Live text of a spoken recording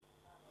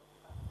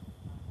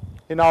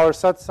In our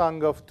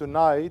satsang of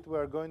tonight, we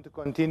are going to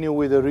continue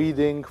with a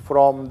reading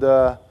from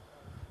the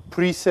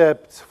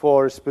precepts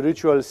for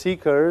spiritual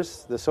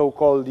seekers, the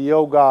so-called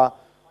yoga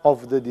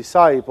of the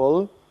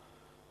disciple,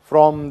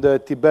 from the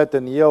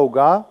Tibetan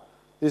yoga.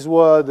 These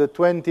were the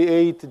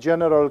 28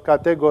 general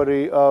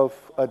category of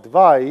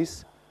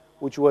advice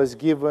which was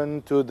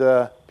given to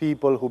the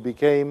people who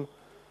became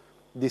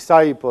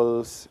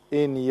disciples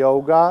in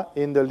yoga,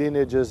 in the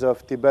lineages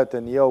of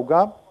Tibetan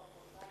yoga.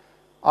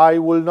 I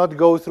will not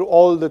go through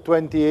all the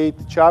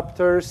 28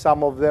 chapters.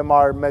 Some of them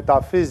are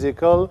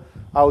metaphysical.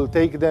 I will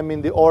take them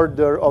in the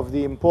order of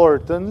the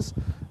importance.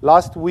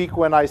 Last week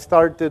when I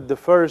started the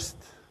first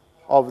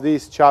of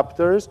these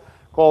chapters,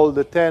 called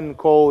the 10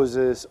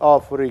 Causes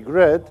of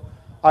Regret,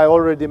 I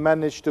already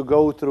managed to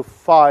go through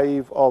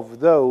 5 of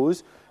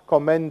those,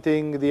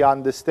 commenting the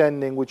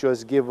understanding which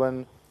was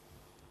given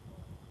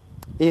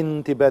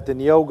in Tibetan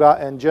yoga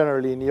and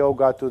generally in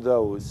yoga to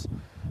those.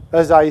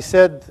 As I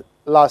said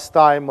last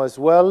time as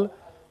well,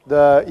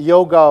 the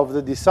yoga of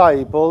the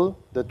disciple,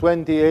 the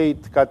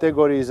 28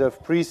 categories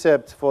of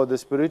precepts for the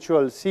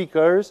spiritual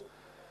seekers,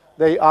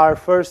 they are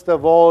first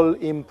of all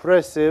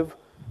impressive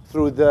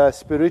through the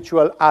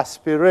spiritual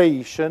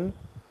aspiration,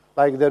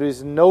 like there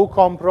is no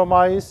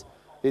compromise,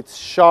 it's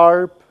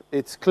sharp,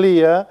 it's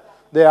clear.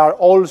 They are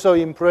also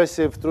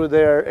impressive through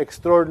their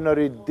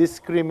extraordinary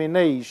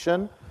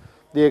discrimination,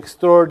 the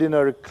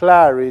extraordinary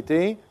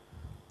clarity,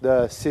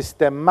 the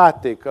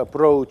systematic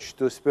approach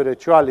to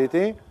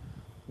spirituality,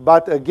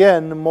 but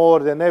again, more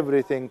than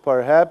everything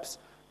perhaps,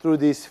 through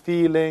this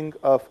feeling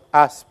of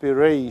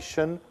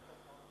aspiration.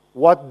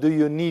 What do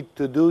you need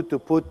to do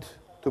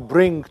to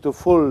bring to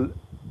full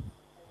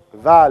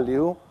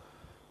value,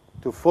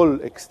 to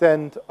full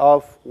extent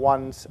of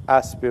one's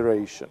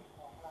aspiration?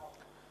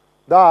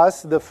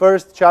 Thus, the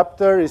first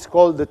chapter is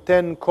called the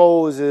 10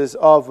 Causes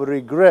of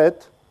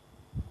Regret,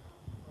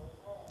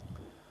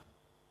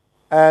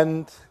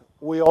 and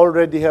we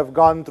already have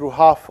gone through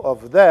half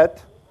of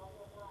that.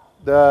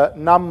 The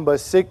number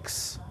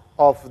 6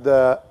 of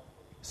the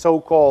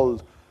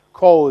so-called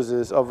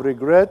causes of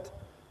regret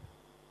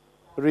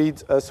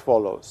reads as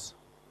follows.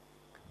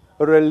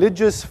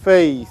 Religious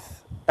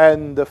faith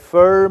and the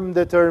firm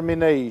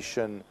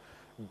determination,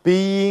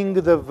 being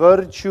the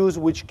virtues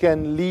which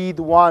can lead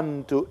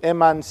one to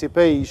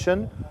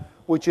emancipation,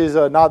 which is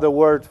another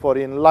word for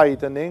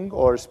enlightening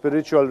or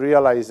spiritual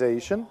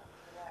realization,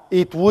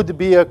 it would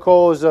be a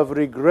cause of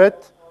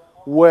regret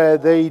were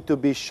they to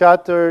be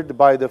shattered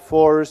by the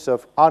force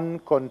of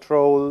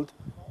uncontrolled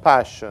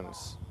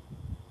passions.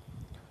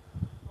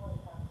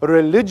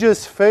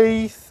 Religious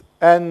faith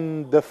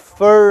and the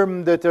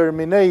firm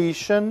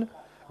determination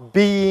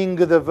being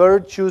the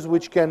virtues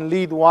which can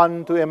lead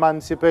one to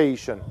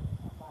emancipation.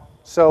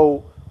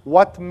 So,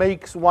 what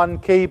makes one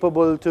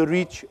capable to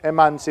reach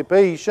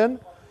emancipation?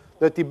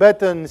 The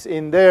Tibetans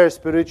in their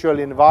spiritual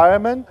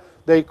environment,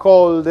 they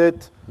called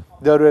it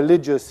the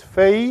religious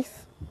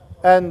faith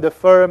and the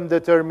firm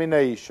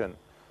determination.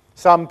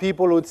 Some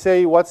people would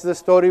say, what's the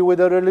story with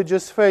the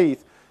religious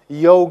faith?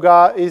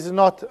 Yoga is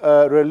not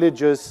a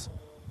religious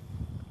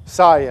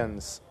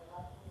science.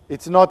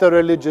 It's not a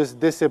religious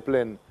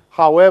discipline.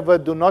 However,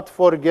 do not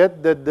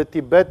forget that the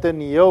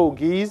Tibetan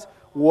yogis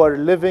were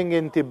living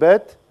in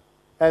Tibet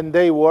and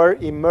they were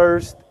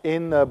immersed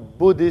in a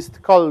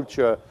Buddhist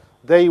culture.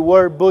 They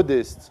were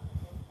Buddhists.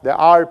 There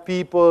are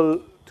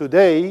people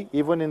today,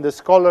 even in the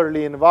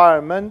scholarly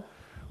environment,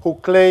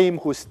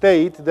 who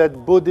state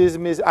that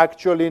Buddhism is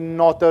actually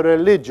not a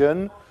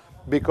religion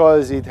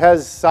because it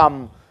has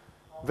some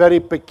very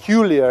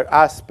peculiar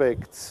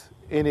aspects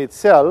in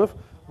itself.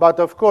 But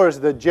of course,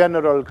 the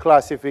general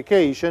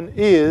classification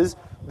is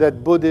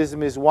that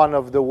Buddhism is one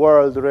of the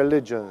world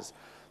religions.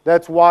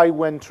 That's why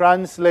when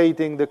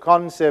translating the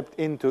concept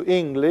into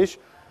English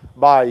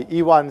by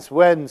Ivan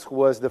Swenz, who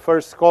was the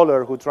first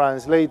scholar who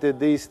translated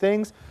these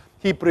things,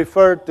 he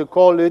preferred to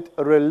call it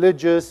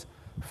religious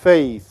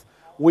faith.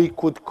 We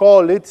could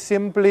call it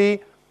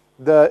simply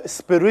the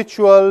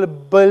spiritual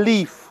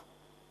belief.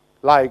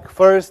 Like,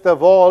 first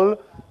of all,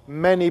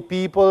 many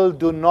people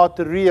do not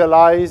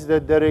realize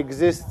that there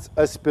exists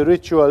a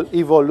spiritual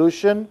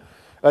evolution,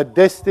 a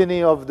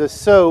destiny of the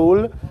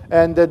soul,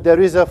 and that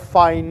there is a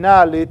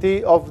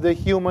finality of the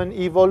human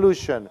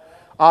evolution.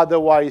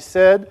 Otherwise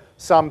said,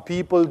 some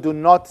people do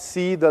not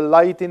see the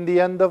light in the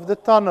end of the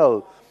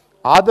tunnel.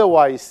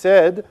 Otherwise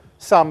said,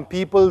 some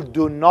people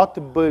do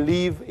not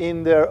believe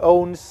in their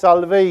own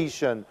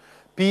salvation.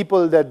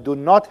 People that do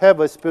not have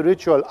a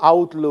spiritual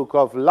outlook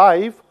of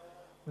life,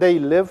 they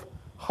live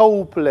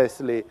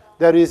hopelessly.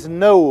 There is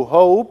no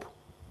hope.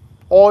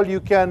 All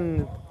you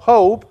can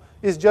hope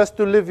is just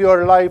to live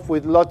your life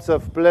with lots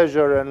of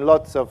pleasure and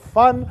lots of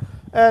fun.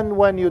 And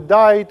when you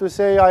die, to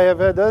say, I have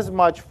had as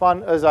much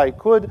fun as I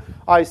could.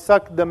 I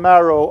sucked the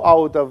marrow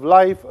out of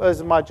life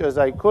as much as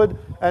I could.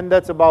 And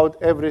that's about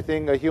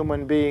everything a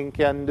human being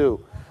can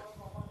do.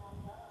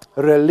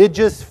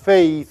 Religious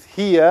faith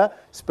here,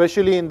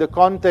 especially in the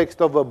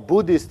context of a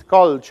Buddhist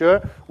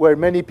culture, where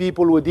many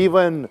people would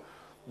even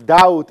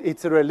doubt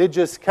its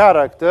religious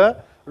character,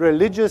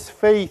 Religious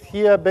faith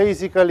here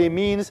basically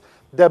means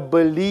the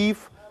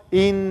belief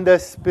in the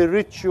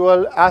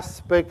spiritual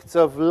aspects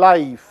of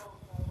life.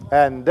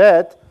 And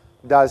that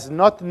does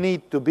not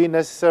need to be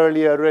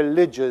necessarily a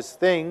religious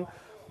thing,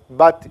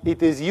 but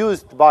it is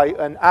used by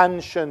an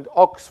ancient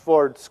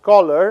Oxford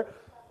scholar,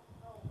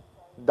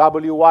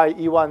 W.Y.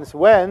 Evans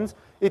Wentz.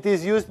 It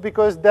is used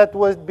because that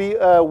would be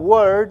a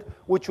word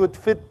which would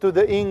fit to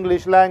the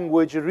English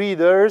language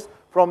readers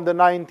from the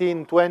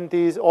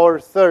 1920s or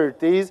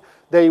 30s.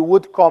 They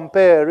would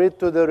compare it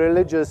to the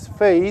religious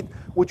faith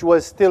which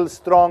was still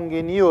strong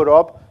in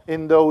Europe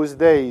in those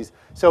days.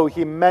 So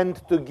he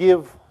meant to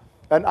give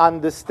an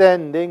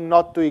understanding,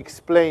 not to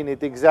explain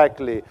it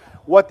exactly.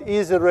 What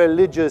is a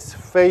religious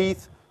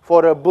faith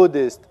for a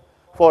Buddhist?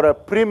 For a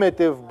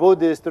primitive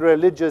Buddhist,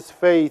 religious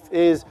faith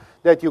is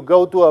that you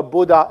go to a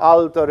Buddha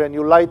altar and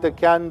you light a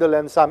candle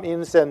and some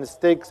incense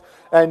sticks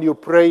and you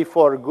pray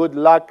for good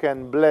luck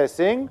and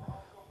blessing.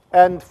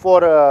 And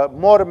for a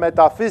more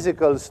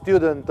metaphysical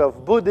student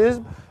of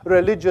Buddhism,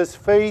 religious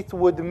faith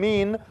would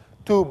mean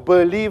to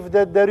believe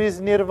that there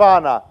is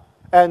nirvana,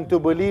 and to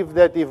believe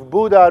that if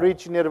Buddha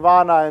reached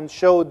nirvana and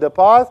showed the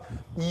path,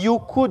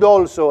 you could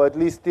also, at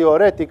least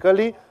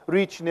theoretically,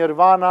 reach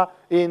nirvana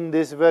in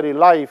this very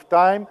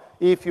lifetime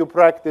if you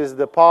practice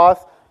the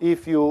path,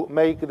 if you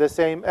make the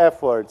same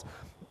efforts.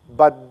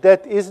 But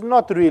that is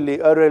not really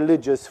a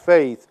religious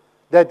faith.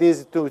 That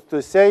is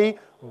to say,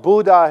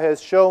 Buddha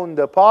has shown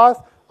the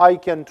path, I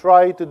can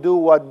try to do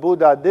what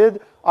Buddha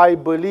did. I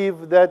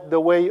believe that the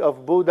way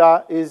of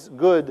Buddha is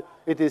good.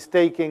 It is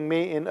taking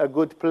me in a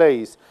good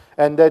place.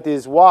 And that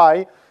is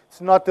why it's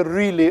not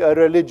really a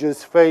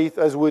religious faith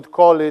as we'd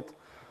call it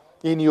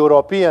in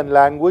European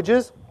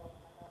languages.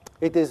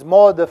 It is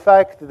more the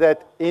fact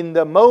that in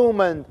the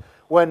moment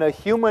when a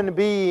human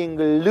being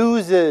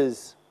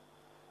loses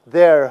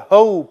their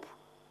hope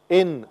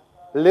in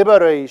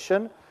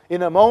liberation,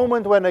 in a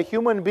moment when a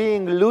human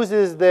being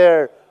loses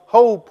their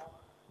hope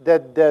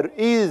that there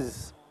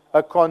is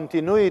a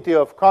continuity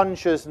of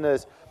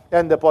consciousness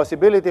and the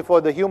possibility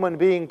for the human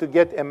being to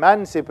get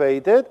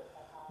emancipated,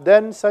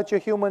 then such a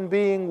human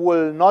being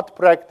will not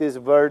practice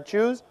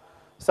virtues,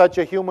 such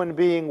a human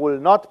being will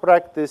not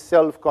practice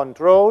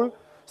self-control,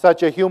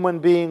 such a human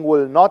being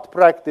will not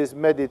practice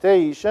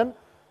meditation,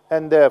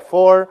 and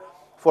therefore,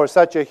 for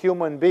such a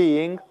human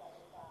being,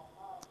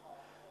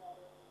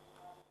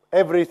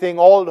 everything,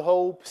 all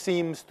hope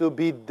seems to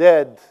be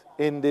dead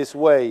in this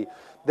way.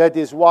 That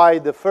is why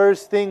the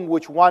first thing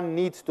which one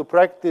needs to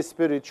practice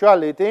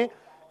spirituality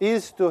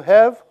is to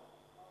have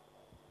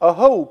a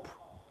hope,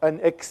 an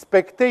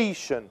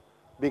expectation.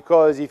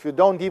 Because if you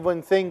don't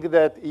even think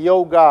that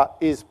yoga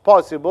is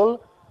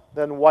possible,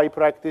 then why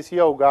practice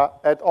yoga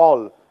at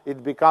all?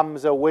 It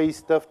becomes a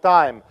waste of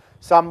time.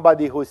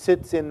 Somebody who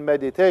sits in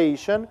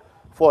meditation,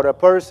 for a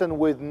person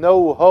with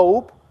no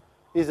hope,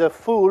 is a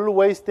fool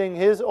wasting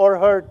his or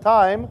her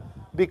time,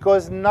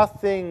 because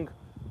nothing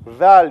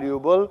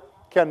valuable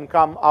can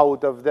come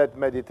out of that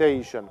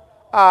meditation.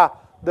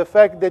 The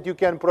fact that you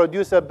can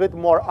produce a bit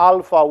more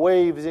alpha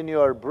waves in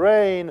your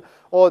brain,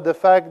 or the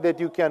fact that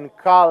you can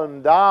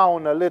calm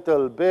down a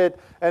little bit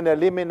and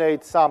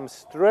eliminate some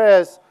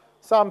stress.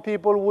 Some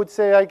people would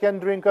say, I can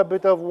drink a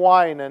bit of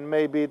wine and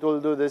maybe it will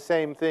do the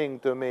same thing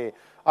to me.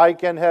 I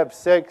can have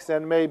sex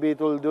and maybe it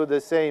will do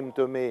the same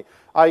to me.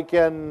 I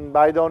can,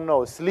 I don't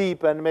know,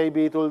 sleep and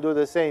maybe it will do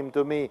the same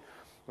to me.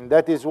 And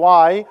that is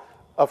why,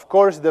 of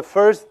course, the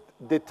first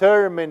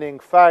determining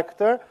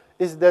factor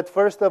is that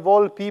first of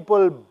all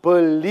people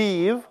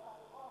believe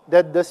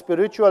that the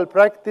spiritual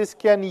practice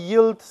can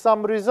yield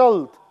some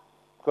result,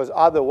 because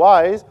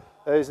otherwise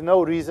there is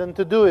no reason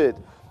to do it.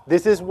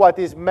 This is what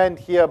is meant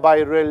here by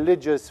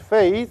religious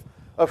faith.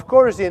 Of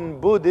course, in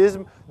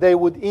Buddhism they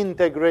would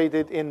integrate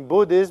it in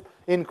Buddhism,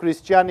 in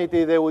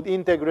Christianity they would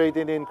integrate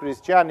it in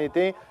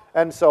Christianity,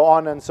 and so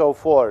on and so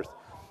forth.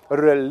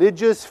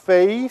 Religious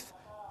faith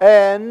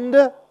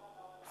and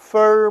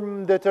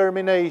firm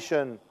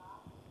determination.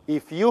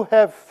 If you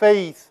have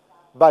faith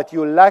but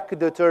you lack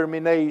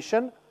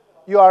determination,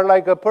 you are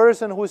like a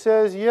person who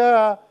says,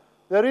 yeah,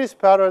 there is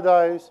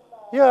paradise.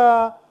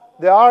 Yeah,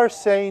 there are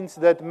saints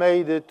that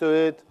made it to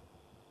it,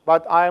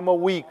 but I am a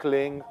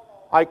weakling.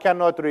 I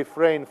cannot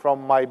refrain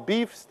from my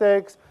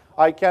beefsteaks.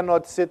 I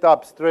cannot sit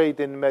up straight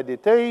in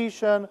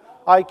meditation.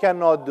 I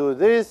cannot do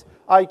this.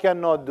 I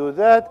cannot do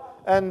that.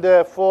 And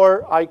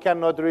therefore, I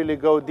cannot really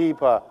go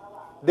deeper.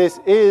 This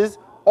is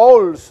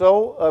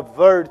also a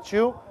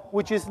virtue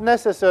which is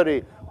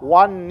necessary.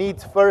 One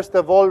needs, first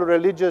of all,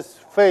 religious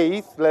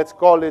faith, let's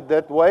call it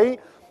that way,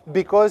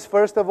 because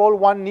first of all,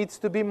 one needs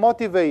to be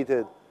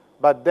motivated.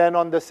 But then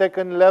on the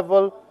second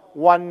level,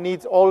 one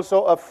needs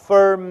also a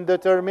firm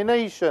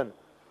determination.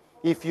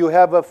 If you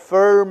have a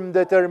firm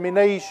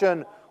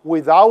determination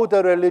without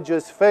a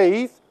religious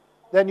faith,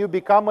 then you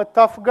become a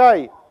tough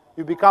guy.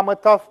 You become a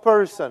tough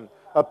person.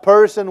 A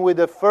person with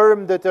a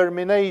firm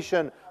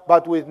determination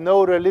but with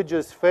no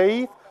religious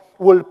faith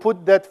will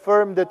put that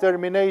firm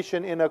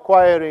determination in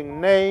acquiring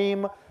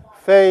name,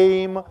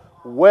 fame,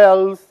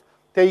 wealth,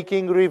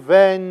 taking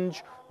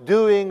revenge,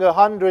 doing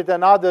 100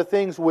 and other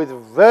things with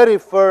very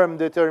firm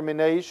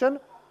determination,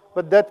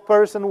 but that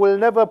person will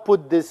never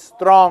put this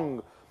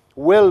strong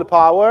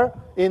willpower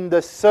in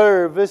the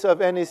service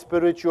of any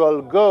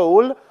spiritual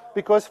goal,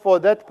 because for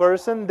that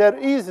person there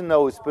is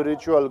no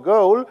spiritual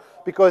goal,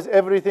 because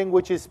everything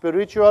which is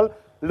spiritual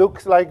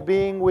looks like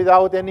being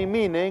without any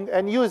meaning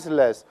and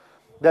useless.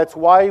 That's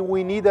why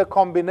we need a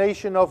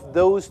combination of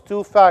those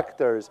two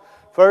factors.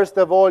 First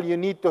of all, you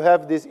need to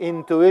have this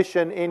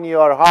intuition in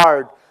your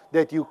heart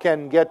that you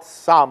can get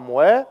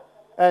somewhere,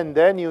 and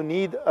then you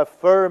need a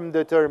firm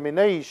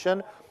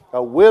determination,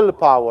 a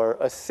willpower,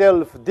 a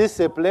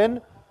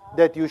self-discipline,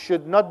 that you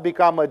should not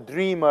become a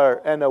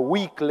dreamer and a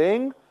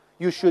weakling.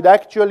 You should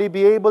actually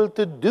be able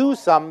to do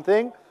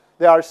something.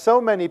 There are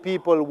so many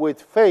people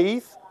with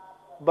faith,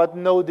 but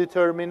no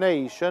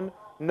determination,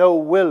 no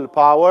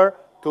willpower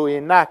to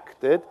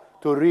enact it,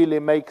 to really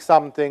make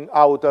something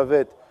out of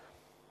it.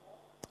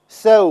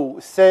 So,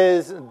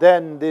 says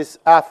then this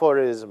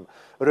aphorism,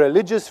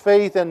 religious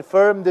faith and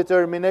firm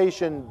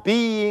determination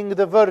being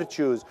the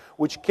virtues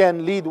which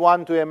can lead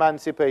one to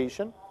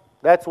emancipation.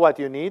 That's what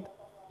you need.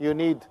 You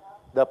need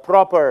the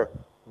proper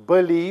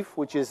belief,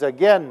 which is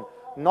again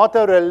not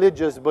a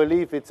religious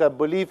belief, it's a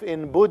belief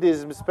in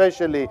Buddhism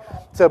especially,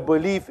 it's a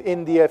belief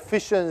in the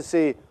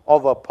efficiency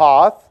of a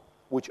path,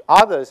 which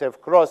others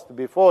have crossed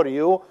before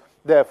you,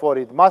 therefore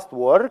it must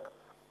work,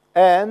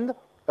 and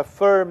a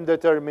firm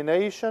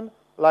determination,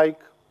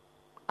 like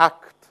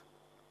act.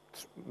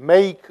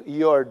 Make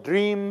your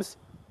dreams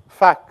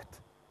fact.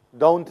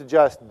 Don't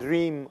just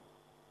dream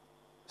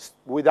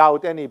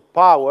without any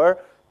power,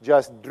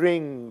 just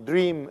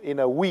dream in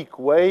a weak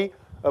way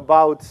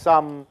about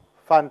some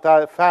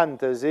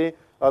fantasy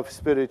of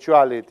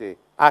spirituality.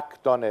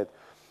 Act on it.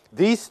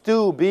 These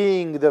two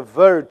being the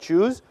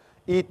virtues,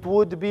 it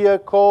would be a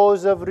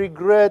cause of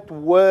regret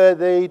were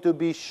they to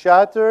be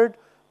shattered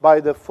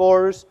by the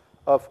force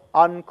of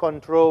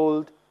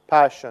uncontrolled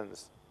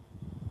passions.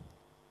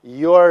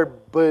 Your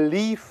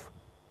belief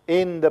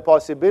in the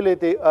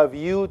possibility of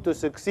you to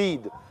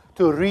succeed,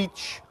 to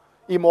reach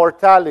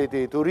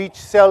immortality, to reach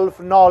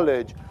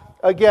self-knowledge.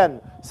 Again,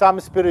 some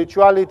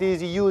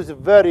spiritualities use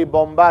very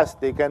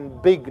bombastic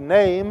and big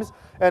names,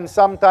 and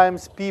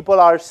sometimes people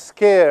are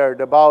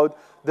scared about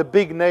the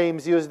big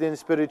names used in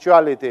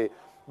spirituality.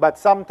 But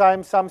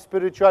sometimes some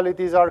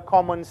spiritualities are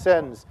common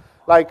sense.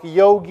 Like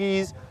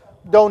yogis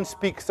don't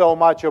speak so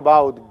much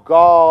about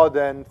God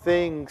and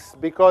things,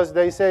 because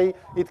they say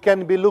it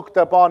can be looked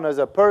upon as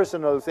a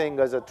personal thing,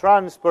 as a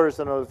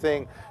transpersonal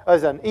thing,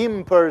 as an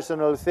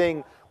impersonal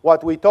thing.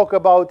 What we talk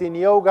about in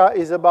yoga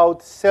is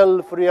about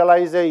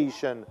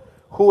self-realization.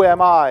 Who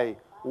am I?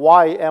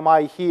 Why am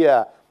I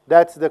here?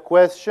 That's the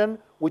question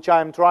which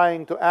I'm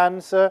trying to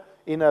answer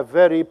in a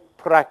very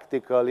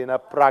practical, in a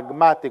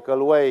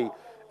pragmatical way.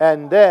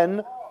 And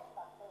then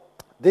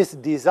this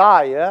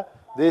desire,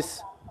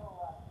 this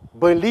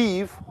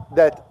belief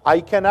that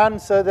I can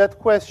answer that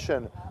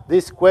question.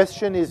 This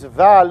question is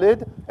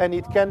valid and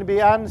it can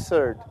be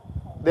answered.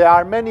 There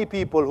are many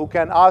people who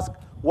can ask,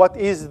 what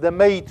is the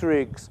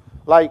matrix?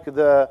 Like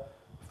the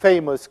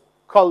famous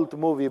cult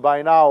movie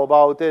by now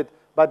about it.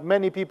 But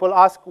many people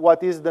ask,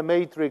 what is the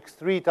matrix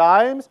 3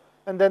 times?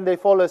 And then they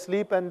fall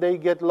asleep and they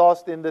get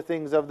lost in the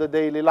things of the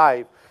daily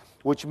life.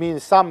 Which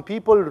means some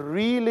people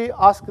really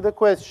ask the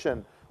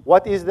question,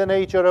 what is the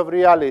nature of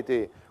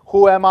reality?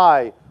 Who am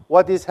I?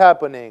 What is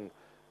happening?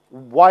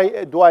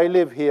 Why do I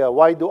live here?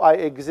 Why do I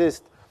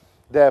exist?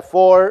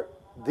 Therefore,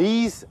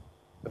 these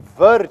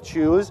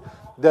virtues,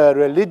 the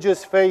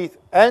religious faith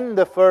and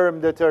the firm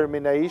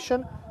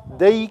determination,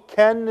 they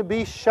can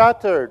be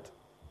shattered.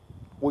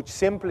 Which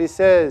simply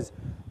says,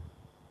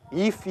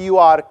 if you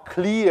are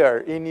clear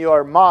in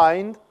your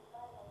mind,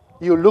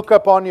 you look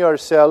upon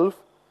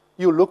yourself,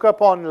 you look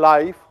upon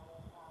life,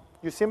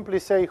 you simply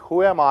say,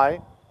 who am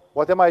I?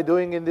 What am I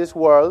doing in this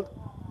world?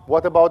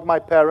 What about my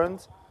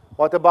parents?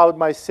 What about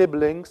my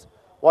siblings?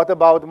 What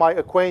about my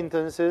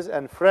acquaintances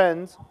and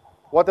friends?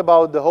 What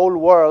about the whole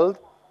world?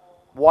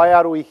 Why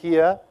are we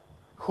here?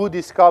 Who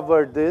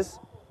discovered this?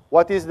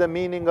 What is the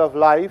meaning of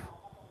life?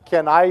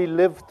 Can I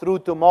live through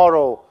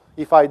tomorrow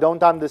if I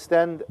don't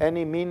understand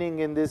any meaning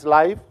in this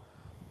life?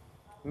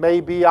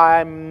 Maybe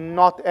I'm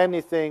not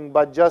anything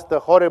but just a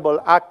horrible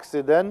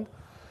accident,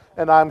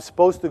 and I'm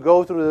supposed to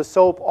go through the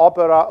soap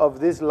opera of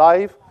this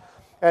life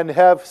and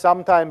have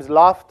sometimes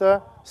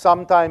laughter,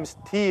 sometimes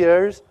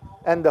tears,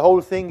 and the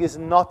whole thing is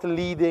not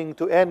leading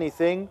to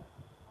anything.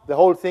 The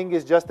whole thing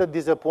is just a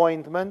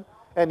disappointment.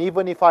 And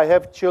even if I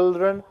have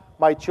children,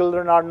 my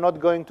children are not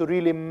going to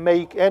really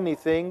make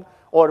anything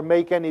or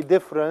make any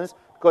difference,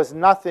 because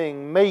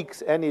nothing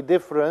makes any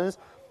difference.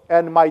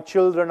 And my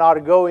children are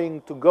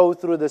going to go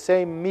through the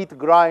same meat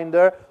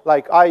grinder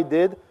like I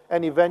did,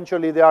 and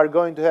eventually they are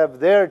going to have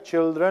their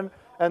children,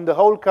 and the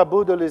whole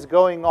caboodle is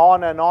going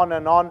on and on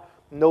and on.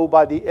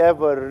 Nobody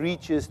ever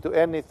reaches to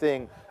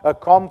anything,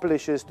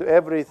 accomplishes to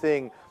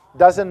everything,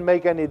 doesn't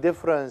make any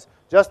difference.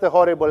 Just a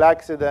horrible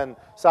accident.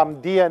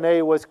 Some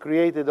DNA was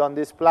created on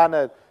this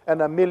planet,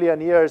 and 1,000,000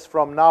 years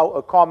from now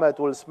a comet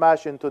will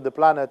smash into the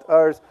planet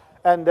Earth,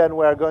 and then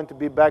we are going to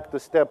be back to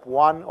step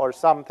one or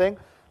something.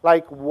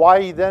 Like,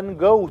 why then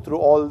go through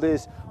all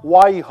this?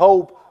 Why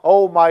hope,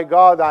 oh my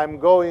God, I'm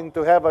going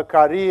to have a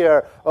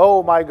career.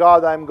 Oh my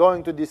God, I'm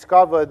going to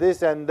discover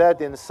this and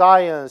that in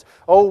science.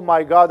 Oh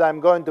my God, I'm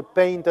going to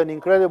paint an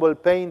incredible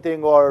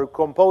painting or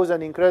compose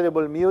an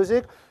incredible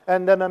music.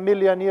 And then a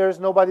million years,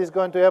 nobody's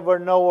going to ever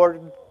know or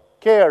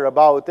care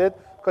about it,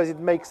 because it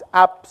makes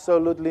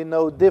absolutely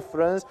no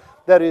difference.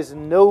 There is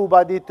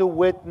nobody to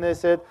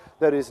witness it.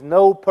 There is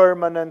no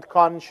permanent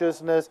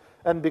consciousness.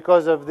 And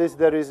because of this,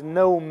 there is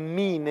no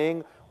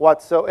meaning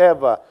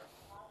whatsoever.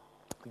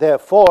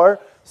 Therefore,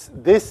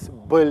 this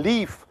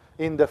belief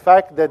in the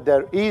fact that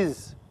there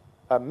is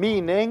a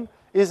meaning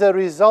is a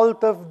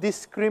result of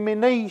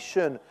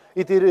discrimination.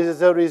 It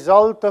is a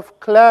result of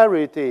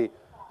clarity.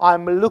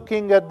 I'm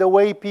looking at the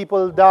way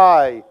people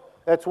die.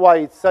 That's why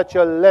it's such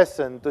a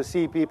lesson to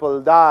see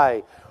people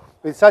die.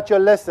 It's such a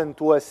lesson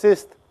to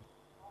assist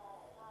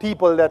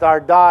people that are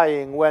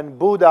dying. When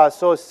Buddha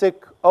saw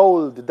sick,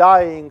 old,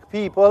 dying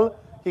people,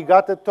 he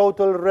got a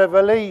total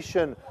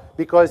revelation,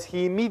 because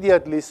he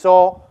immediately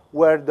saw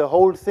where the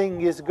whole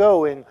thing is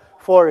going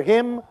for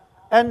him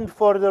and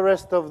for the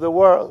rest of the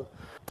world.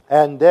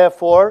 And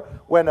therefore,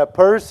 when a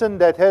person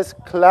that has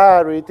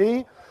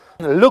clarity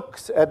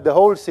looks at the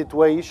whole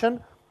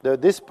situation,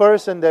 this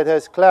person that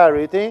has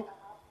clarity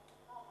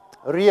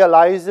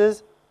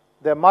realizes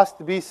there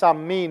must be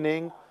some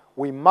meaning.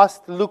 We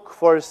must look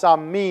for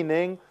some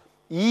meaning,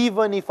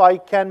 even if I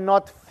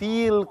cannot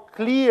feel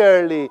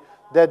clearly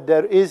that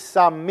there is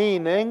some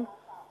meaning.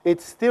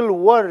 It's still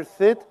worth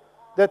it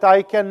that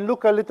I can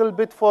look a little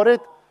bit for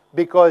it,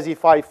 because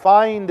if I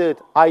find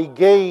it, I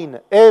gain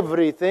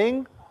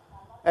everything,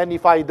 and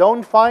if I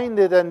don't find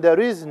it and there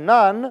is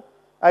none,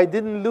 I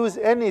didn't lose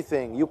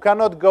anything. You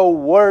cannot go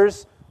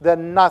worse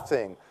than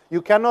nothing.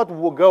 You cannot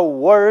go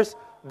worse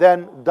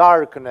than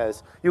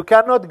darkness. You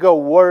cannot go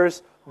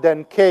worse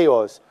than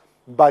chaos.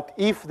 But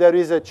if there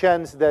is a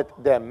chance that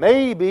there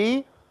may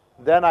be,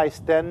 then I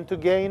stand to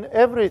gain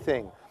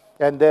everything.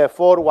 And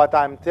therefore, what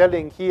I'm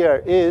telling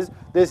here is,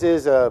 this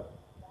is a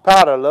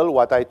parallel,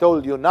 what I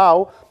told you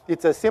now,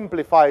 it's a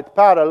simplified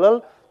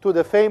parallel to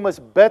the famous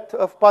bet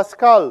of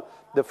Pascal.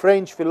 The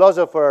French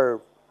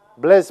philosopher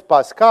Blaise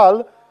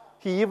Pascal,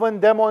 he even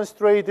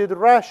demonstrated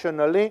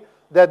rationally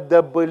that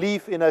the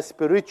belief in a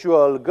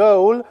spiritual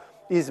goal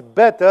is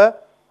better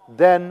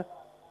than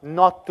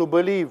not to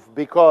believe.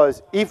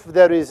 Because if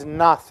there is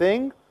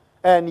nothing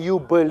and you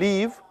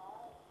believe,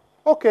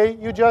 okay,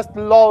 you just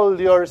lull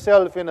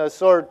yourself in a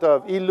sort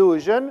of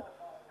illusion,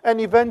 and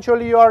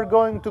eventually you are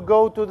going to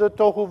go to the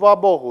tohu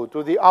vabohu,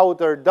 to the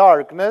outer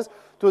darkness,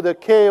 to the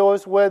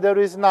chaos where there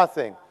is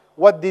nothing.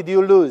 What did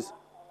you lose?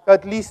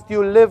 At least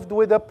you lived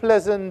with a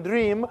pleasant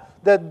dream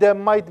that there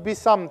might be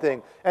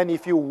something. And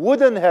if you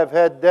wouldn't have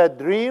had that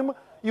dream,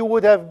 you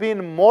would have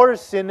been more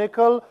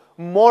cynical,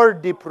 more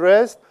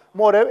depressed,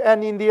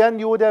 and in the end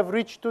you would have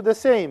reached to the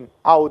same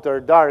outer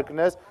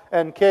darkness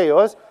and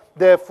chaos.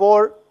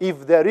 Therefore,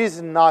 if there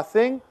is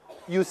nothing,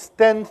 you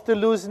stand to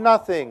lose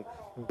nothing.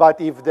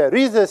 But if there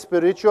is a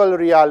spiritual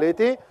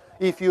reality,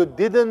 if you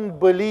didn't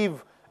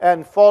believe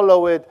and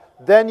follow it,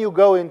 then you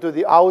go into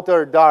the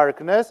outer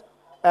darkness,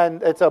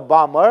 and it's a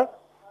bummer.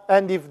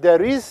 And if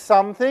there is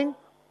something,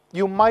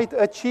 you might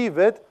achieve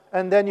it,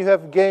 and then you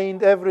have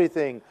gained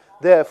everything.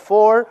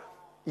 Therefore,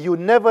 you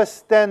never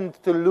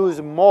stand to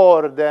lose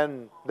more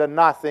than the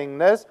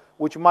nothingness,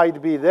 which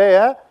might be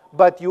there,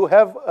 but you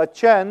have a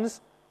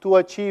chance to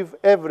achieve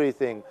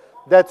everything.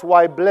 That's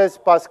why Blaise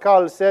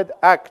Pascal said,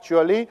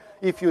 actually,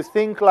 if you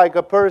think like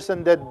a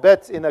person that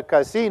bets in a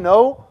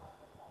casino,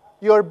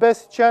 your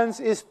best chance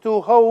is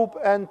to hope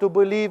and to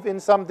believe in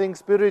something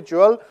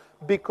spiritual,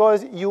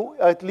 because you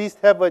at least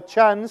have a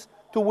chance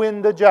to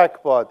win the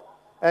jackpot.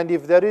 And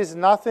if there is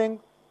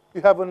nothing,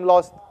 you haven't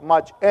lost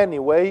much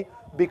anyway,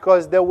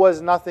 because there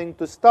was nothing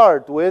to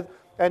start with,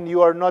 and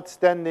you are not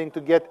standing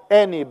to get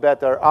any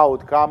better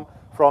outcome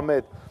from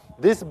it.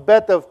 This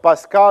bet of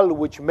Pascal,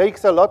 which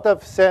makes a lot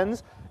of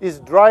sense, is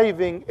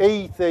driving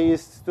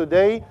atheists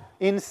today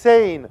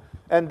insane.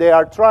 And they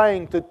are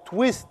trying to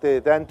twist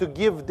it and to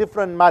give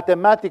different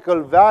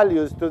mathematical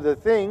values to the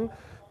thing,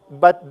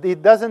 but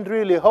it doesn't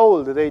really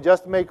hold. They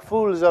just make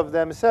fools of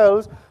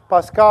themselves.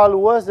 Pascal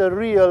was a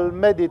real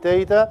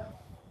meditator,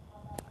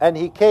 and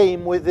he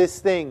came with this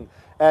thing.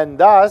 And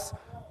thus,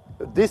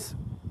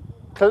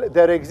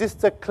 there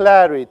exists a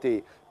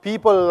clarity.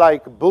 People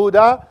like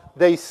Buddha,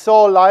 they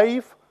saw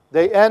life,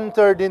 they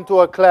entered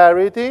into a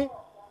clarity,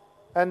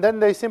 and then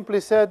they simply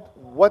said,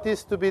 what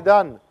is to be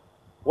done?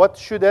 What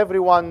should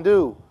everyone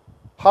do?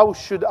 How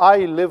should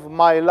I live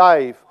my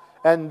life?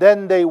 And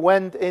then they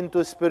went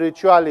into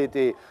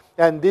spirituality.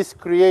 And this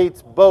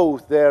creates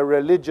both their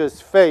religious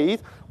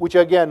faith, which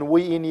again,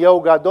 we in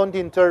yoga don't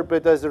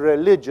interpret as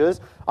religious.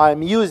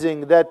 I'm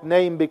using that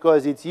name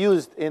because it's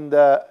used in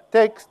the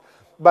text,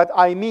 but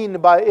I mean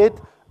by it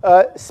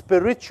a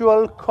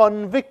spiritual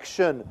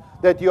conviction,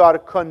 that you are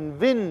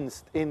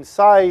convinced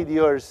inside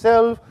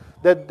yourself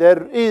that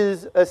there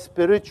is a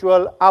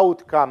spiritual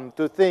outcome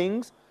to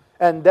things,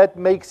 and that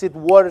makes it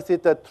worth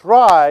it a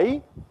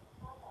try.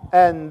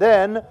 And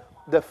then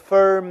the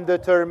firm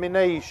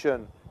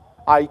determination.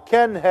 I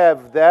can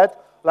have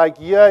that, like,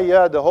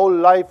 the whole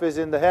life is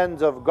in the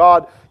hands of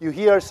God. You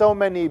hear so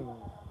many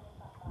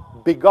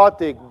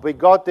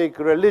bigotic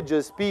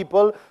religious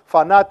people,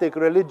 fanatic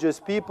religious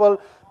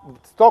people,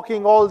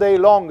 talking all day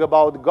long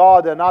about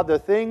God and other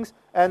things,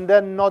 and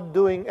then not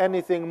doing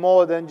anything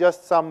more than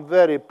just some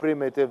very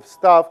primitive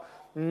stuff,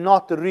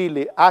 not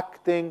really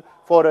acting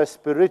for a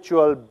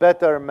spiritual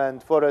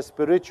betterment, for a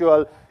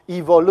spiritual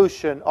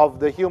evolution of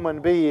the human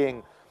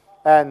being.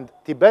 And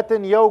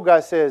Tibetan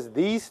yoga says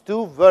these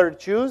two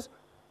virtues,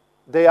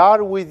 they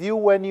are with you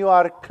when you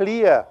are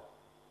clear.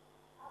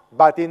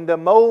 But in the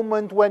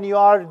moment when you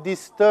are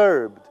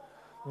disturbed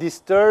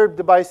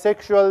by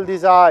sexual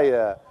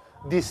desire,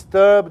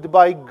 disturbed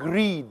by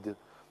greed,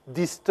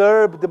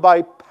 disturbed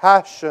by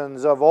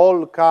passions of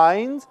all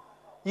kinds,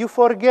 you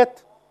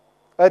forget.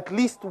 At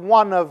least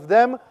one of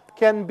them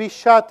can be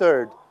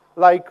shattered.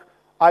 Like,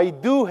 I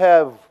do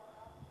have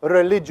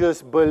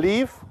religious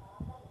belief,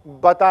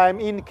 but I'm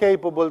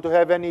incapable to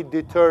have any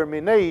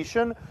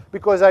determination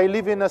because I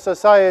live in a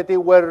society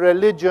where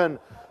religion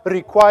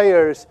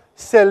requires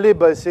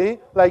celibacy.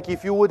 Like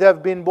if you would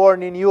have been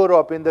born in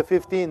Europe in the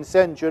 15th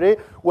century,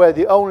 where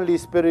the only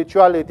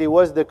spirituality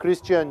was the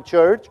Christian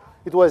church,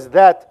 it was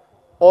that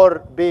or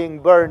being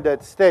burned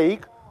at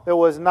stake. There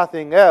was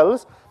nothing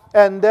else.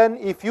 And then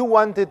if you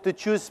wanted to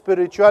choose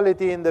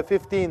spirituality in the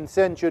 15th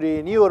century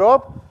in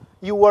Europe,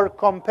 you were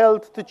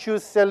compelled to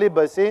choose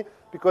celibacy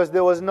because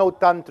there was no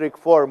tantric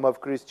form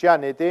of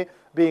Christianity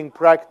being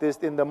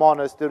practiced in the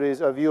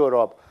monasteries of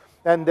Europe.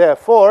 And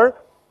therefore,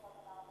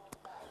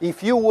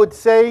 if you would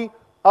say,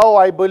 oh,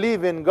 I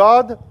believe in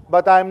God,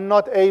 but I'm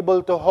not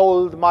able to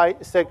hold my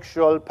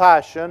sexual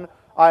passion,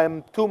 I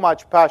am too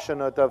much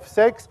passionate of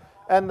sex,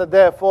 and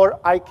therefore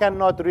I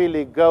cannot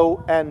really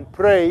go and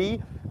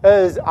pray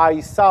as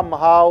I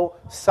somehow,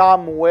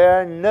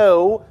 somewhere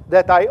know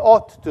that I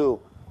ought to.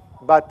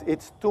 But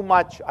it's too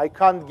much, I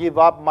can't give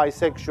up my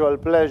sexual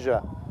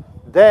pleasure.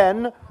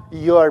 Then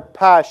your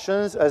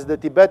passions, as the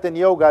Tibetan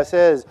yoga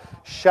says,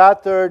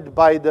 shattered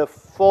by the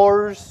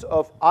force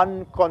of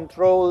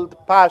uncontrolled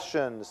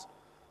passions.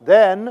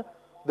 Then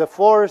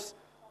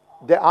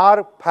there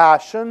are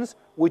passions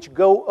which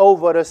go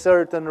over a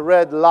certain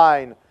red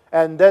line,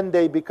 and then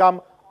they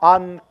become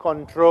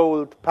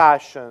uncontrolled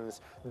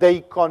passions.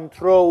 They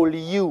control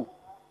you.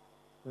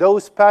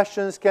 Those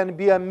passions can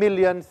be a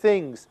million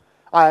things.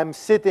 I am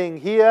sitting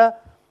here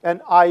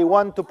and I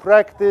want to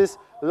practice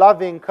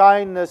loving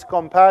kindness,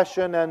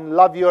 compassion, and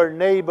love your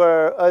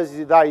neighbor as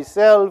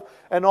thyself,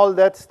 and all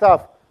that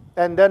stuff.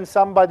 And then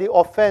somebody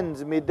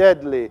offends me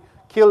deadly,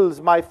 kills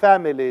my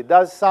family,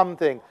 does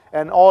something,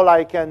 and all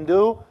I can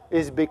do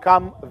is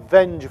become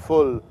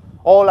vengeful.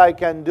 All I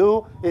can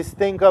do is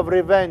think of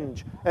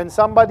revenge. And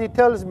somebody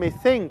tells me,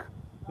 think.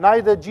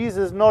 Neither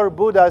Jesus nor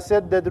Buddha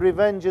said that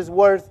revenge is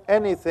worth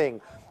anything.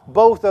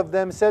 Both of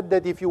them said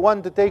that if you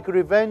want to take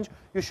revenge,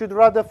 you should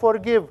rather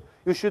forgive.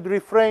 You should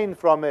refrain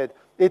from it.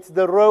 It's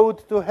the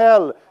road to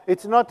hell.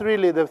 It's not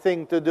really the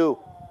thing to do.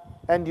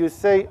 And you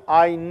say,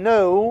 I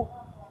know,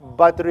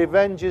 but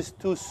revenge is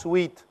too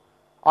sweet.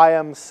 I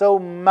am so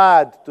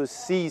mad to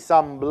see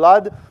some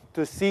blood,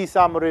 to see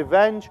some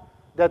revenge,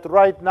 that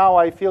right now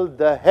I feel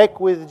the heck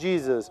with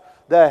Jesus,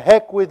 the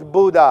heck with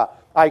Buddha.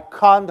 I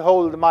can't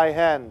hold my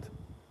hand.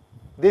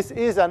 This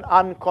is an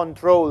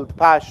uncontrolled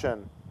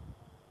passion.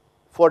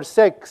 For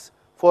sex,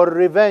 for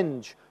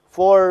revenge,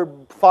 for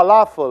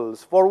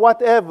falafels, for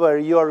whatever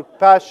your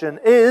passion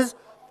is,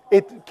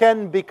 it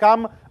can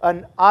become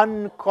an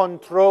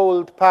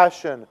uncontrolled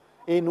passion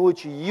in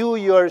which you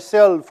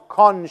yourself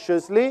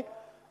consciously,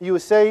 you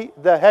say,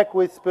 the heck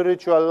with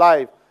spiritual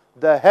life,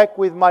 the heck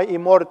with my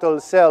immortal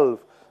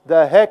self,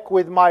 the heck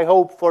with my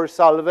hope for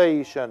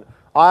salvation.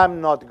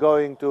 I'm not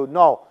going to,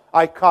 no,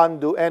 I can't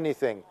do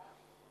anything.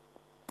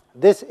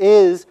 This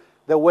is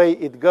the way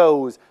it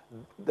goes.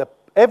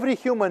 Every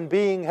human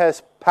being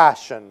has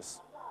passions.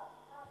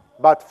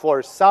 But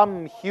for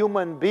some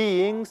human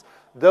beings,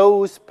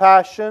 those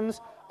passions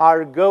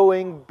are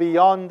going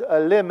beyond a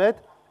limit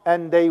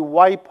and they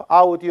wipe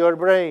out your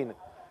brain.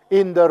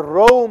 In the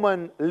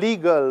Roman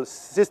legal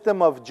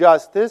system of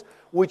justice,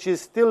 which is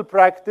still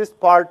practiced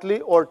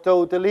partly or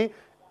totally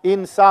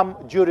in some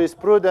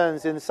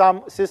jurisprudence, in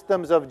some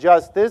systems of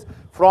justice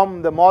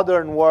from the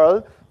modern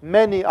world,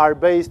 many are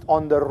based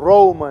on the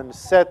Roman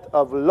set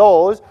of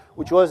laws,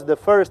 which was the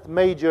first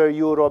major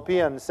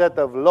European set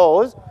of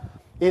laws.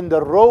 In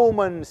the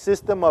Roman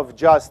system of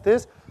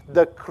justice,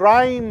 the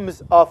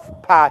crimes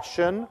of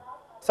passion,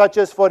 such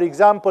as, for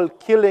example,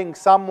 killing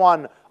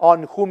someone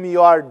on whom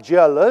you are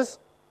jealous,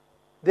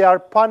 they are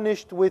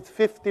punished with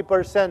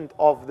 50%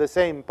 of the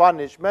same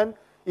punishment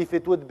if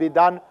it would be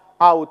done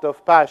out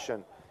of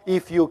passion.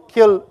 If you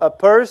kill a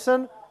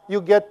person,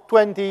 you get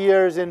 20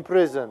 years in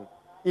prison.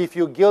 If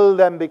you kill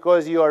them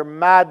because you are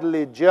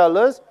madly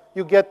jealous,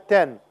 you get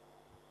 10.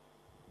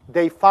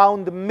 They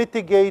found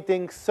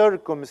mitigating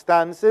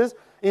circumstances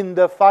in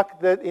the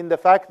fact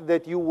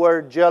that you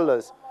were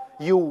jealous.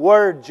 you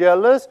were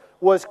jealous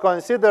was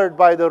considered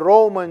by the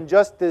Roman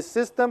justice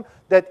system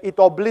that it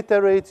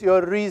obliterates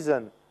your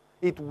reason.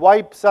 It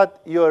wipes out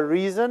your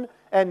reason,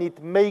 and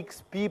it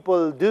makes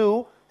people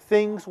do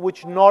things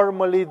which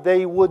normally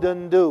they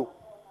wouldn't do.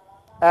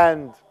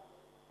 And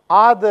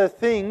other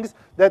things,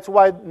 that's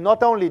why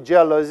not only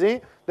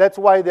jealousy, that's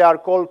why they are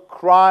called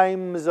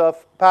crimes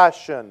of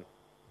passion.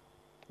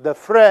 The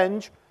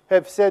French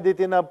have said it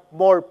in a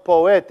more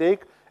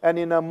poetic and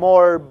in a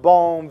more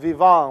bon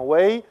vivant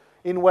way,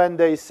 in when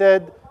they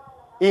said,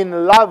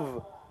 in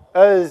love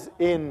as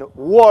in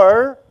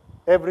war,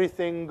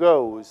 everything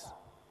goes.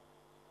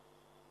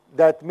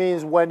 That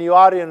means when you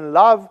are in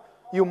love,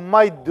 you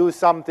might do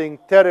something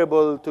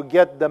terrible to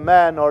get the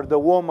man or the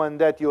woman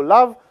that you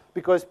love,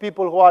 because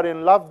people who are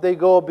in love, they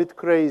go a bit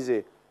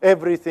crazy.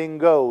 Everything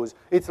goes.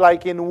 It's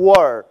like in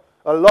war.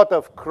 A lot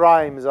of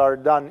crimes are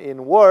done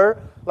in war.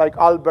 Like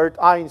Albert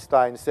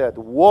Einstein said,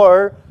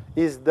 war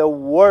is the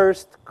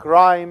worst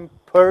crime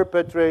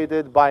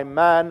perpetrated by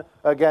man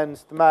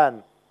against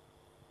man.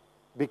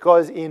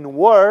 Because in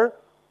war,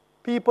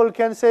 people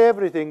can say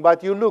everything.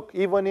 But you look,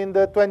 even in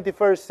the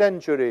 21st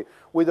century,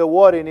 with the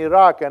war in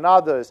Iraq and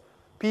others,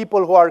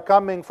 people who are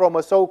coming from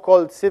a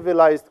so-called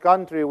civilized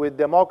country with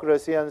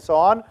democracy and so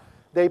on,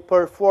 they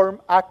perform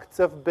acts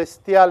of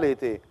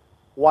bestiality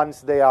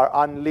once they are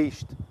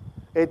unleashed.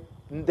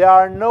 There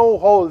are no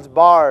holds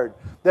barred.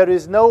 There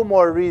is no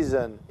more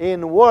reason.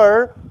 In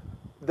war,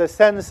 the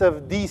sense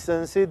of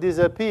decency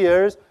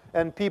disappears,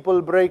 and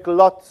people break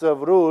lots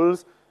of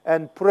rules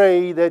and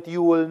pray that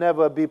you will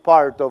never be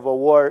part of a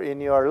war in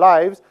your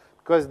lives,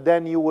 because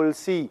then you will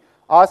see.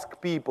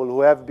 Ask people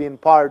who have been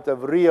part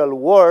of real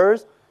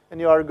wars, and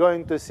you are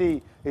going to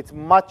see it's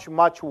much,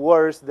 much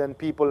worse than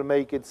people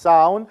make it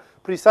sound,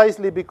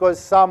 precisely because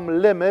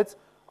some limits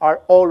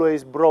are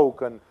always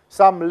broken.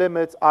 Some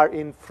limits are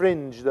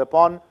infringed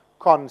upon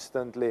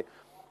constantly.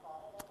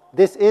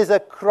 This is a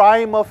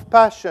crime of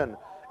passion.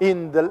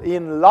 In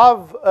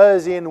love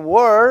as in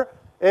war,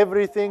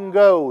 everything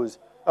goes.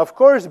 Of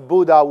course,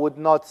 Buddha would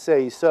not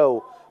say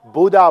so.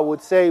 Buddha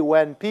would say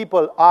when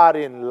people are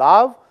in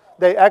love,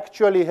 they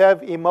actually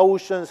have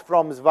emotions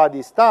from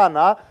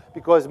Svadhisthana,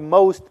 because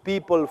most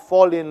people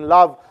fall in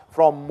love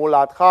from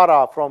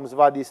Muladhara, from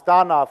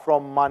Svadhisthana,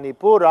 from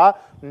Manipura,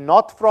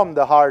 not from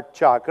the heart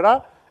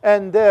chakra,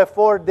 and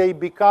therefore they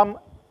become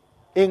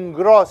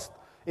engrossed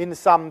in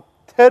some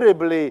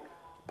terribly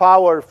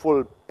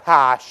powerful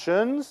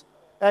passions,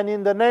 and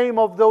in the name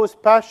of those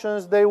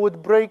passions they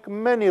would break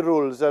many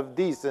rules of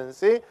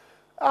decency.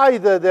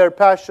 Either their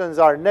passions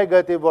are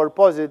negative or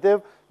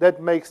positive,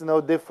 that makes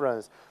no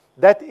difference.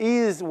 That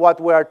is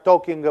what we are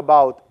talking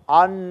about,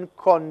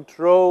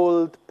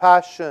 uncontrolled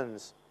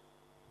passions.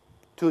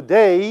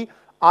 Today,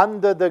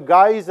 under the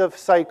guise of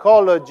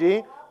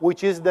psychology,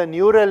 which is the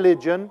new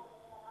religion,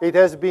 it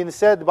has been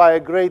said by a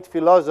great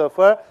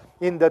philosopher,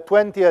 in the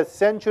 20th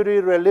century,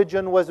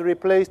 religion was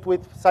replaced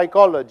with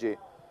psychology.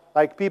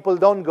 Like people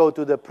don't go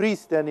to the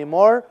priest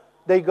anymore,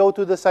 they go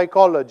to the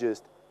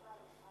psychologist.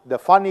 The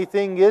funny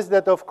thing is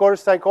that, of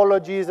course,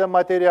 psychology is a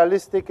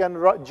materialistic and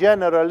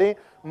generally,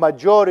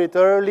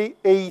 majoritarily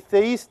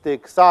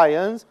atheistic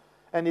science,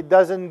 and it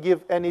doesn't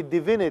give any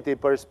divinity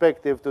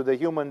perspective to the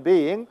human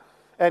being.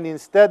 And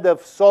instead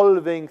of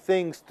solving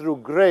things through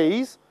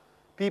grace,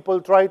 people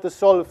try to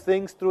solve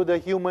things through the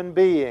human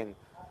being.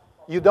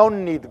 You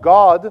don't need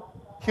God.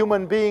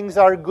 Human beings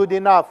are good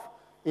enough.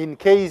 In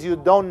case you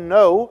don't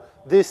know,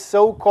 this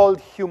so-called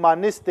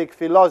humanistic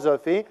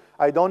philosophy,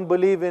 I don't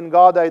believe in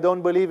God, I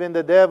don't believe in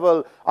the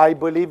devil, I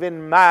believe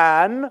in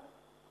man,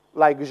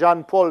 like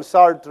Jean-Paul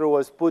Sartre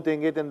was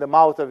putting it in the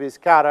mouth of his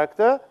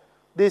character,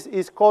 this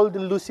is called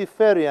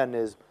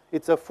Luciferianism.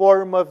 It's a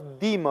form of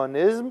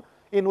demonism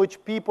in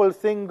which people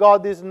think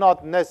God is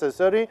not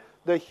necessary,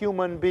 the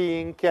human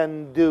being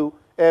can do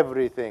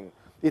everything.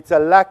 It's a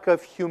lack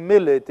of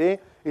humility,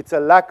 it's a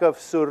lack of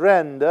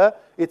surrender,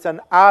 it's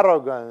an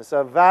arrogance,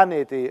 a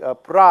vanity, a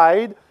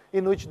pride,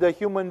 in which the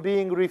human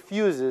being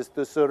refuses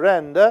to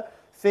surrender,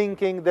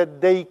 thinking that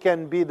they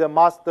can be the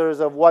masters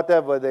of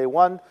whatever they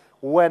want,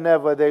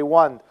 whenever they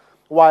want.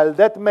 While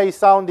that may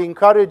sound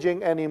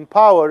encouraging and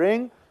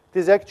empowering, it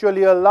is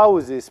actually a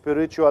lousy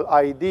spiritual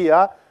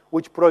idea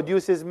which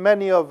produces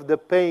many of the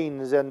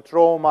pains and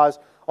traumas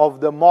of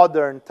the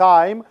modern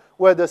time,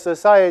 where the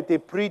society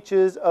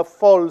preaches a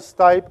false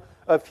type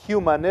of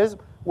humanism,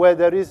 where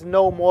there is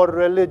no more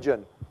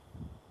religion.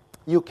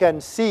 You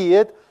can see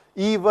it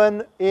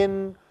even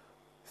in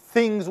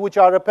things which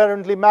are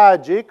apparently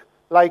magic,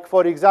 like,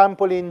 for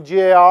example, in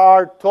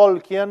J.R.R.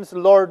 Tolkien's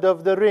Lord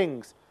of the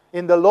Rings.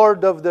 In the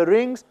Lord of the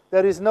Rings,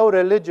 there is no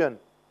religion.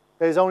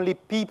 There is only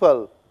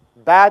people.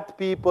 Bad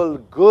people,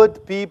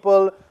 good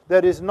people.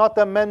 There is not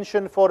a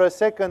mention for a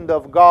second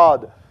of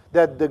God.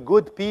 That the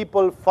good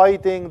people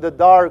fighting the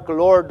Dark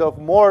Lord of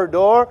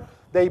Mordor,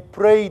 they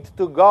prayed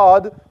to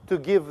God to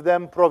give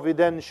them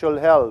providential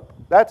help.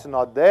 That's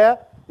not there.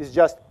 It's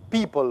just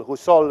people who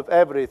solve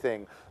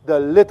everything. The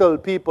little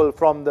people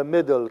from the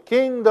Middle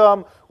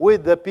Kingdom,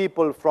 with the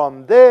people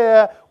from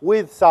there,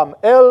 with some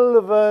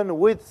elven,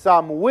 with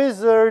some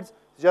wizards,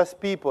 just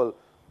people.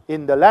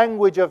 In the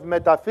language of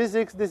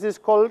metaphysics, this is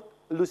called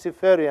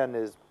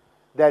Luciferianism,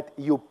 that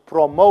you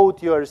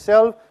promote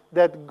yourself,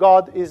 that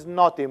God is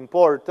not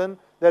important,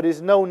 there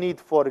is no need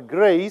for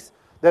grace,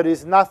 there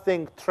is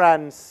nothing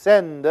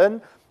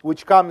transcendent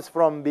which comes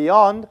from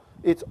beyond,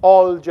 it's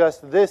all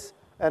just this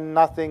and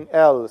nothing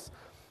else.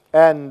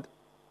 And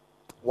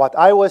what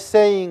I was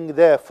saying,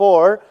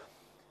 therefore,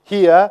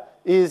 here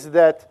is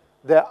that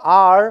there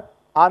are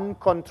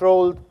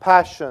uncontrolled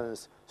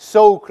passions.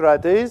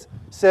 Socrates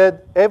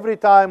said, every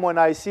time when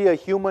I see a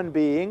human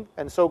being,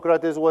 and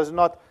Socrates was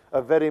not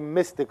a very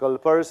mystical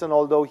person,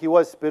 although he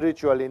was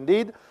spiritual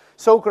indeed,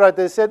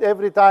 Socrates said,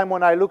 every time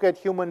when I look at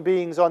human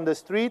beings on the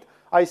street,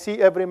 I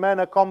see every man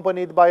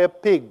accompanied by a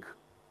pig,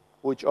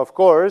 which of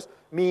course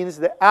means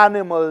the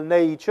animal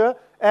nature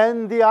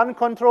and the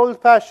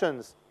uncontrolled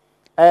passions.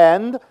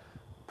 And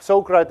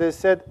Socrates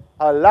said,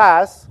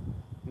 alas,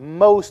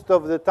 most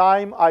of the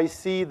time I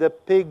see the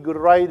pig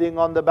riding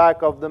on the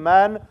back of the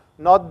man,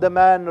 not the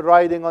man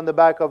riding on the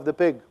back of the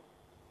pig.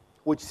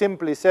 Which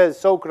simply says,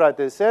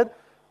 Socrates said,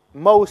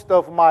 most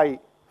of my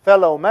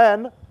fellow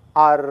men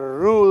are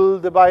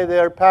ruled by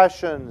their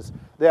passions.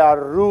 They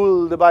are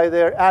ruled by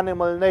their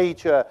animal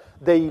nature.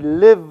 They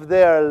live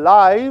their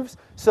lives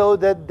so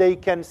that they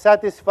can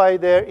satisfy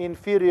their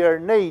inferior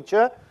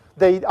nature.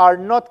 They are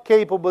not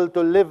capable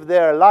to live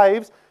their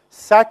lives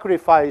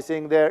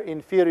sacrificing their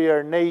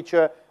inferior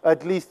nature,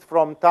 at least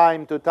from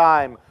time to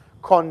time,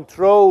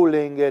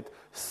 controlling it,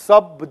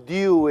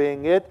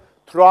 subduing it,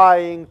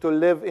 trying to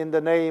live in the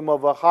name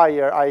of a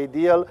higher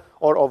ideal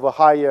or of a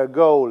higher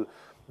goal.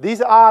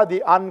 These are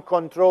the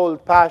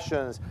uncontrolled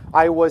passions.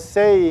 I was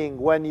saying,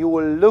 when you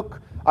will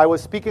look, I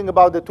was speaking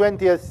about the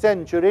 20th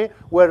century,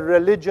 where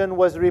religion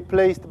was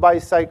replaced by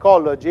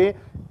psychology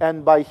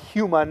and by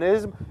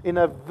humanism in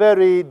a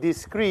very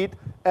discreet,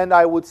 and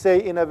I would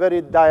say in a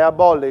very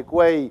diabolic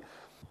way.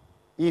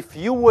 If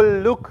you will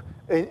look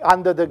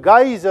under the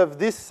guise of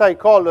this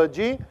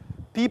psychology,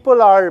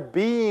 people are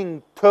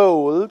being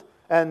told,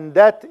 and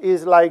that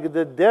is like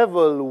the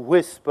devil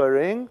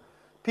whispering,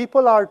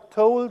 people are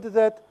told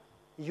that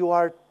you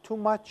are too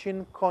much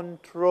in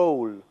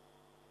control.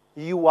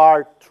 You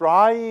are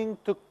trying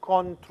to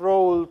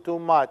control too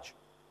much.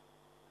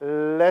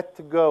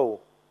 Let go.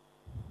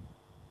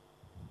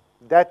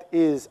 That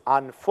is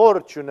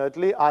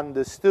unfortunately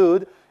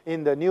understood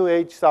in the New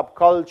Age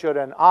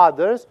subculture and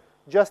others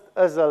just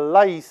as a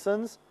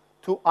license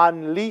to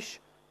unleash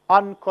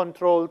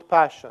uncontrolled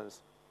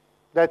passions.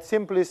 That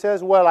simply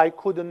says, well, I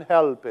couldn't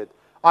help it.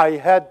 I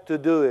had to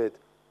do it.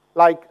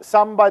 Like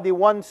somebody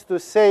wants to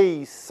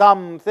say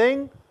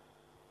something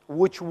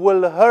which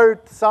will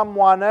hurt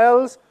someone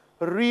else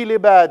really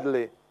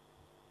badly.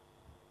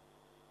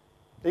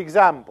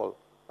 Example,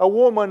 a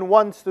woman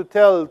wants to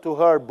tell to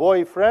her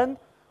boyfriend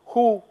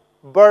who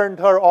burned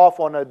her off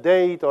on a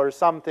date or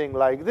something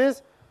like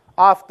this,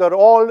 after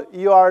all,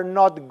 you are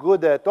not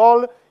good at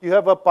all, you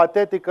have a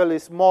pathetically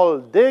small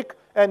dick,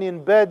 and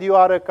in bed you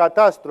are a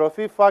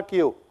catastrophe, fuck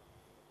you.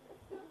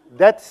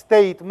 That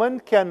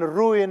statement can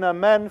ruin a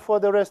man for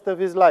the rest of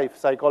his life,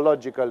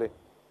 psychologically.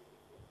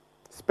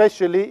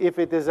 Especially if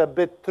it is a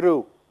bit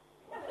true.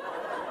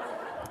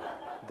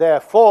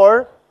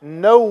 Therefore,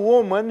 no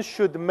woman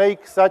should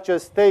make such a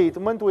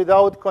statement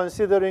without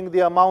considering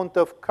the amount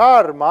of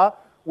karma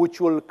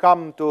which will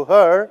come to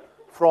her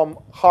from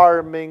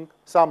harming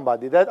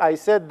somebody. That I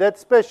said that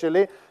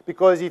specially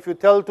because if you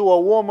tell to a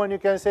woman, you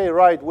can say,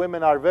 right,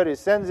 women are very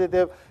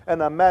sensitive,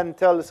 and a man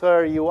tells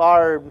her you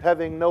are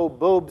having no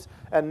boobs,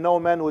 and no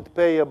man would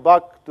pay a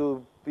buck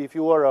to, if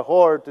you were a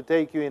whore, to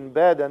take you in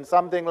bed, and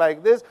something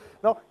like this.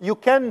 No, you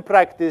can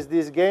practice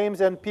these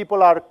games, and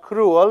people are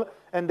cruel,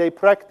 and they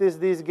practice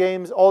these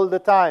games all the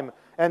time.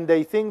 And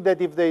they think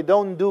that if they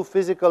don't do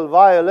physical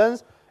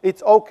violence,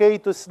 it's okay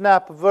to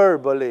snap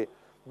verbally.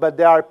 But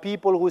there are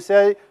people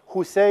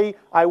who say,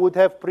 I would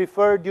have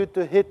preferred you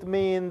to hit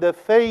me in the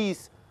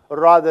face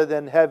rather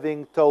than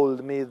having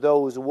told me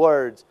those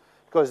words.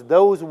 Because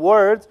those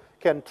words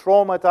can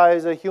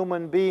traumatize a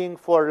human being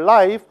for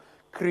life,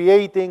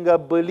 creating a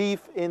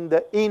belief in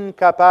the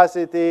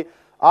incapacity,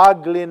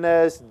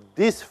 ugliness,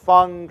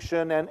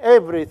 dysfunction, and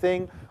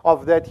everything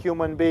of that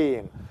human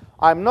being.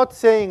 I'm not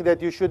saying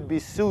that you should be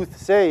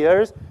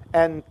soothsayers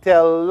and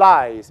tell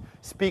lies.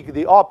 Speak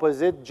the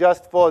opposite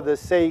just for the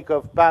sake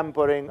of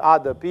pampering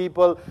other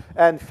people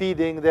and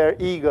feeding their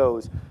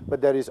egos.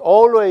 But there is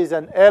always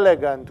an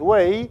elegant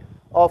way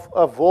of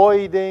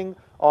avoiding,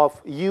 of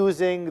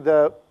using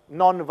the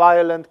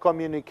nonviolent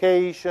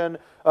communication,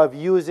 of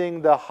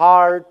using the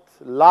heart,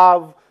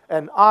 love,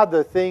 and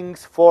other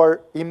things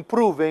for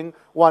improving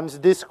one's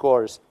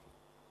discourse.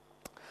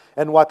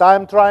 And what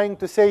I'm trying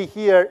to say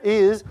here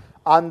is,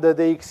 under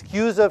the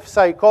excuse of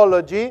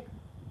psychology,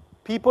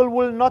 people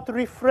will not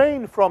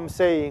refrain from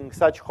saying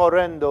such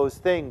horrendous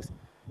things.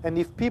 And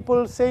if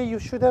people say you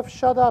should have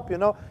shut up,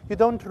 you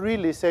don't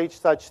really say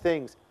such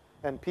things.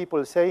 And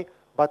people say,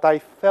 but I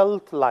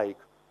felt like,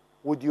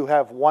 would you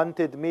have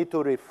wanted me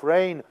to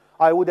refrain?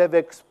 I would have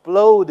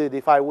exploded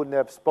if I wouldn't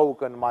have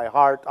spoken my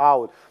heart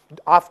out.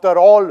 After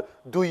all,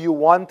 do you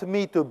want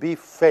me to be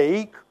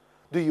fake?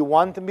 Do you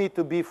want me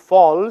to be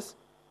false?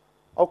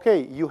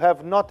 Okay, you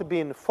have not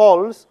been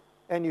false,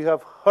 and you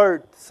have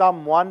hurt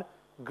someone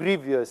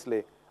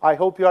grievously. I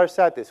hope you are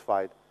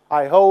satisfied.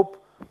 I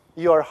hope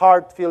your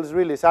heart feels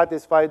really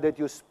satisfied that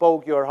you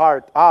spoke your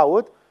heart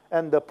out,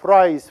 and the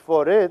price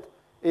for it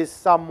is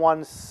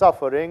someone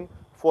suffering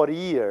for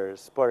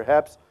years,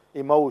 perhaps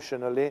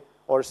emotionally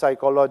or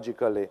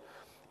psychologically.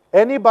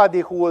 Anybody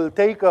who will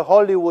take a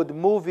Hollywood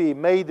movie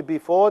made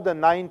before the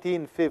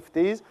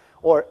 1950s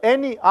or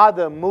any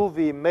other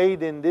movie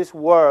made in this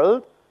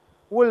world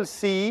will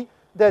see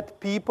that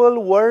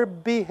people were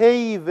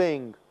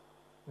behaving.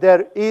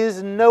 There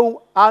is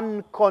no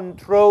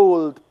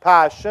uncontrolled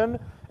passion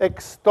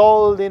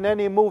extolled in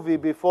any movie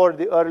before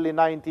the early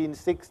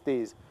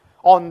 1960s.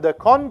 On the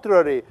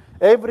contrary,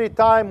 every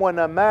time when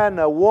a man,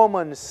 a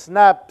woman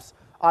snaps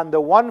under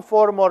one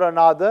form or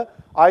another,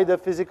 either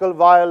physical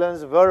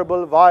violence,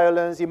 verbal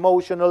violence,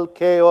 emotional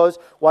chaos,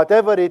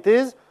 whatever it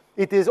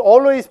is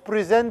always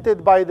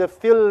presented by the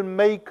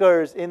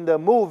filmmakers in the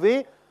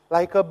movie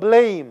like a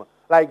blame.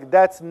 Like,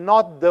 that's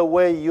not the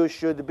way you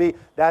should be.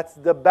 That's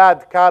the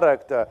bad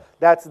character.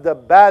 That's the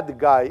bad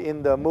guy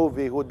in the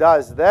movie who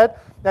does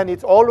that. And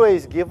it's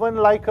always given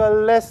like a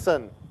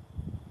lesson.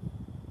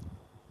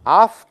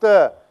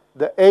 After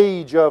the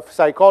age of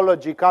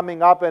psychology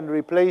coming up and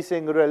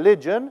replacing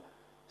religion,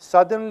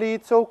 suddenly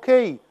it's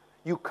okay.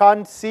 You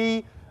can't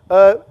see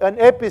an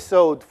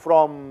episode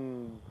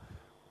from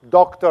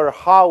Dr.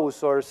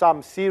 House or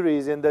some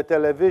series in the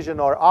television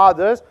or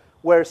others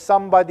where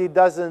somebody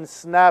doesn't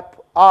snap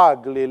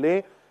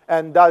uglily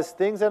and does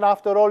things, and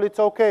after all, it's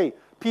okay.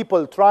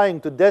 People trying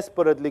to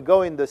desperately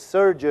go in the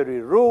surgery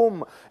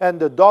room, and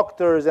the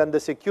doctors and the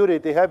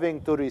security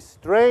having to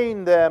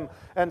restrain them.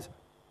 And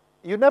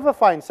you never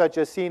find such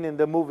a scene in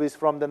the movies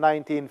from the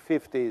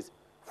 1950s,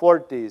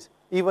 40s,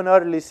 even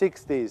early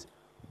 60s.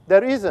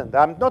 There isn't.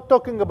 I'm not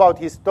talking about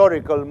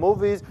historical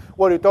movies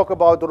where you talk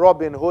about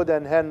Robin Hood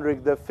and Henrik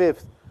V.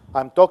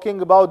 I'm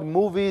talking about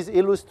movies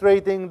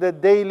illustrating the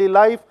daily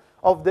life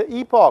of the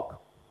epoch.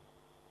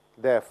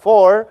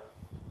 Therefore,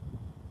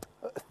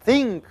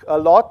 think a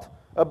lot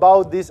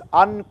about these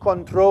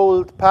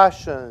uncontrolled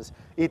passions.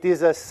 It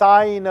is a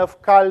sign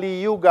of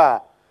Kali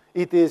Yuga.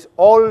 It is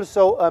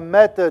also a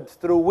method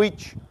through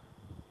which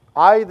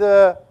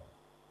either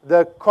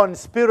the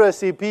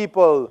conspiracy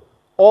people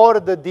or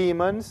the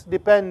demons,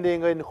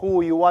 depending on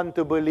who you want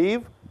to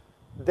believe,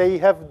 they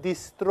have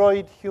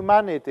destroyed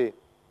humanity.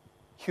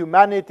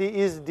 Humanity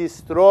is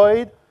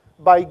destroyed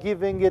by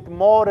giving it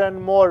more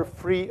and more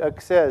free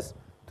access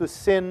to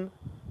sin,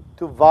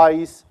 to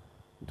vice,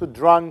 to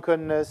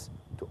drunkenness,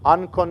 to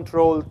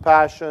uncontrolled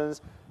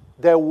passions.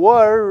 There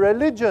were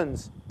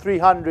religions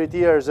 300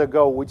 years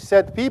ago which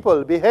said,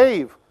 people,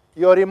 behave.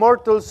 Your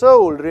immortal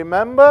soul,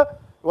 remember?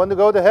 You want to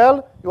go to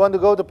hell? You want to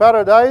go to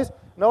paradise?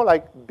 No,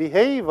 like,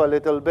 behave a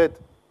little bit.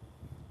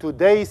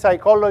 Today,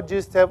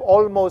 psychologists have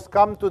almost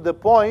come to the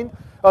point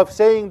of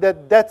saying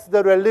that that's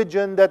the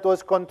religion that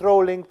was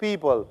controlling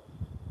people.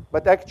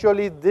 But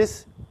actually,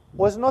 this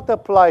was not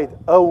applied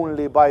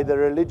only by the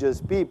religious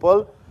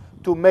people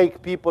to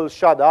make people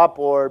shut up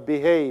or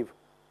behave.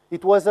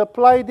 It was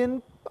applied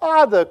in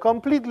other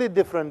completely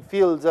different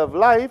fields of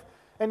life,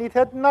 and it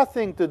had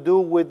nothing to do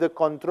with the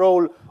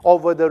control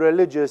over the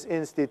religious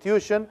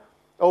institution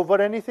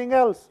over anything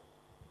else.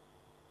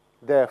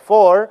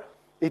 Therefore,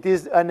 it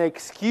is an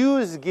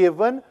excuse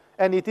given,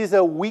 and it is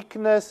a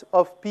weakness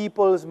of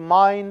people's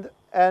mind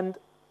and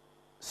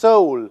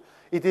soul.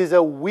 It is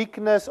a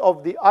weakness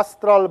of the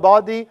astral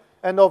body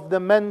and of the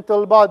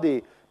mental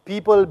body.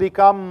 People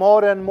become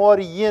more and more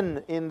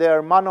yin in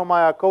their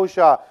manomaya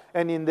kosha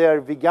and in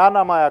their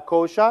vijnanamaya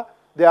kosha.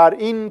 They are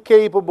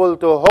incapable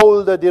to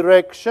hold a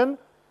direction.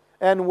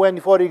 And when,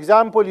 for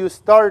example, you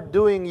start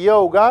doing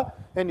yoga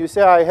and you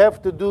say, I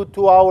have to do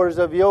 2 hours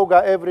of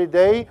yoga every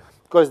day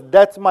because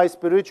that's my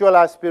spiritual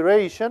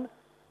aspiration,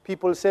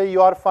 people say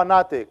you are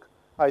fanatic.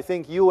 I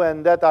think you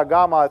and that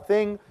agama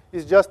thing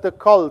is just a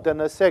cult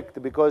and a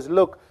sect because,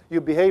 look, you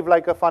behave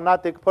like a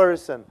fanatic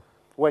person.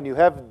 When you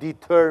have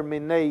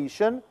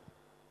determination,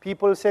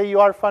 people say you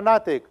are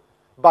fanatic.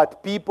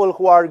 But people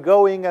who are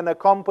going and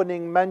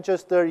accompanying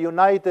Manchester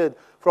United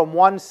from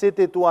one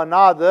city to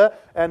another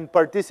and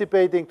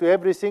participating to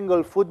every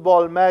single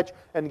football match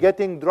and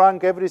getting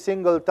drunk every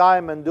single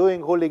time and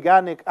doing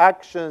hooliganic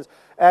actions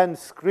and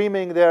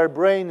screaming their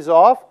brains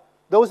off,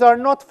 those are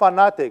not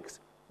fanatics.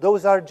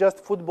 Those are just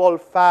football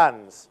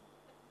fans.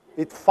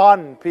 It's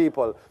fun,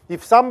 people.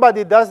 If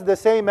somebody does the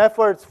same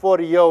efforts for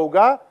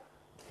yoga,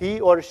 he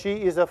or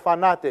she is a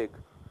fanatic.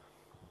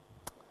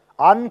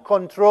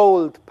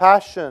 Uncontrolled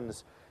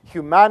passions.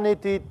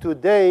 Humanity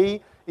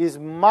today is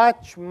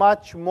much,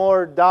 much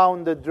more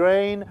down the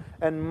drain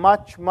and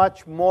much,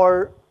 much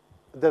more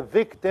the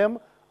victim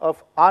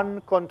of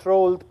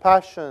uncontrolled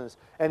passions.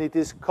 And it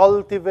is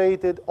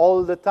cultivated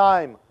all the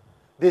time.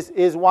 This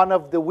is one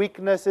of the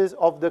weaknesses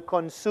of the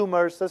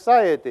consumer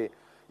society.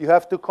 You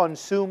have to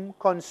consume,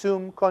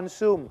 consume,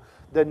 consume.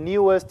 The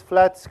newest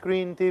flat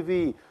screen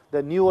TV,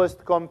 the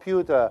newest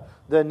computer,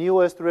 the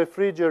newest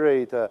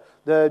refrigerator,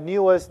 the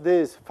newest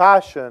this,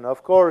 fashion,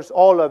 of course,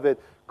 all of it.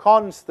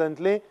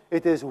 Constantly,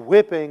 it is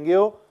whipping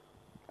you.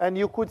 And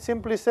you could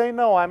simply say,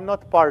 no, I'm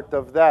not part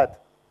of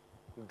that.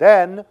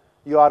 Then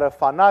you are a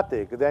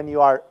fanatic. Then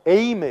you are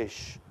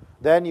Amish.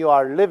 Then you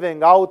are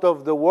living out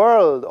of the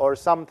world or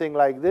something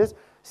like this,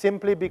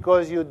 simply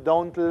because you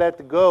don't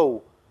let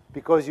go,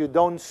 because you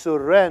don't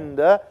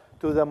surrender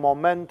to the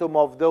momentum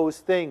of those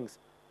things.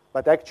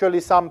 But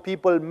actually some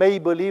people may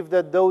believe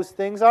that those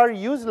things are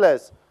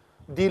useless,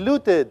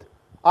 diluted,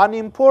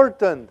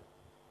 unimportant.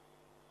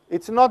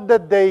 It's not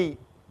that they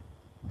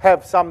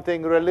have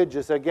something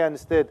religious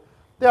against it.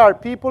 There are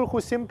people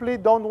who simply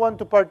don't want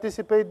to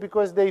participate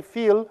because they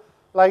feel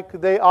like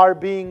they are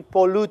being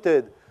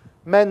polluted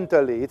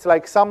mentally. It's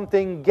like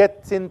something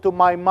gets into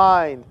my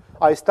mind.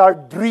 I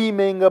start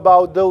dreaming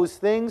about those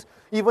things,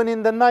 even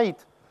in the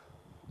night.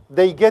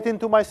 They get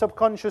into my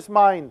subconscious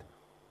mind.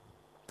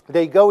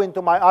 They go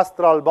into my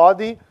astral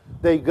body.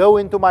 They go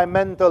into my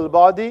mental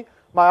body.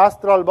 My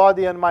astral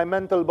body and my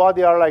mental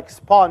body are like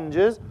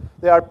sponges.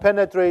 They are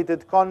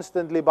penetrated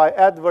constantly by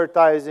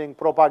advertising,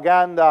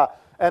 propaganda,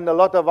 and a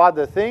lot of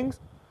other things.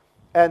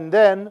 And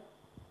then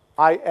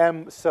I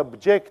am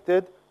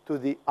subjected to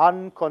the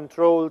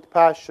uncontrolled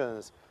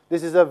passions.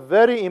 This is a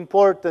very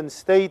important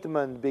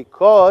statement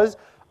because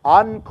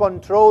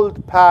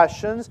uncontrolled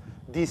passions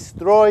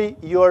destroy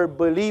your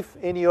belief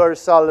in your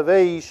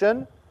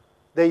salvation.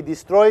 They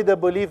destroy the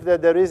belief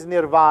that there is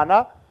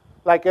nirvana.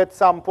 Like at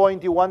some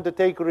point you want to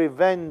take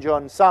revenge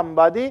on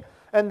somebody,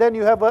 and then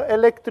you have an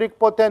electric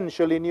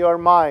potential in your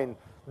mind.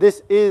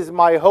 This is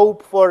my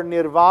hope for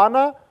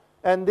nirvana,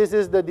 and this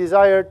is the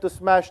desire to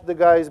smash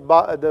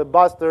the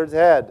bastard's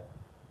head.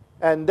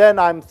 And then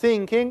I'm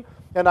thinking,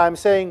 and I'm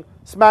saying,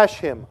 smash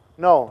him.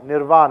 No,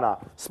 nirvana.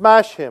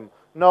 Smash him.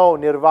 No,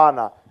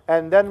 nirvana.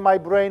 And then my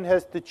brain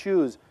has to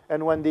choose.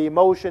 And when the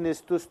emotion is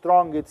too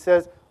strong, it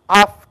says,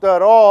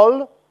 after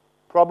all,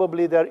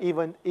 probably there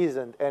even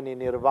isn't any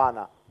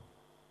nirvana,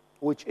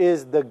 which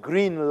is the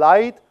green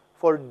light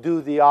for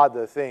do the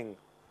other thing.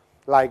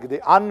 Like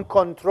the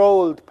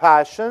uncontrolled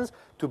passions,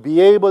 to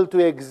be able to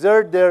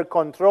exert their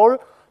control,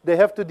 they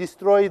have to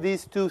destroy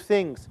these two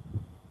things.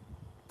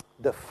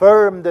 The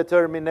firm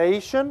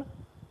determination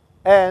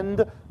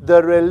and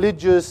the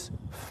religious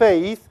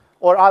faith,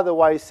 or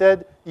otherwise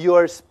said,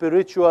 your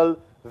spiritual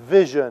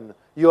vision,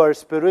 your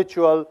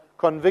spiritual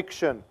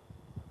conviction.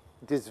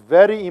 It is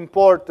very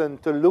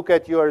important to look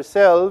at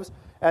yourselves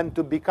and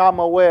to become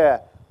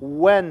aware,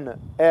 when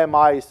am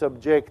I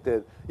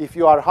subjected? If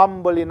you are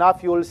humble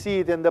enough, you will see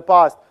it in the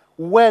past.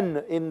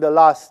 When in the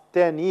last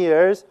 10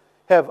 years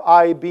have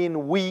I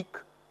been weak,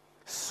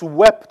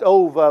 swept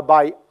over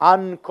by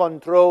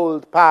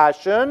uncontrolled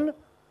passion,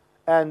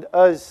 and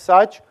as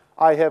such,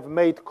 I have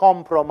made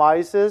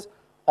compromises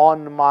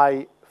on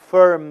my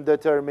firm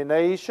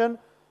determination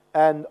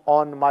and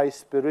on my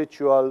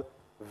spiritual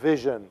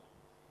vision.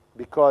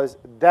 Because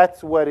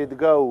that's where it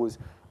goes.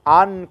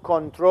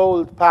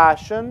 Uncontrolled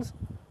passions,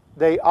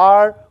 they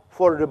are,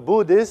 for the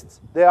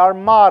Buddhists, they are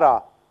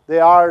Mara. They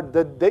are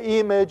the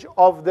image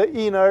of the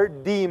inner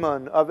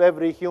demon of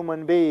every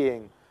human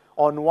being.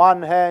 On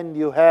one hand,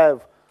 you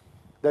have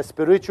the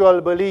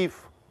spiritual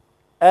belief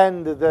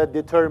and the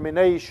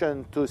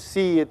determination to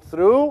see it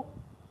through,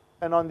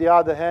 and on the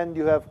other hand,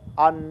 you have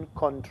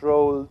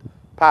uncontrolled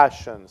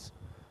passions.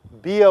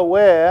 Be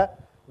aware,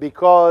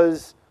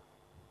 because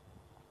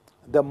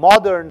the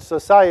modern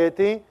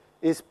society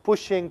is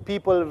pushing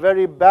people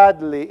very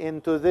badly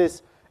into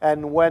this.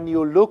 And when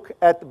you look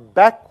at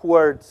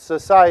backward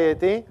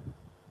society,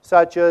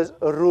 such as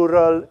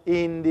rural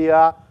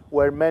India,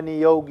 where many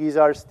yogis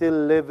are still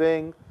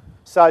living,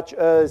 such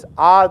as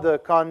other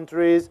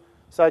countries,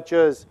 such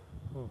as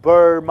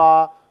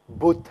Burma,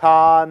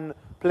 Bhutan,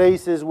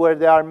 places where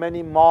there are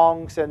many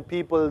monks and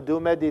people do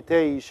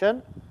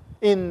meditation,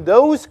 in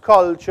those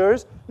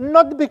cultures,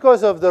 not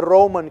because of the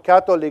Roman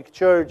Catholic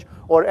Church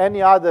or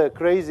any other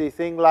crazy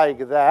thing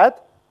like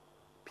that,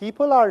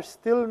 people are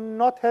still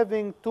not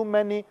having too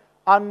many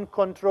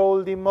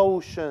uncontrolled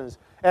emotions.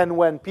 And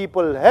when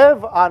people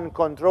have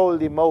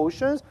uncontrolled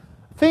emotions,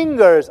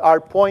 fingers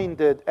are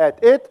pointed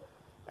at it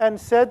and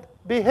said,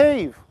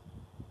 behave.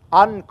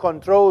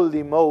 Uncontrolled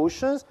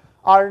emotions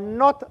are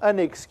not an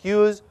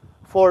excuse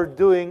for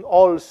doing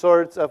all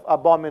sorts of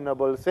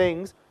abominable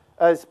things,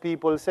 as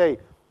people say.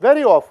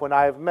 Very often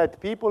I have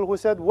met people who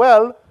said,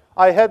 well,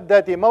 I had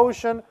that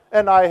emotion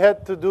and I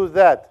had to do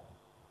that.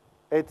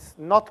 It's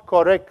not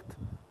correct.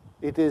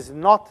 This is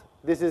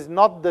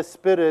not the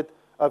spirit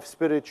of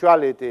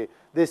spirituality.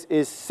 This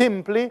is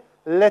simply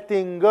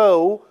letting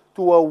go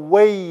to a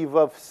wave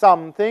of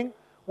something,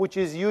 which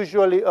is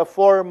usually a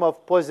form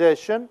of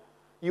possession.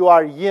 You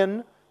are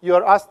yin,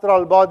 your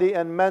astral body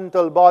and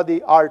mental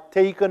body are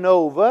taken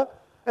over,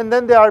 and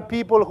then there are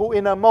people who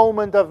in a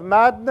moment of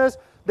madness,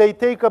 they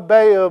take a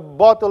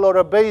bottle or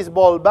a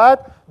baseball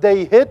bat,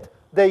 they hit,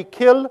 they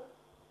kill,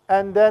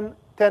 and then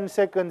 10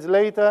 seconds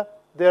later,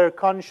 their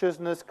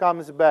consciousness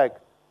comes back.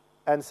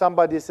 And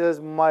somebody says,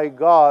 my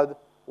God,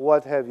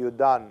 what have you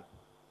done?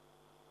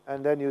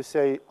 And then you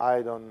say,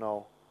 I don't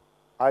know.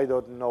 I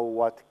don't know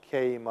what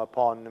came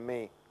upon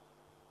me.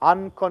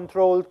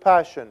 Uncontrolled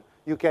passion.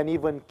 You can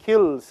even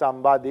kill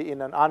somebody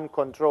in an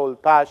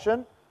uncontrolled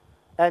passion,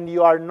 and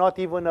you are not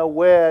even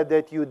aware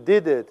that you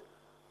did it.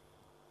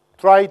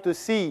 Try to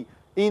see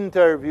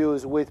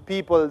interviews with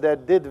people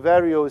that did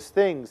various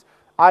things,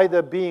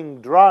 either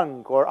being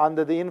drunk or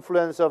under the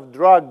influence of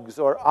drugs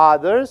or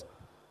others,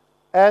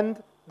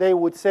 and they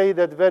would say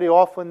that very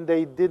often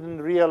they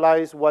didn't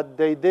realize what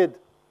they did.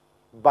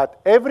 But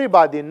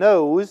everybody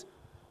knows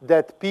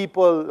that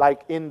people,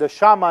 like in the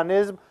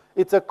shamanism,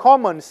 it's a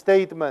common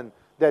statement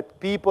that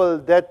people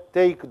that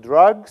take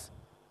drugs,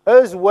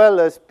 as well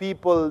as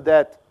people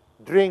that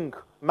drink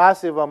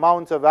massive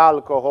amounts of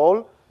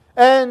alcohol,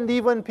 and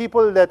even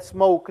people that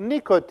smoke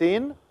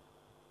nicotine,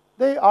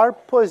 they are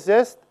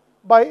possessed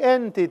by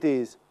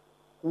entities.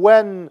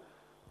 When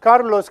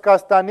Carlos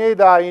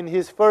Castaneda, in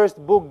his first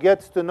book,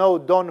 gets to know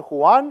Don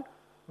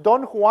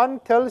Juan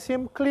tells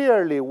him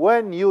clearly,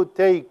 when you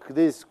take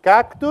this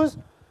cactus,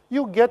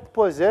 you get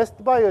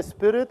possessed by a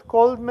spirit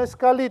called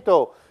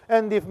Mescalito.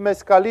 And if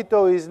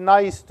Mescalito is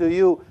nice to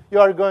you, you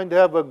are going to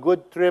have a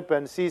good trip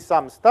and see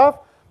some stuff.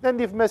 And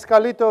if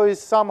Mescalito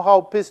is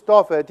somehow pissed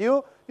off at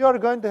you, you are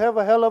going to have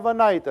a hell of a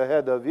night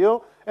ahead of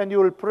you, and you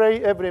will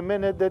pray every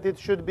minute that it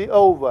should be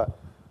over.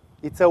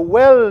 It's a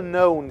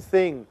well-known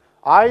thing.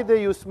 Either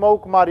you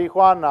smoke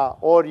marijuana,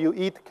 or you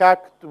eat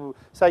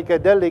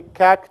psychedelic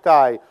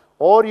cacti,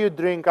 or you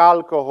drink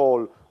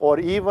alcohol, or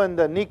even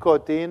the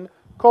nicotine,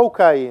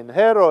 cocaine,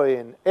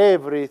 heroin,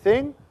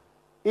 everything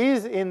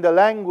is, in the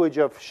language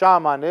of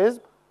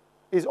shamanism,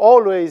 is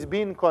always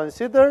being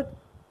considered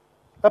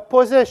a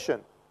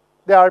possession.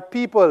 There are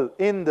people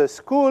in the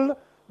school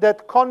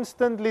that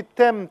constantly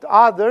tempt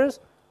others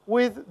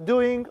with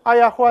doing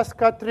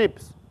ayahuasca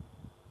trips.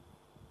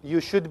 You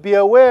should be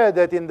aware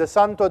that in the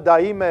Santo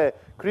Daime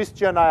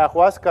Christian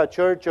Ayahuasca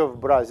Church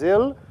of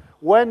Brazil,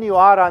 when you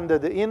are under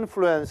the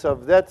influence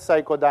of that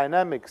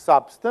psychodynamic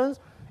substance,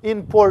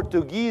 in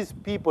Portuguese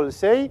people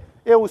say,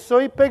 eu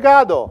soy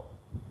pegado.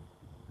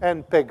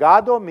 And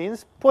pegado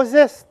means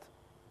possessed.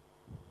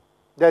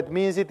 That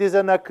means it is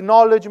an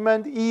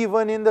acknowledgement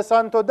even in the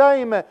Santo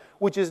Daime,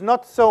 which is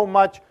not so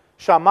much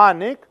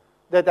shamanic,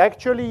 that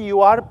actually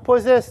you are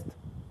possessed.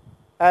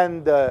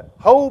 And the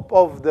hope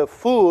of the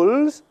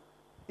fools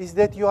is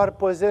that you are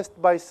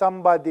possessed by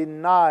somebody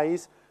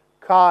nice,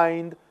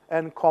 kind,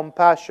 and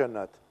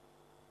compassionate.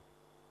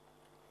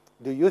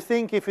 Do you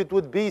think if it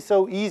would be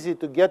so easy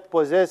to get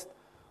possessed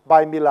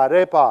by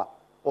Milarepa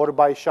or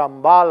by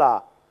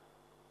Shambhala,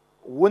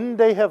 wouldn't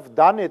they have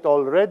done it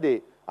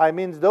already? I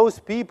mean, those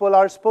people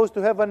are supposed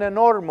to have an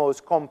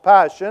enormous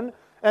compassion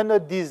and a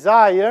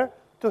desire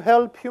to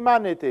help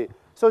humanity.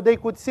 So they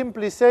could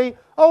simply say,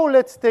 oh,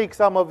 let's take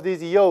some of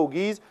these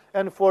yogis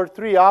and for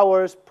 3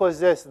 hours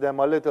possess them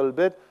a little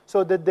bit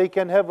so that they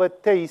can have a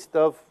taste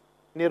of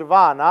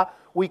nirvana.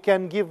 We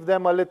can give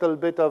them a little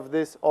bit of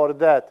this or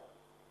that.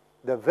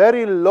 The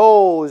very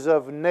laws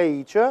of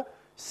nature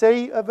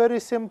say a very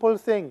simple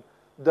thing.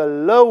 The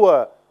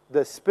lower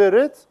the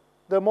spirits,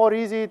 the more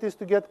easy it is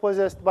to get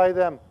possessed by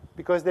them,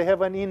 because they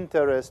have an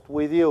interest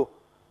with you.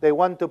 They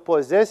want to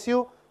possess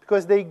you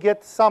because they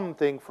get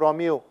something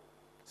from you.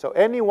 So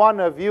any one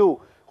of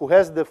you who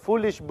has the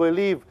foolish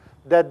belief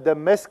that the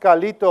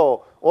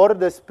Mescalito or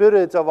the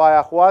spirits of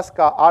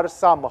ayahuasca are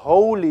some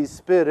holy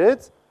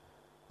spirits,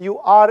 you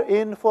are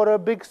in for a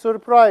big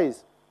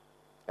surprise.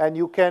 And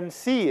you can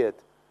see it,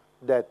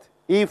 that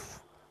if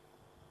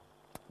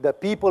the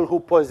people who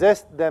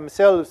possessed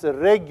themselves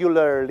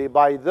regularly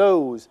by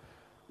those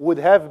would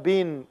have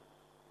been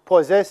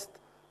possessed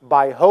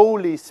by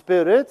holy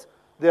spirits,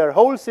 their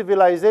whole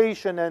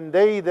civilization and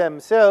they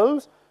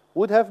themselves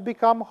would have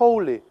become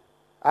holy.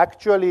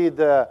 Actually,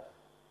 the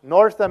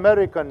North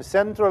American,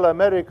 Central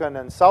American,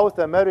 and South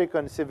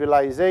American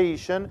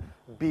civilization,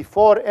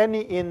 before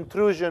any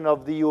intrusion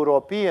of the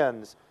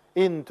Europeans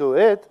into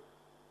it,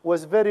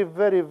 was very,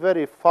 very,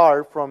 very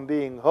far from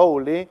being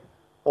holy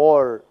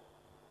or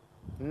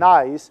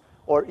nice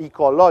or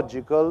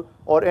ecological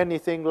or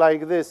anything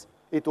like this.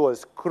 It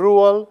was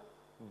cruel,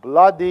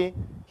 bloody,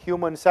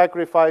 human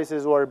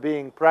sacrifices were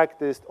being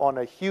practiced on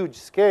a huge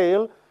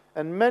scale,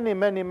 and many,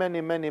 many,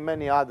 many, many,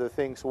 many other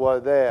things were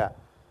there.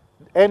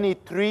 Any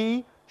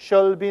tree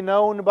shall be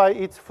known by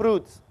its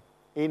fruits.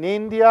 In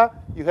India,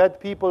 you had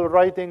people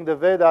writing the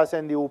Vedas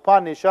and the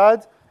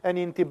Upanishads, and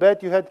in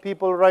Tibet, you had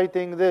people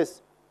writing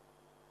this.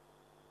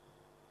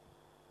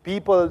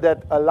 People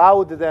that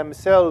allowed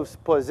themselves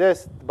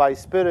possessed by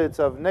spirits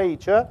of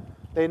nature,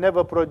 they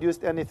never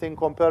produced anything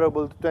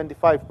comparable to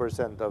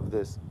 25% of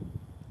this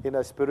in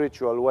a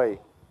spiritual way.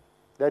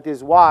 That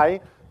is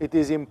why it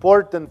is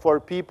important for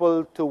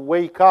people to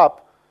wake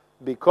up,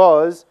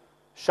 because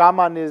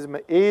shamanism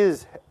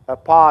is a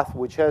path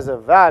which has a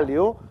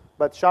value,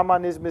 but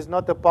shamanism is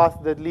not a path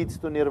that leads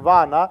to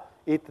nirvana.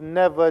 It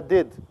never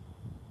did.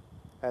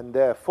 And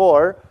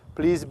therefore,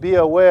 please be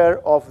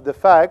aware of the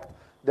fact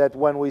that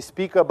when we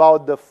speak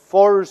about the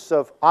force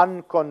of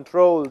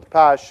uncontrolled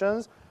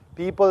passions,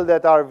 people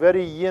that are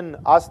very yin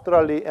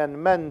astrally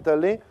and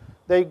mentally,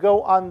 they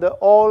go under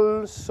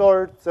all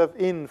sorts of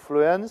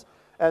influence,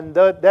 and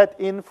that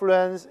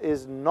influence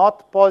is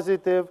not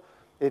positive,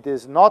 it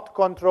is not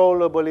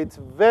controllable. It's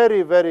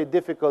very, very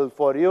difficult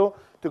for you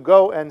to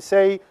go and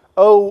say,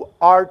 "Oh,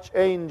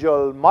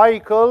 Archangel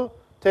Michael,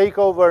 take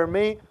over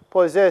me,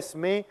 possess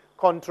me,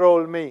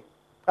 control me."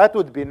 That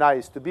would be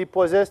nice, to be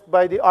possessed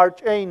by the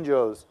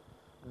archangels.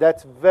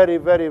 That's very,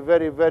 very,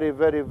 very, very,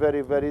 very,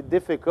 very, very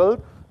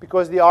difficult,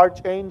 because the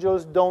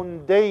archangels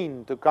don't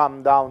deign to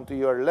come down to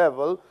your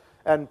level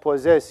and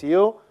possess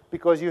you,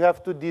 because you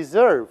have to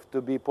deserve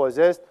to be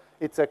possessed.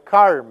 It's a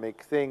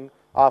karmic thing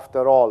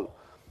after all.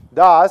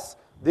 Thus,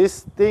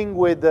 this thing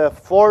with the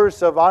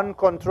force of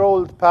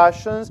uncontrolled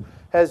passions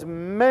has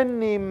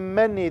many,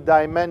 many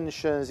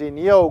dimensions in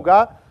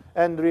yoga.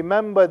 And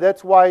remember,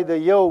 that's why the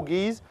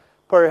yogis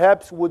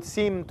perhaps would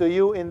seem to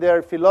you in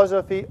their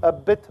philosophy a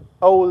bit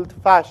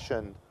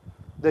old-fashioned.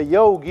 The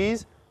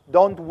yogis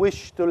don't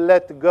wish to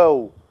let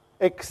go,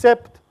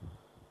 except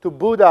to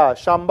Buddha,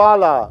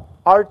 Shambhala,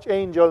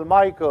 Archangel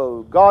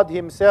Michael, God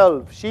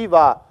himself,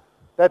 Shiva.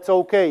 That's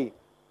okay.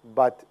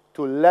 But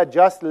to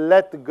just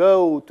let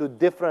go to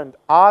different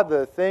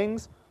other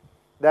things,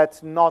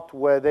 that's not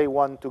where they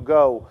want to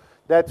go.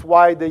 That's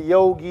why the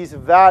yogis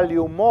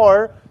value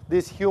more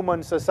this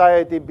human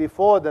society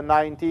before the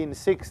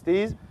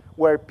 1960s,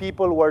 where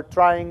people were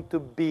trying to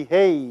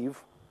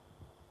behave,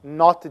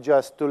 not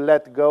just to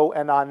let go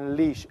and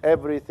unleash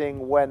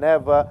everything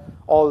whenever,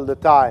 all the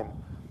time.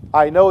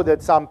 I know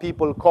that some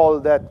people call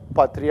that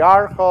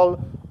patriarchal,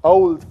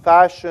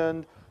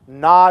 old-fashioned,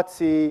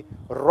 Nazi,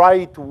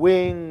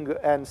 right-wing,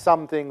 and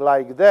something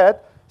like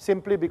that,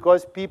 simply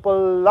because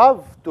people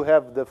love to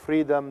have the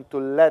freedom to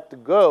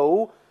let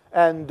go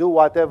and do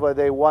whatever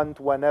they want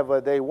whenever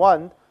they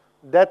want.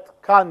 That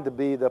can't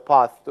be the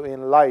path to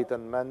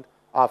enlightenment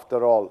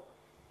after all.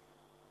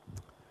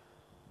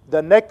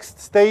 The next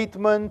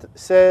statement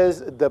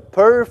says, the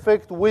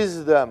perfect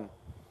wisdom,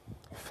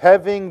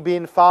 having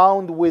been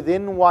found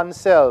within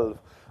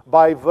oneself,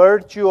 by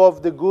virtue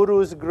of the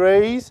Guru's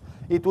grace,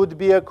 it would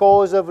be a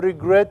cause of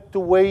regret to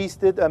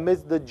waste it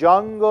amidst the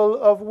jungle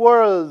of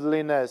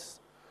worldliness.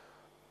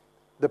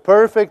 The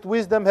perfect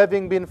wisdom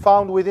having been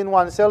found within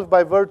oneself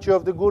by virtue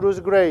of the Guru's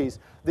grace.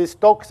 This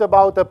talks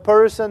about a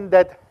person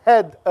that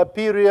had a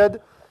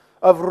period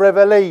of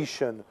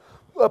revelation,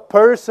 a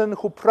person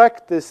who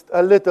practiced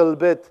a little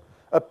bit,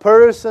 a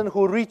person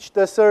who reached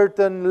a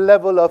certain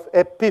level of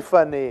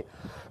epiphany,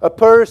 a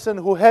person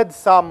who had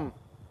some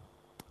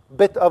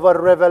bit of a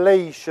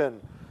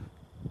revelation.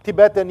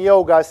 Tibetan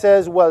yoga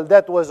says, well,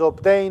 that was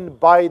obtained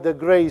by the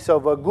grace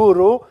of a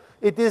guru.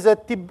 It is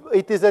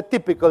a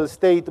typical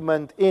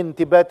statement in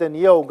Tibetan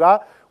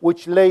yoga,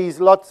 which lays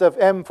lots of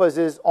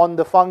emphasis on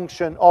the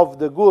function of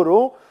the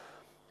guru.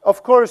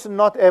 Of course,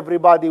 not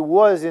everybody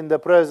was in the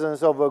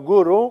presence of a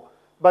guru,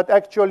 but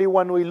actually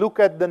when we look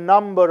at the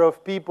number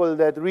of people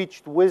that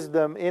reached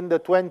wisdom in the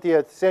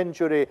 20th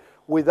century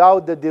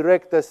without the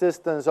direct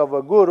assistance of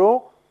a guru,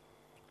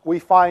 we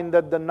find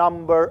that the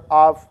number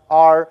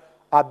are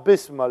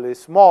abysmally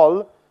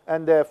small,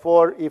 and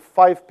therefore if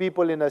 5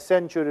 people in a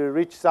century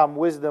reach some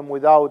wisdom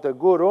without a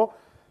guru,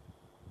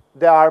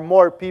 there are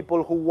more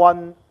people who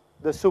won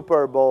the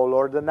Super Bowl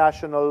or the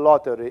national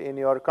lottery in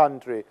your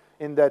country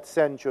in that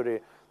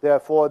century.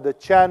 Therefore, the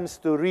chance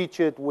to reach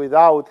it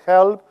without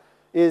help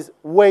is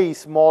way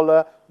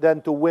smaller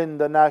than to win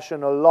the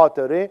national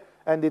lottery,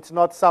 and it's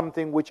not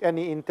something which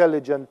any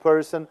intelligent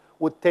person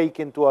would take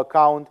into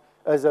account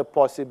as a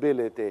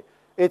possibility.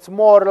 It's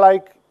more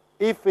like,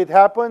 if it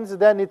happens,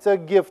 then it's a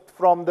gift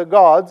from the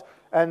gods,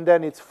 and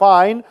then it's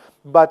fine,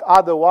 but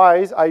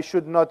otherwise I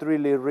should not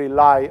really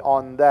rely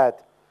on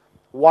that.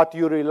 What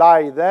you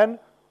rely then?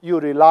 You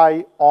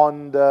rely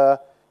on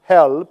the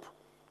help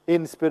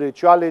in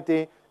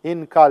spirituality.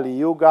 In Kali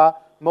Yuga,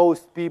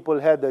 most people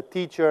had a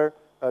teacher,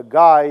 a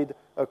guide,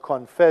 a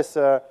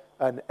confessor,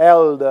 an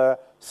elder,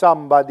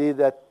 somebody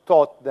that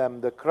taught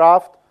them the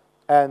craft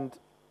and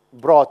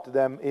brought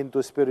them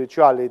into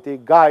spirituality,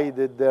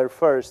 guided their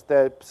first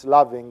steps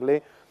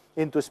lovingly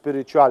into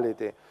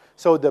spirituality.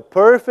 So the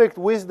perfect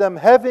wisdom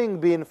having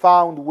been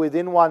found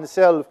within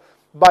oneself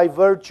by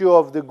virtue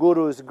of the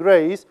Guru's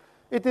grace,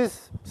 it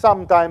is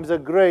sometimes a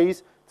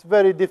grace. It's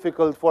very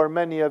difficult for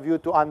many of you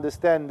to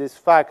understand this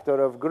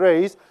factor of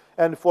grace,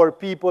 and for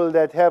people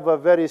that have a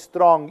very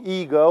strong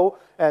ego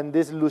and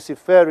this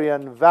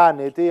Luciferian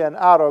vanity and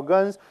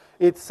arrogance,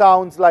 it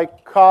sounds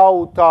like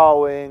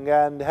kowtowing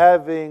and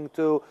having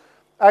to...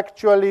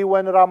 Actually,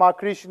 when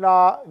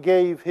Ramakrishna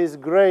gave his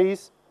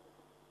grace,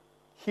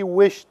 he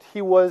wished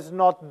he was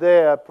not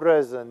there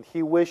present.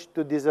 He wished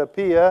to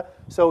disappear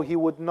so he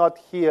would not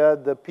hear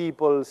the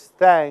people's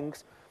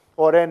thanks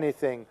or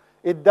anything.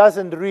 It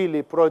doesn't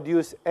really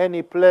produce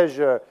any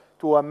pleasure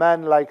to a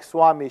man like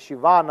Swami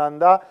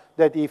Shivananda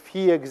that if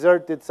he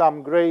exerted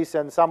some grace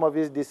and some of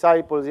his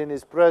disciples in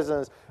his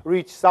presence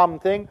reached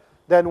something,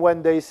 then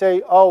when they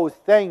say, oh,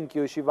 thank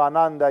you,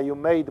 Shivananda, you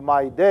made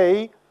my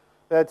day,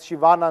 that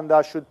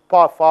Shivananda should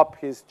puff up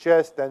his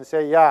chest and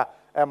say, yeah,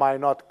 am I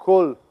not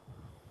cool?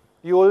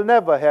 You will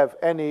never have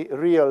any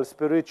real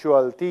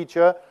spiritual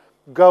teacher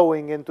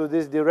going into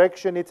this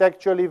direction. It's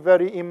actually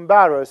very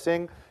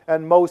embarrassing,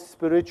 and most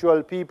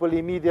spiritual people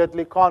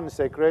immediately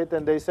consecrate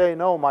and they say,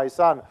 no, my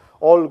son,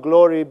 all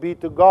glory be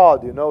to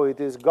God. You know, it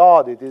is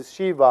God, it is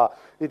Shiva,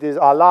 it is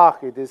Allah,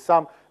 it is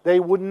some. They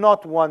would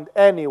not want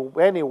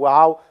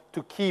anyhow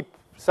to keep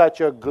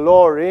such a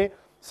glory,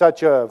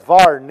 such a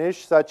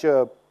varnish, such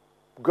a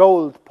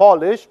gold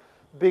polish,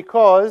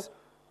 because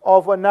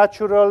of a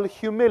natural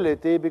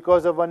humility,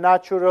 because of a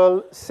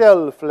natural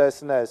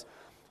selflessness.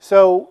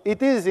 So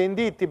it is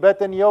indeed,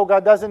 Tibetan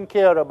yoga doesn't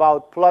care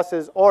about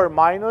pluses or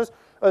minuses.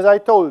 As I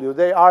told you,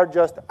 they are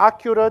just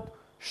accurate,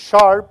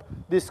 sharp,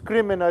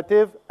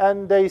 discriminative,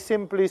 and they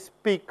simply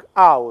speak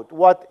out.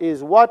 What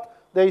is what,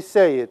 they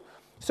say it.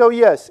 So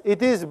yes,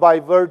 it is by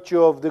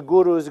virtue of the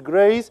Guru's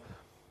grace.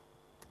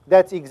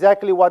 That's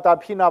exactly what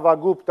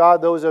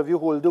Abhinavagupta, those of you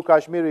who will do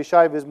Kashmiri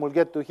Shaivism will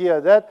get to hear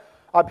that.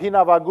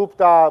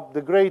 Abhinavagupta,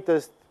 the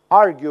greatest,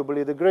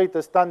 arguably the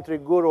greatest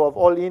tantric guru of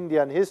all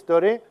Indian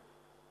history,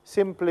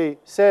 simply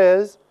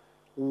says,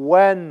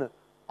 when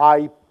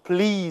I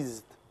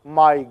pleased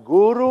my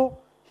guru,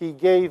 he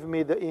gave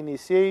me the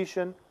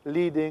initiation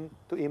leading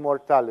to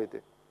immortality.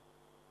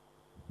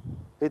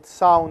 It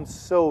sounds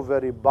so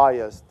very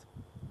biased.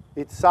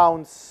 It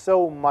sounds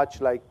so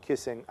much like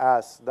kissing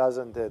ass,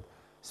 doesn't it?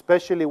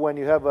 Especially when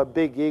you have a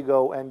big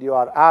ego and you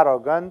are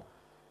arrogant.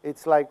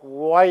 It's like,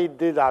 why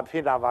did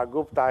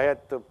Abhinavagupta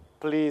have to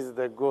please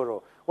the guru?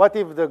 What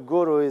if the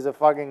guru is a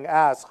fucking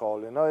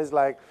asshole? You know, it's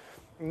like,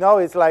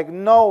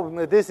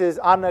 no, this is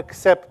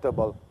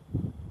unacceptable.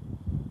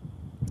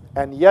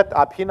 And yet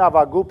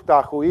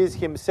Abhinavagupta, who is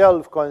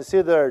himself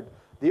considered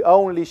the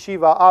only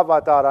Shiva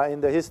avatar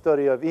in the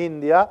history of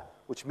India,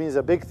 which means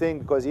a big thing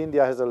because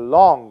India has a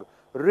long,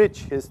 rich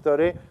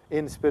history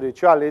in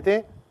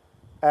spirituality,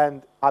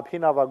 and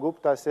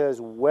Abhinavagupta says,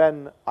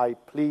 when I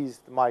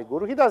pleased my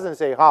guru. He doesn't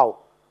say how,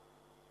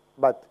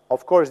 but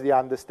of course the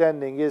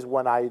understanding is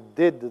when I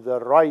did the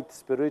right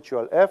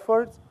spiritual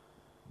efforts,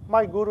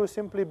 my guru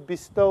simply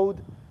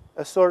bestowed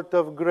a sort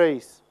of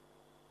grace.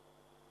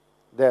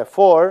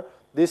 Therefore,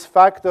 this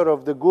factor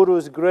of the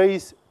guru's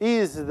grace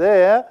is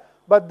there,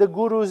 but the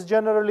gurus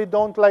generally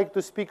don't like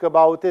to speak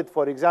about it.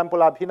 For example,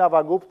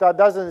 Abhinavagupta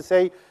doesn't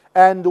say,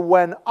 and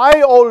when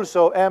I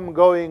also am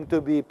going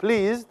to be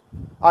pleased,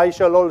 I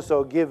shall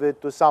also give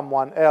it to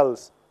someone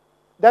else.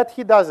 That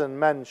he doesn't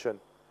mention.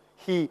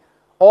 He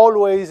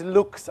always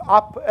looks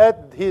up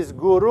at his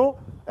guru,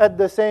 at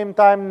the same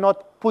time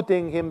not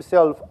putting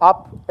himself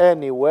up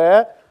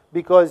anywhere,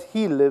 because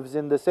he lives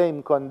in the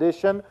same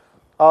condition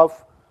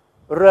of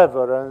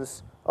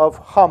reverence, of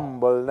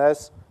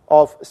humbleness,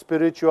 of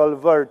spiritual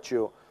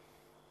virtue.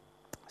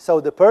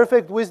 So the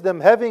perfect wisdom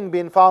having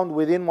been found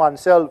within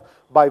oneself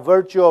by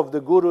virtue of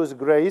the Guru's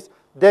grace,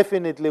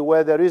 definitely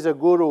where there is a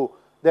Guru,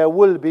 there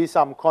will be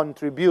some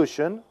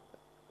contribution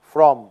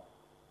from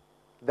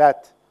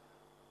that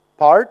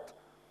part.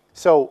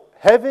 So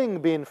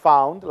having been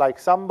found, like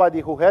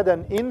somebody who had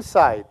an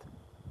insight,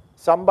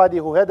 somebody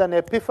who had an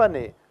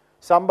epiphany,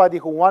 somebody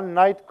who one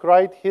night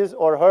cried his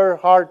or her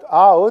heart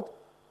out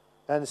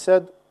and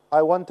said,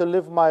 I want to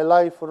live my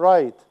life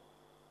right.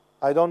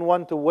 I don't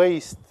want to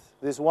waste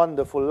this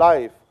wonderful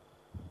life.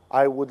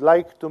 I would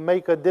like to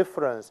make a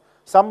difference.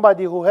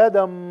 Somebody who had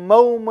a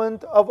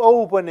moment of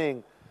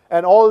opening,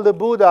 and all the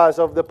Buddhas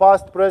of the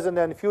past, present,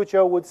 and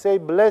future would say,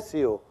 bless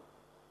you.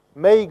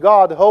 May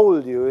God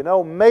hold you. You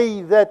know,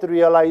 may that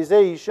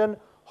realization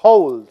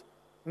hold.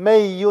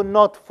 May you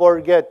not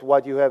forget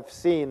what you have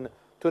seen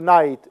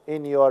tonight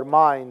in your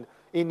mind,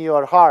 in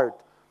your heart,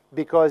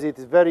 because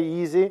it's very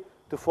easy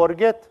to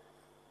forget.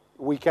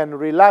 We can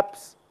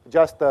relapse.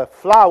 Just a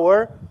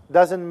flower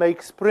doesn't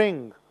make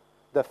spring.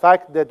 The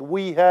fact that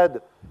we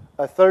had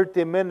a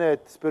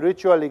 30-minute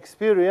spiritual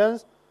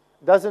experience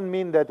doesn't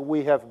mean that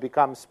we have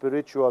become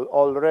spiritual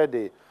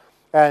already.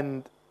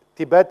 And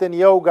Tibetan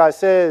yoga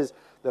says,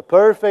 the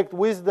perfect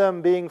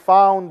wisdom being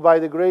found by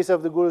the grace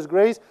of the Guru's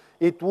grace,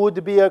 it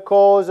would be a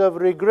cause of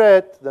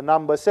regret, the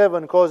number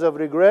 7 cause of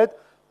regret,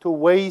 to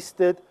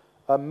waste it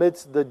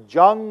amidst the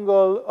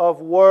jungle of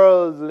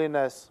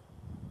worldliness.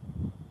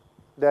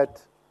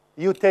 That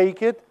you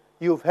take it,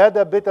 you've had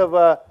a bit of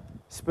a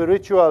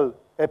spiritual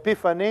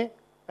epiphany,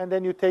 and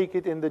then you take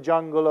it in the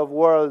jungle of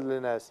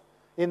worldliness.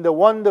 In the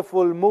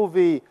wonderful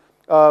movie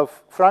of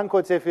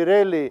Franco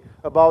Zeffirelli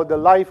about the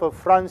life of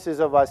Francis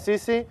of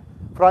Assisi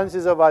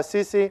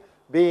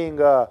being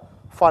a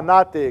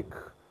fanatic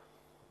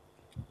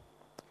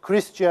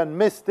Christian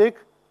mystic,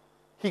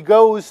 he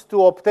goes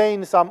to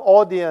obtain some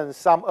audience,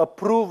 some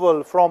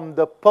approval from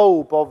the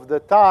Pope of the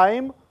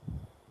time,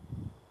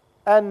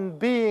 and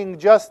being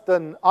just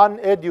an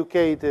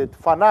uneducated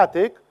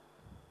fanatic,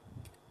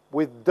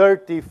 with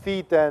dirty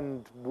feet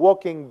and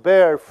walking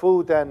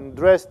barefoot and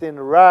dressed in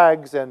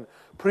rags and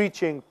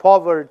preaching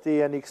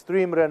poverty and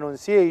extreme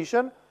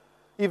renunciation,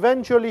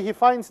 eventually he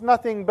finds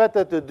nothing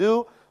better to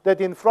do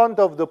that in front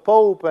of the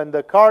Pope and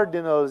the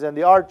cardinals and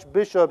the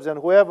archbishops and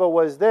whoever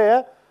was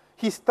there,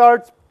 he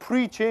starts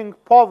preaching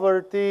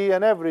poverty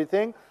and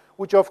everything,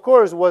 which of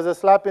course was a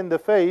slap in the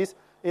face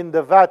in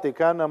the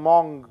Vatican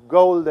among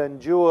gold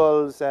and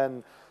jewels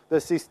and the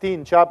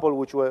Sistine Chapel,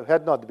 which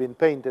had not been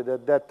painted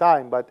at that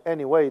time, but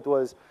anyway, it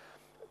was,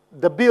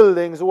 the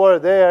buildings were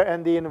there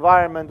and the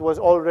environment was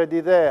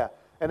already there.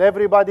 And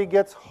everybody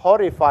gets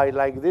horrified,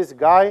 like this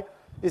guy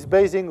is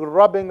basically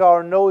rubbing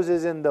our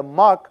noses in the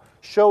muck,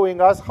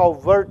 showing us how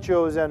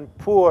virtuous and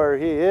poor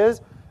he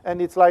is,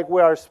 and it's like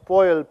we are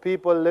spoiled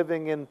people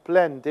living in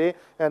plenty,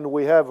 and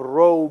we have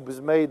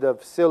robes made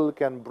of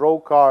silk and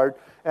brocade,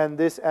 and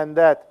this and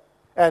that.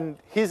 And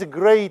his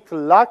great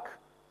luck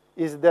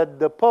is that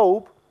the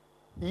Pope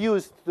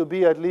used to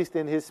be, at least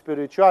in his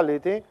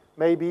spirituality,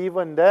 maybe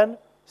even then,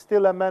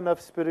 still a man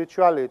of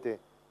spirituality.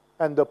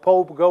 And the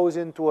Pope goes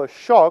into a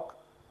shock,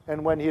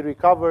 and when he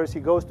recovers,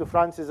 he goes to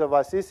Francis of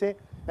Assisi,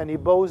 and he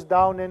bows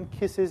down and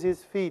kisses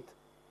his feet,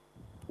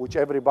 which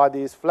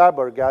everybody is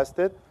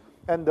flabbergasted.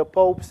 And the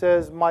Pope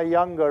says, my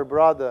younger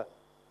brother,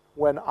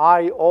 when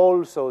I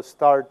also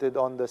started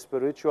on the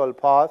spiritual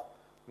path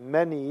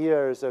many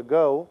years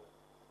ago,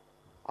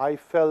 I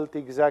felt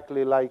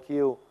exactly like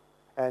you.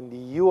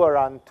 And your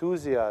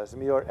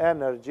enthusiasm, your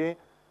energy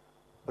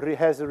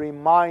has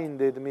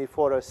reminded me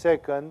for a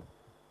second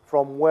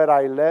from where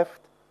I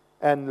left,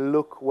 and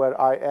look where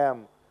I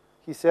am.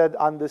 He said,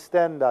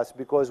 understand us,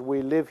 because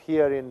we live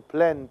here in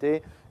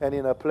plenty and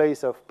in a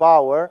place of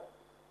power,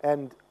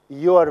 and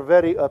your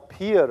very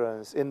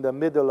appearance in the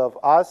middle of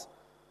us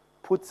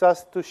puts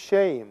us to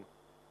shame.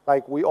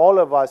 Like we all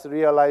of us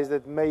realize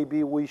that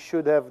maybe we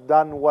should have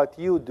done what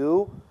you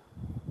do,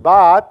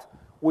 but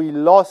we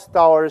lost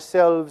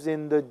ourselves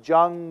in the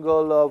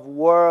jungle of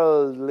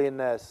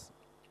worldliness.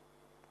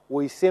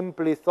 We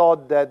simply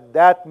thought that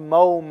that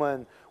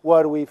moment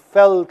where we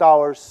felt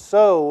our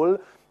soul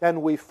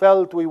and we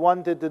felt we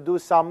wanted to do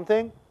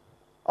something,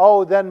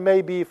 oh, then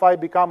maybe if I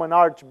become an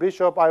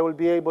archbishop, I will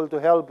be able to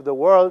help the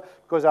world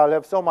because I'll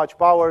have so much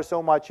power,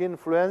 so much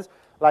influence,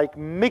 like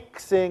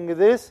mixing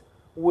this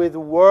with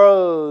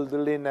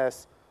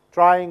worldliness,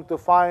 trying to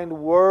find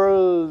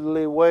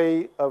worldly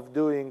way of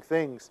doing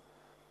things.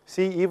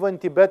 See, even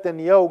Tibetan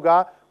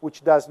yoga,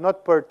 which does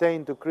not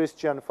pertain to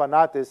Christian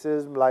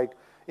fanaticism, like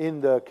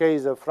in the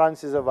case of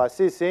Francis of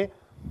Assisi,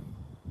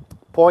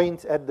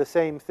 points at the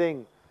same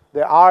thing.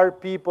 There are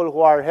people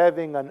who are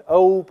having an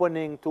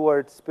opening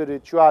towards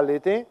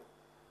spirituality.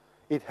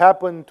 It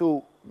happened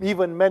to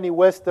even many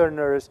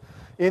Westerners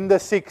in the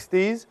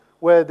 60s,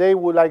 where they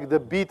would, like the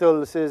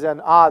Beatles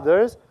and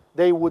others,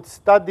 they would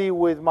study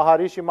with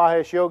Maharishi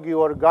Mahesh Yogi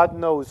or God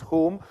knows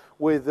whom,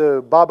 with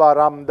Baba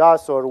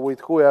Ramdas or with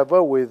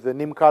whoever, with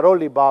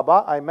Nimkaroli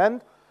Baba, I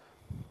meant.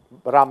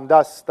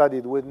 Ramdas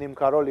studied with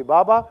Nimkaroli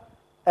Baba.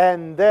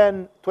 And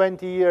then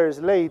 20 years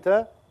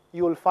later,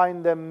 you will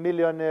find them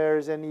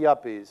millionaires and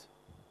yuppies.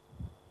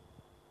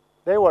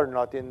 They were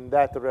not in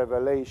that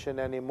revelation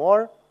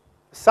anymore.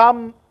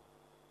 Some,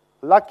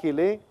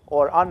 luckily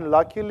or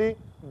unluckily,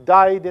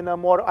 died in a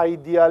more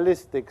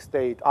idealistic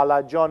state, a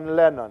la John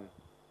Lennon.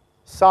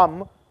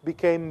 Some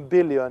became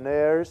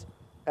billionaires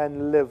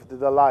and lived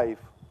the life,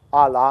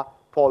 a la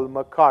Paul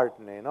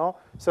McCartney. No?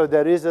 So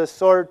there is a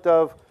sort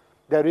of,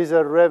 there is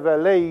a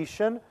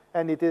revelation,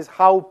 and it is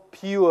how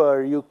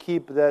pure you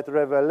keep that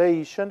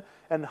revelation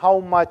and how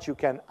much you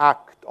can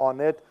act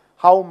on it,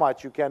 how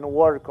much you can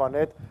work on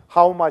it,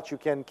 how much you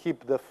can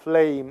keep the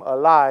flame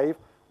alive.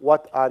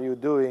 What are you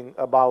doing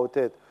about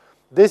it?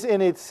 This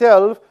in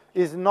itself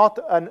is not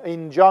an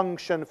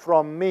injunction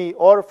from me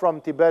or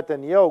from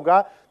Tibetan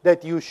yoga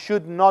that you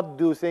should not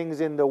do things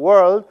in the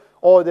world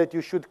or that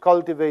you should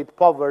cultivate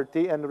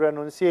poverty and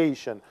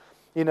renunciation.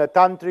 In a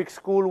tantric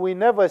school, we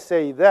never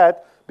say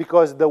that,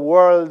 because the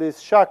world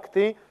is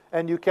Shakti,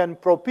 and you can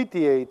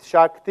propitiate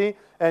Shakti,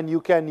 and you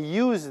can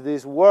use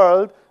this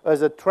world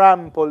as a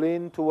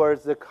trampoline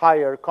towards the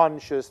higher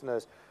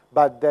consciousness.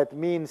 But that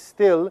means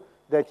still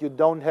that you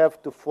don't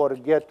have to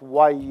forget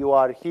why you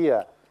are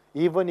here.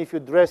 Even if you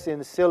dress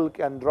in silk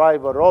and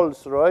drive a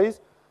Rolls Royce,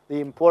 the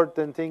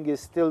important thing is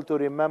still to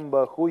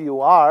remember who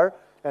you are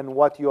and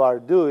what you are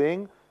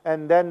doing,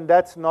 and then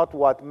that's not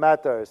what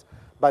matters.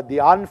 But the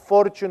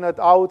unfortunate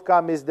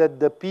outcome is that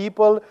the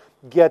people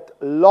get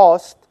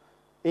lost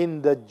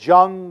in the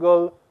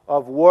jungle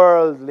of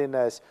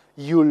worldliness.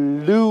 You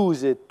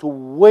lose it, to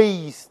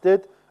waste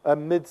it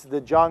amidst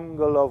the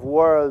jungle of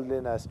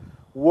worldliness.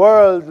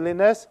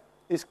 Worldliness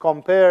is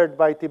compared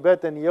by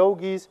Tibetan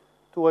yogis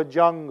to a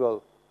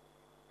jungle.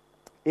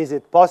 Is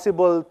it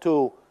possible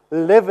to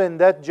live in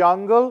that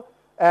jungle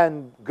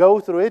and go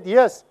through it?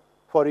 Yes.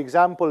 For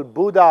example,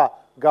 Buddha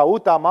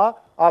Gautama,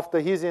 after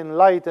his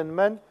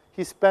enlightenment,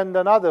 he spent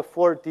another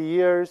 40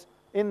 years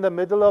in the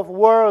middle of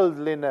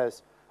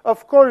worldliness.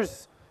 Of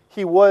course,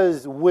 he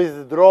was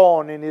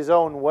withdrawn in his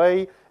own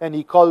way, and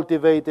he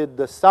cultivated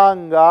the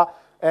Sangha,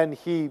 and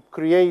he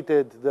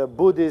created the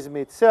Buddhism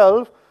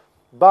itself,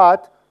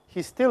 but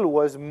he still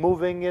was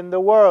moving in the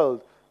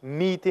world,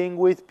 meeting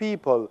with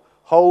people,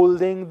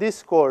 holding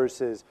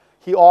discourses.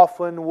 He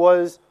often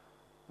was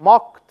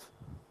mocked.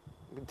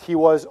 He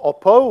was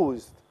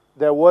opposed.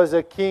 There was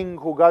a king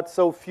who got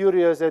so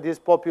furious at his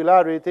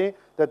popularity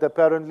that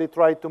apparently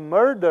tried to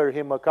murder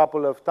him a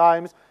couple of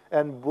times,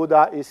 and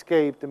Buddha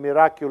escaped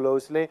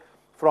miraculously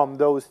from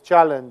those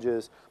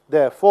challenges.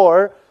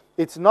 Therefore,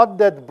 it's not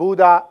that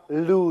Buddha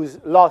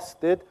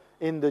lost it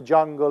in the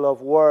jungle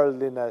of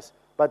worldliness,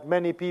 but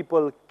many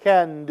people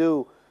can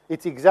do.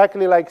 It's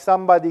exactly like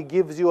somebody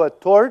gives you a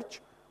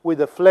torch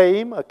with a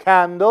flame, a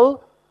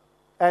candle,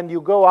 and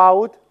you go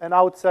out, and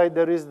outside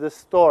there is the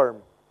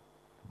storm.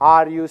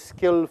 Are you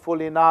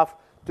skillful enough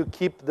to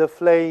keep the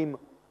flame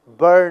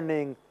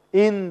burning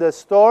in the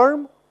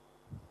storm?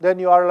 Then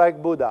you are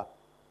like Buddha.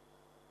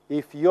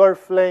 If your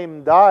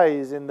flame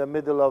dies in the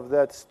middle of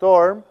that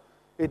storm,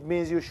 it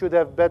means you should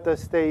have better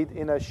stayed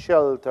in a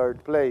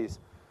sheltered place.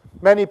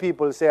 Many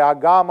people say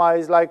Agama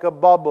is like a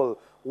bubble.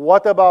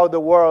 What about the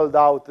world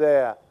out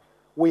there?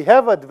 We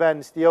have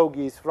advanced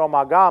yogis from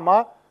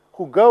Agama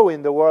who go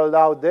in the world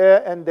out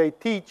there and they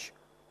teach,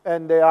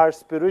 and they are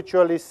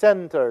spiritually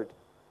centered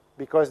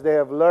because they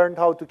have learned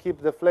how to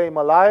keep the flame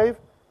alive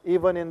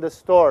even in the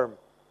storm.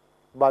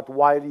 But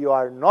while you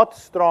are not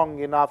strong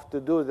enough to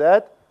do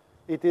that,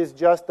 it is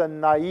just a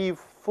naive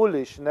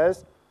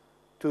foolishness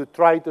to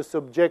try to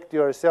subject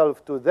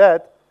yourself to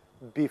that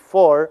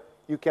before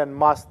you can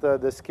master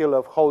the skill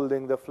of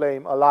holding the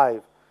flame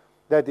alive.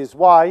 That is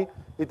why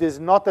it is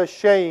not a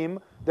shame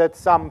that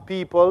some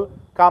people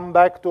come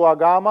back to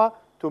Agama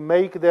to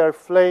make their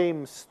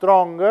flame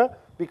stronger,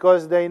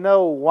 because they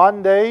know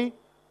one day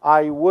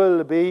I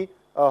will be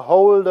a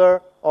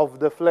holder of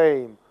the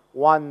flame.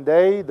 One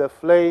day the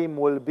flame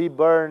will be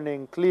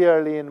burning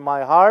clearly in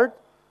my heart,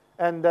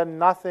 and then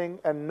nothing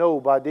and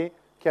nobody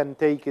can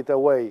take it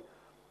away.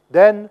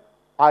 Then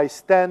I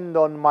stand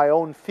on my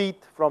own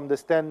feet from the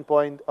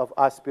standpoint of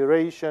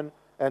aspiration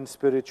and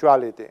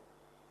spirituality.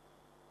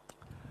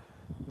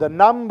 The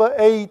number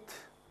 8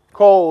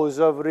 cause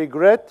of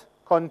regret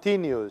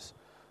continues.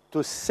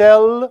 To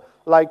sell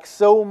like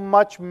so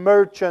much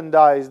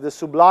merchandise the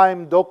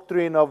sublime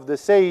doctrine of the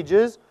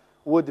sages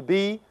would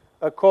be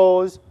a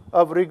cause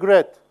of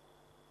regret.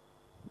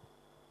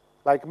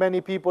 Like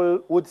many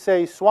people would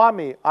say,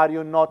 Swami, are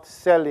you not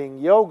selling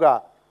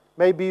yoga?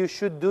 Maybe you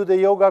should do the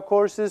yoga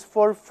courses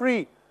for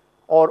free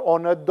or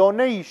on a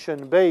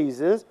donation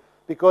basis,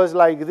 because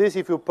like this,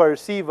 if you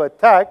perceive a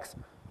tax,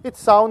 it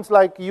sounds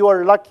like you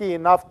are lucky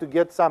enough to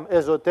get some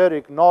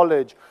esoteric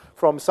knowledge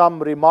from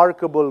some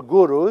remarkable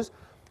gurus.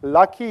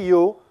 Lucky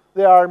you.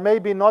 There are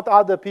maybe not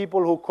other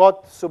people who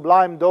caught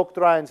sublime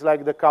doctrines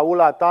like the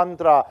Kaula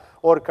Tantra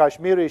or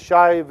Kashmiri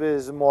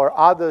Shaivism or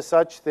other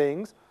such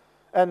things.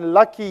 And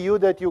lucky you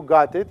that you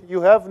got it. You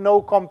have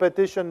no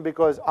competition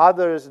because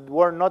others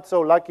were not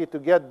so lucky to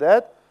get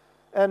that.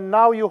 And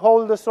now you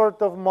hold a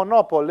sort of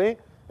monopoly,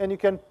 and you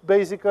can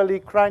basically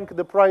crank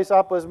the price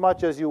up as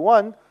much as you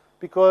want,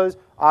 because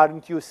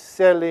aren't you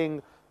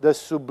selling the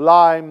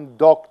sublime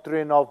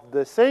doctrine of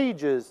the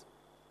sages?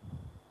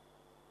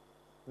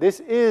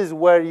 This is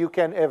where you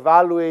can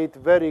evaluate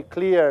very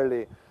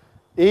clearly.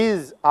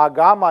 Is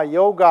Agama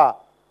Yoga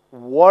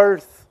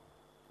worth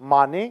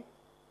money?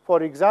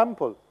 For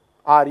example,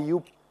 are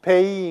you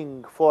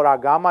paying for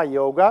Agama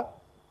Yoga?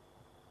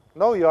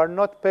 No, you are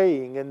not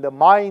paying. In the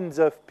minds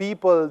of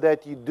people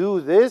that you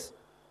do this,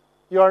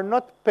 you are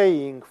not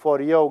paying for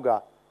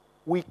yoga.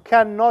 We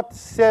cannot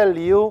sell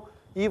you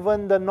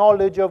even the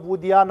knowledge of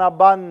Uddiyana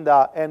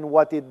Bandha and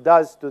what it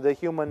does to the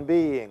human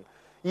being.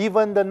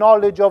 Even the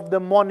knowledge of the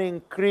morning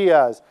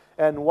kriyas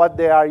and what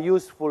they are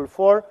useful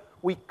for,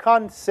 we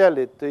can't sell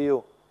it to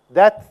you.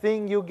 That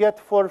thing you get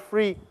for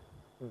free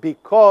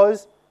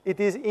because it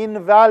is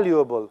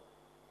invaluable.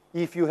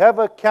 If you have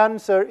a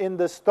cancer in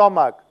the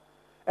stomach,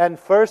 and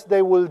first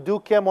they will do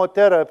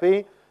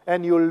chemotherapy,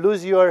 and you'll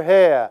lose your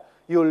hair,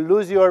 you'll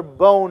lose your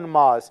bone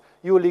mass,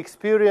 you'll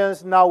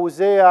experience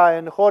nausea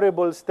and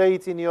horrible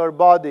states in your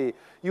body,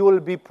 you will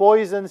be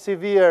poisoned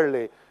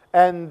severely,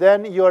 and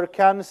then your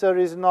cancer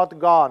is not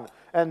gone.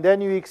 And then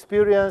you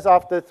experience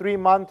after 3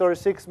 months or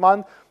 6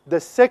 months the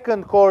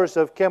second course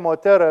of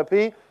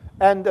chemotherapy,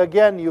 and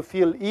again you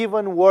feel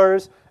even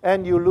worse,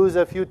 and you lose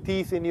a few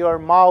teeth in your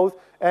mouth,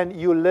 and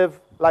you live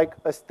like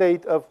a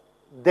state of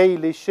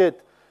daily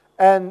shit.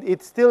 And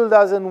it still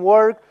doesn't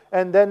work,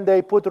 and then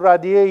they put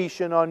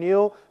radiation on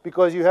you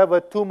because you have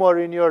a tumor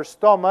in your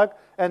stomach,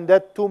 and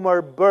that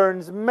tumor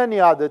burns many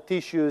other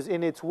tissues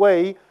in its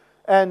way,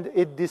 and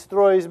it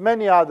destroys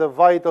many other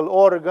vital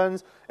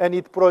organs, and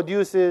it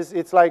produces,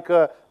 it's like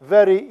a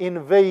very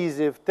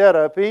invasive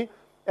therapy,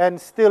 and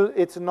still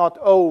it's not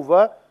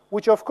over,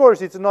 which of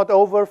course it's not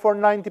over for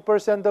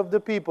 90% of the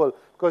people,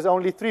 because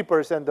only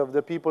 3% of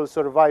the people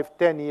survive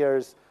 10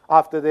 years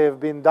after they have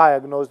been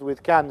diagnosed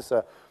with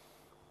cancer.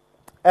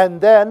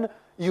 And then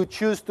you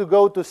choose to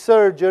go to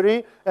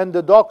surgery, and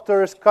the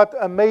doctors cut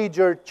a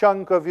major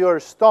chunk of your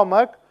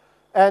stomach,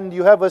 and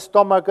you have a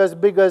stomach as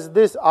big as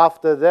this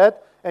after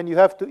that, and you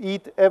have to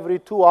eat every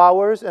 2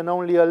 hours and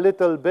only a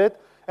little bit,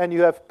 and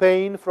you have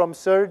pain from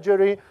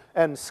surgery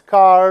and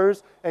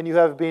scars, and you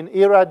have been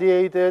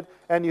irradiated,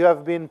 and you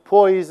have been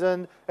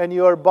poisoned, and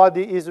your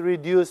body is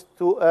reduced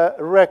to a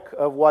wreck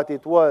of what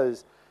it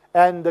was.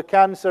 And the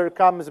cancer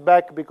comes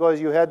back because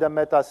you had a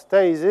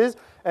metastasis,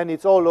 and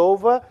it's all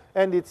over,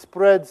 and it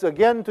spreads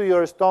again to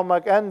your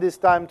stomach, and this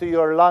time to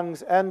your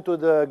lungs, and to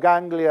the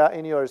ganglia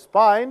in your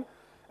spine,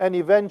 and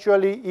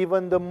eventually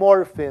even the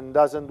morphine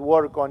doesn't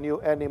work on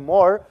you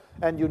anymore,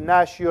 and you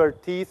gnash your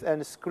teeth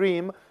and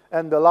scream,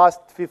 and the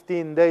last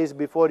 15 days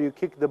before you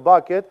kick the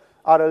bucket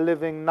are a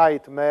living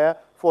nightmare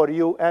for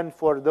you and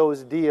for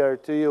those dear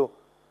to you.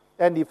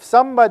 And if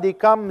somebody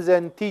comes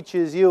and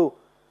teaches you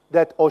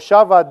that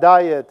Oshava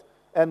diet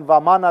and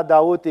Vamana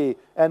Dauti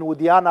and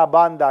Uddiyana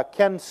Bandha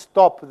can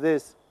stop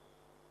this,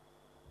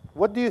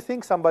 what do you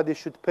think somebody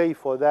should pay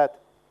for that?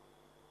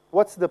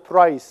 What's the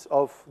price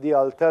of the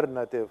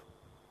alternative?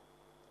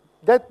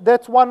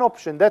 That's one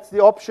option. That's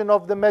the option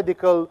of the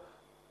medical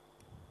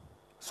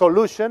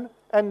solution,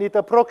 and it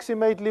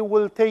approximately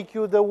will take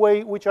you the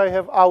way which I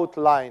have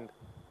outlined.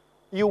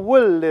 You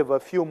will live a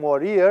few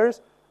more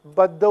years,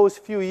 but those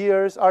few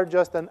years are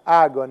just an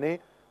agony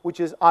which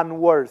is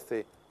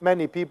unworthy.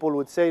 Many people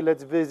would say,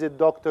 let's visit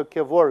Dr.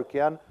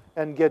 Kevorkian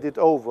and get it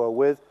over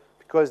with,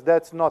 because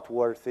that's not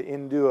worthy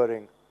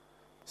enduring.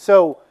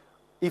 So,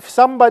 if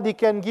somebody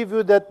can give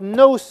you that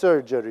no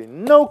surgery,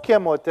 no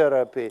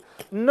chemotherapy,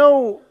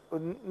 none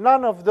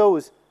of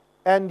those,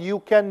 and you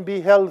can be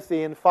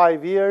healthy in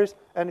 5 years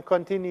and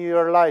continue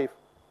your life,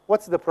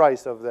 what's the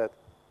price of that?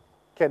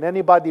 Can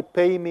anybody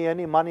pay me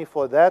any money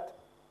for that?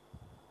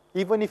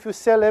 Even if you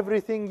sell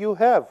everything you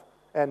have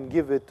and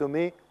give it to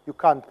me, you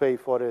can't pay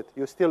for it.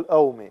 You still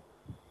owe me.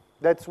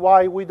 That's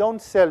why we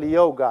don't sell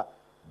yoga.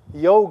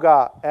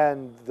 Yoga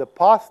and the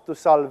path to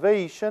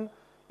salvation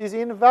is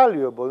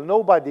invaluable.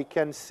 Nobody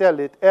can sell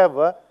it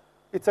ever.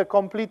 It's a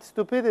complete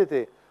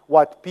stupidity.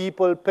 What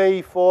people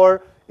pay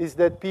for is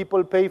that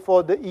people pay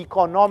for the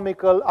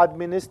economical,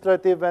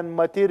 administrative, and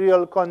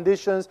material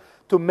conditions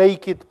to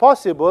make it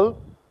possible,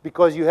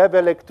 because you have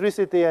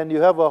electricity and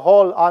you have a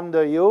hall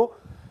under you,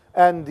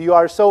 and you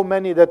are so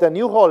many that a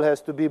new hall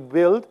has to be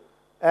built,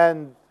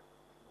 and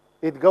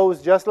it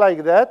goes just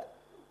like that,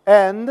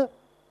 and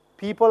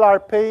people are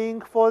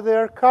paying for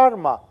their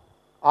karma.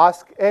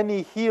 Ask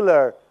any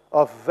healer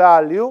of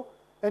value,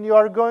 and you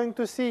are going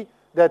to see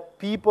that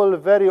people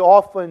very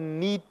often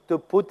need to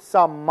put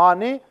some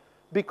money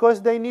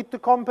because they need to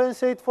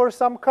compensate for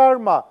some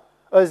karma.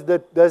 As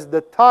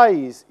the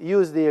Thais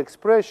use the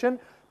expression,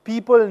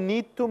 people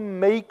need to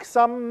make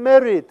some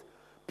merit.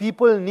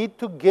 People need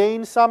to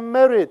gain some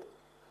merit.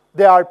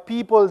 There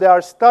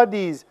are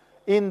studies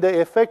in the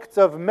effects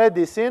of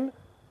medicine,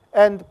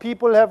 and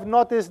people have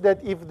noticed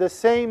that if the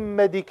same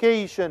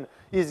medication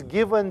is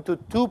given to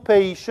two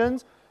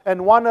patients,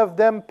 and one of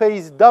them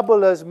pays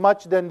double as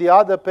much than the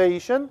other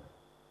patient,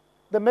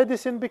 the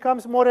medicine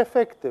becomes more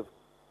effective.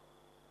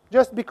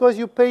 Just because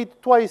you paid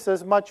twice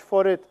as much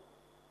for it.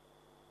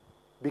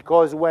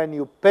 Because when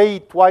you pay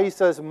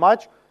twice as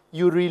much,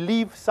 you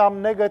relieve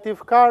some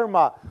negative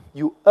karma.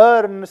 You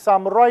earn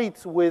some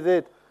rights with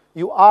it.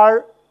 You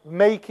are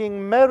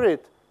making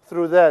merit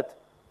through that.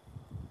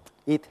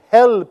 It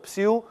helps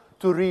you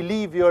to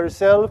relieve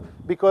yourself,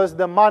 because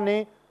the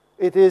money,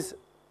 it is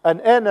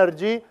an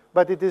energy,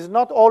 but it is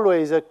not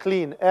always a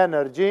clean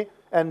energy,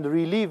 and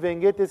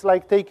relieving it is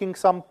like taking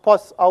some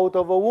pus out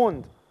of a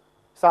wound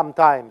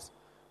sometimes.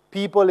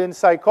 People in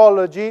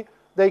psychology,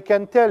 they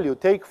can tell you,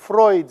 take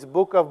Freud's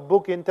book of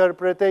book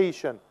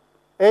interpretation.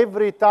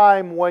 Every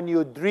time when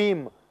you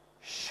dream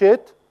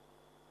shit,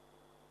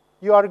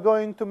 you are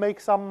going to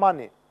make some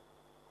money.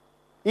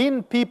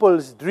 In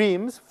people's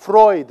dreams,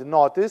 Freud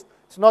noticed,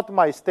 it's not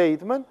my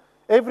statement,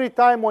 every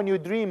time when you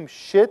dream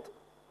shit,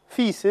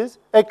 feces,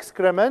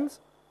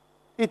 excrements,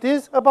 it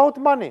is about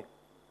money.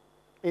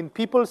 In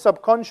people's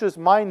subconscious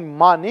mind,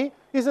 money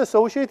is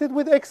associated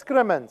with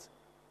excrements.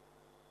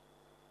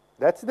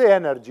 That's the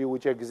energy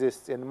which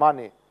exists in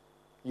money.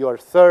 Your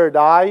third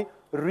eye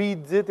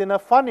reads it in a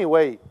funny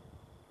way.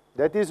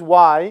 That is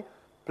why,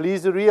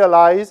 please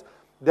realize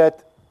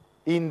that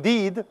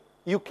indeed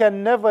you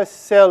can never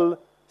sell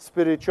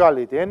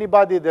spirituality.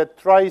 Anybody that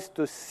tries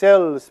to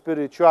sell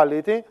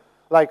spirituality,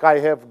 like I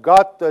have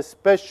got a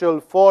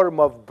special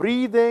form of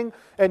breathing,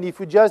 and if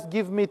you just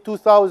give me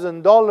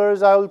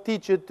 $2,000, I'll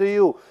teach it to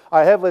you.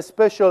 I have a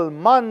special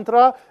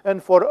mantra,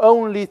 and for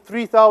only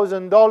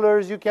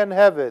 $3,000 you can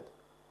have it.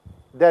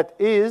 That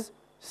is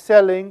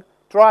selling,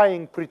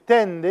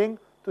 pretending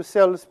to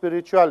sell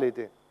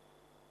spirituality.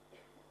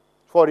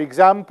 For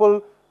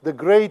example, the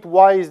great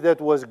wise that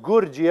was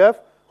Gurdjieff,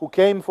 who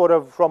came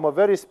from a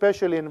very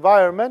special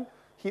environment,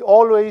 he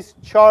always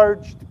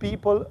charged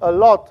people a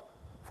lot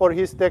for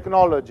his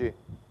technology.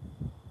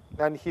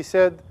 And he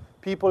said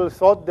people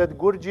thought that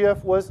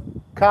Gurdjieff was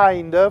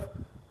kind of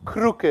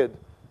crooked.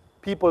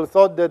 People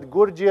thought that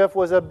Gurdjieff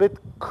was a bit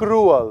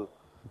cruel,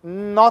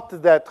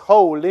 not that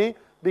holy,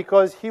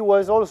 because he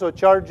was also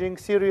charging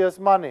serious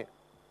money.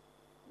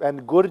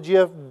 And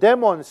Gurdjieff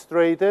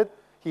demonstrated,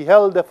 he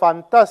held a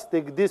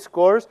fantastic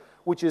discourse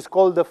which is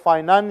called the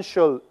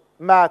financial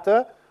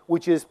matter,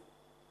 which is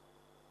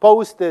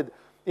posted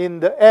in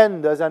the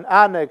end as an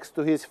annex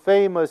to his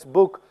famous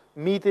book,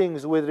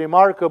 Meetings with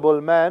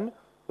Remarkable Men.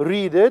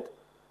 Read it,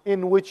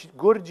 in which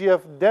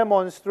Gurdjieff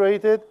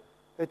demonstrated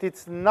that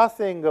it's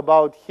nothing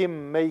about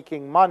him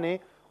making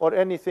money or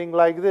anything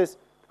like this,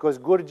 because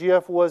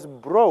Gurdjieff was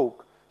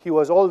broke. He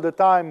was all the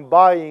time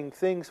buying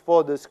things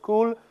for the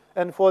school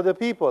and for the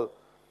people.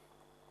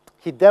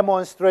 He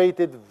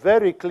demonstrated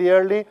very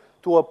clearly,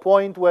 to a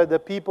point where the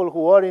people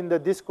who are in the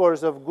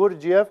discourse of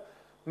Gurdjieff,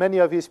 many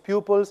of his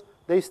pupils,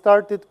 they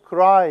started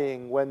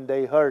crying when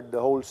they heard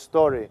the whole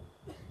story.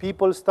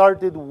 People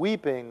started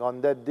weeping on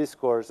that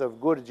discourse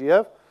of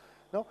Gurdjieff.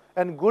 No?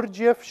 And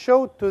Gurdjieff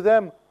showed to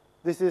them,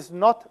 this is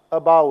not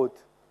about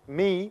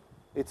me,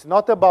 it's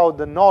not about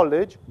the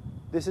knowledge,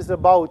 this is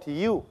about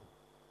you.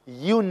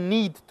 You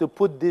need to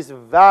put this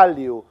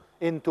value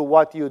into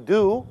what you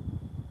do,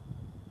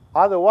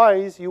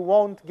 otherwise you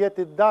won't get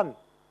it done.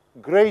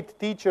 Great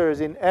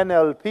teachers in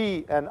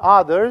NLP and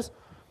others,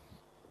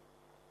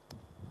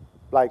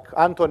 like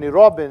Anthony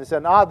Robbins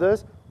and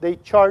others, they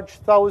charge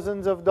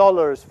thousands of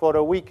dollars for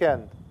a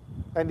weekend.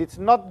 And it's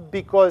not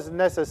because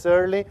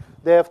necessarily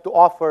they have to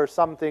offer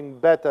something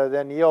better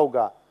than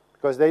yoga,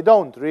 because they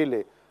don't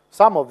really.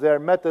 Some of their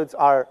methods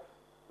are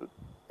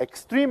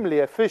extremely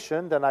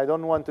efficient, and I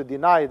don't want to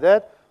deny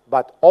that,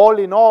 but all,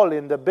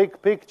 in the big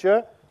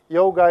picture,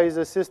 yoga is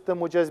a system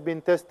which has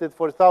been tested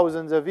for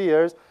thousands of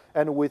years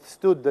and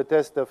withstood the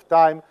test of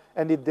time,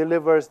 and it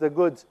delivers the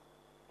goods.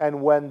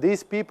 And when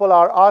these people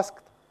are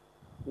asked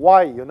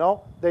why,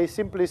 they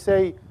simply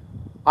say,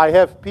 I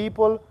have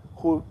people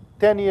who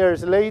 10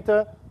 years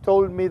later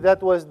told me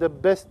that was the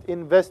best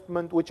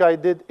investment which I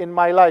did in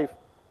my life,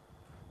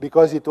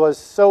 because it was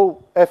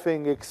so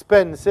effing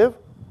expensive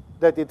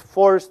that it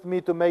forced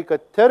me to make a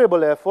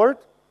terrible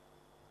effort,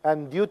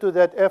 and due to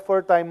that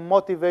effort I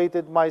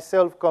motivated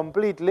myself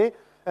completely,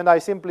 and I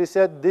simply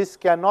said, this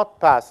cannot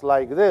pass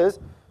like this,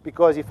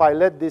 because if I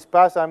let this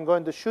pass, I'm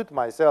going to shoot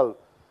myself.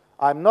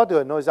 I'm not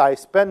going to, I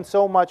spend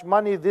so much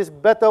money, this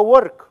better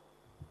work.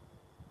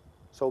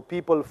 So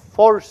people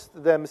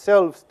forced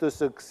themselves to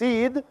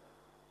succeed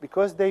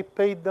because they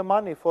paid the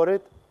money for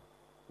it.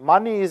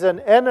 Money is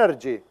an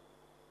energy.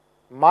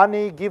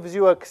 Money gives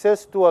you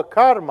access to a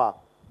karma.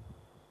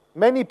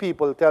 Many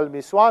people tell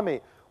me,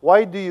 Swami,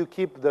 why do you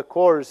keep the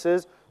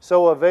courses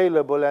so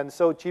available and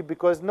so cheap?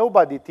 Because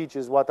nobody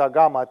teaches what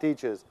Agama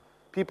teaches.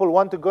 People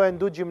want to go and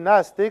do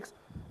gymnastics,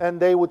 and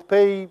they would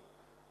pay,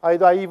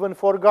 I even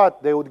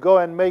forgot, they would go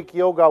and make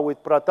yoga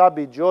with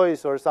Pratabi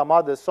Joyce or some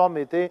other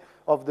sommity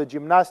of the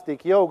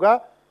gymnastic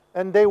yoga,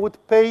 and they would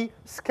pay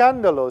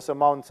scandalous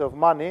amounts of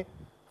money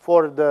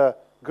for the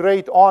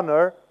great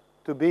honor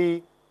to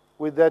be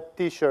with that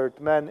t-shirt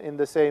man in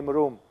the same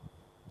room.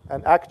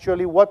 And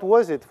actually, what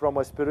was it from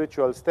a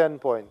spiritual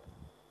standpoint?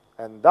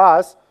 And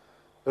thus,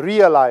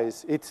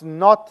 realize it's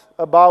not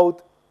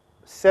about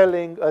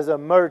selling as a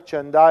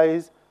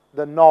merchandise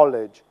the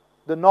knowledge.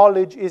 The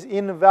knowledge is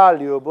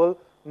invaluable.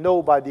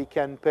 Nobody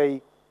can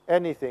pay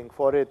anything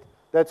for it.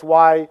 That's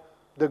why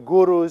the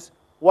gurus,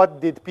 what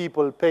did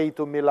people pay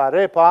to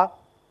Milarepa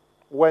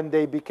when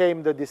they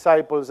became the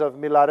disciples of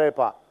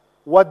Milarepa?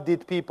 What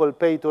did people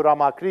pay to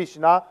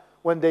Ramakrishna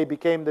when they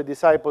became the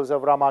disciples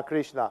of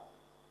Ramakrishna?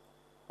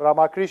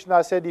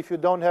 Ramakrishna said, if you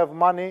don't have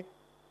money,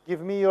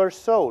 give me your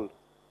soul.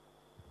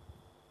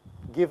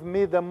 Give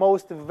me the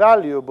most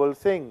valuable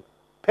thing.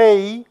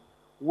 Pay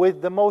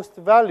with the most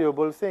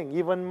valuable thing.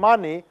 Even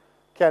money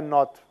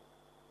cannot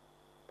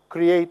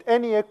create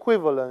any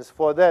equivalence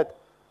for that.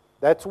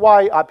 That's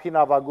why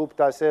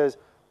Abhinavagupta says,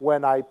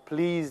 when I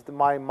pleased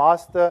my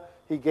master,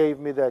 he gave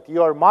me that.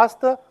 Your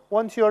master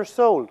wants your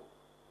soul.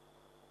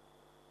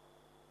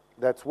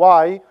 That's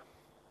why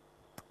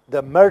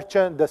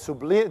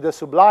the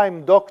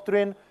sublime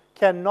doctrine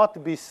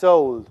cannot be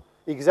sold.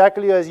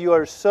 Exactly as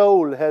your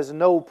soul has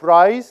no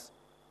price,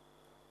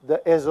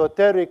 the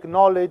esoteric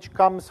knowledge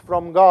comes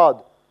from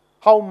God.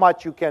 How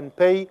much you can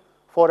pay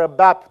for a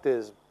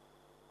baptism,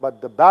 but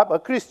a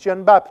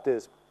Christian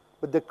baptism.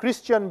 But the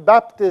Christian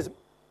baptism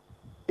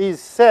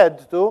is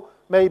said to,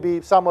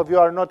 maybe some of you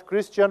are not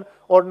Christian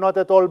or not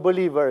at all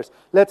believers.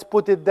 Let's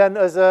put it then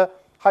as a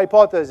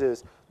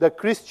hypothesis. The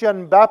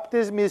Christian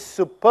baptism is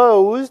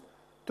supposed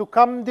to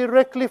come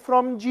directly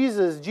from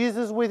Jesus.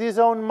 Jesus with his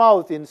own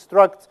mouth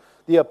instructs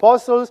the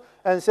apostles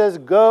and says,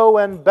 go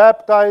and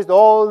baptize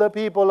all the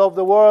people of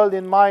the world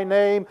in my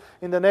name,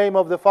 in the name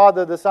of the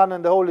Father, the Son,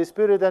 and the Holy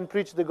Spirit, and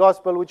preach the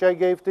gospel which I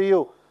gave to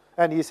you.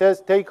 And he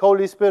says, take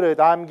Holy Spirit,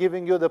 I'm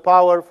giving you the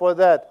power for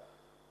that.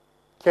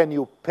 Can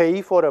you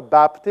pay for a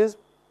baptism?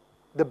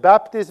 The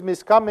baptism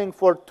is coming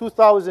for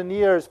 2,000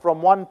 years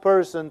from one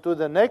person to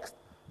the next,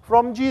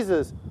 from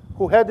Jesus,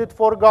 who had it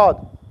for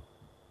God,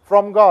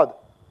 from God.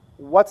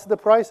 What's the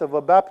price of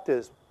a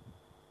baptism?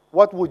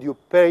 What would you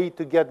pay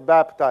to get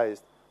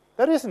baptized?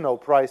 There is no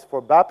price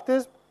for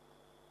baptism.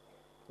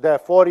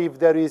 Therefore, if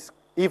there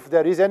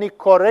is any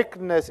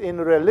correctness in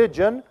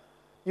religion,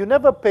 you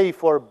never pay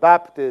for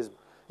baptism.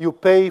 You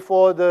pay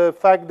for the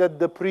fact that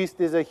the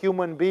priest is a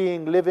human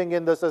being living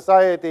in the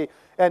society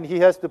and he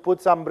has to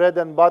put some bread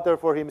and butter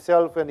for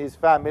himself and his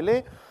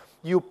family.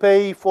 You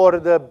pay for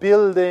the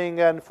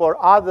building and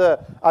for other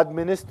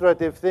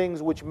administrative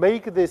things which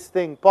make this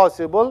thing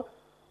possible,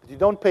 but you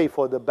don't pay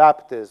for the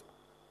baptism.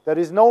 There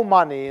is no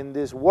money in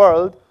this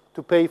world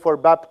to pay for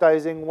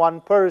baptizing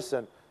one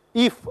person.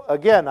 If,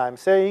 again, I'm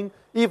saying,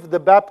 if the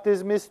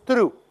baptism is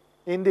true,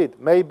 indeed,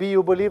 maybe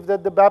you believe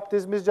that the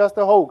baptism is just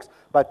a hoax,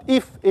 but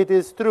if it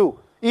is true,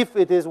 if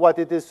it is what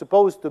it is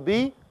supposed to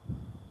be,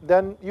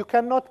 then you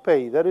cannot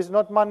pay. There is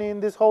not money in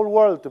this whole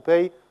world to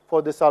pay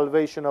for the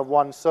salvation of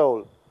one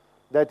soul.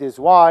 That is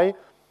why,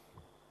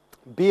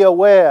 be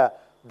aware,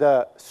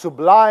 the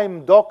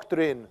sublime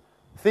doctrine,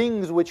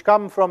 things which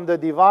come from the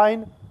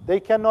divine,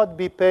 they cannot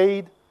be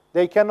paid,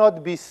 they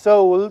cannot be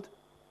sold.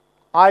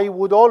 I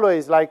would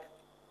always, like,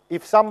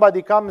 if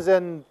somebody comes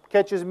and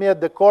catches me at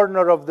the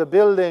corner of the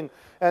building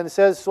and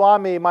says,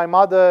 Swami, my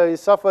mother is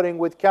suffering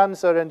with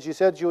cancer and she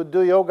said she would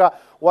do yoga,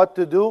 what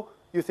to do?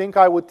 You think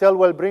I would tell,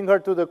 well, bring her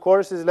to the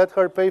courses, let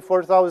her pay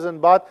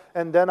 4,000 baht,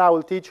 and then I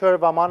will teach her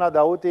Vamana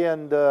Dauti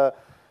and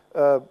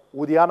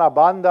Uddiyana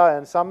Bandha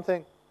and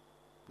something?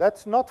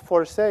 That's not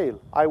for sale.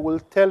 I will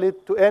tell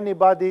it to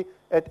anybody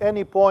at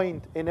any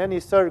point, in any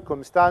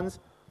circumstance,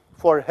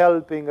 for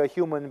helping a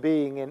human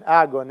being in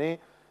agony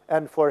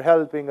and for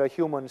helping a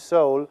human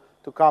soul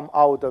to come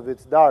out of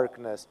its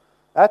darkness.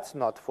 That's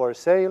not for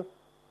sale.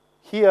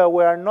 Here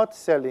we are not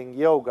selling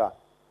yoga.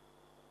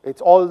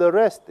 It's all the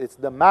rest. It's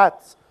the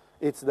mats,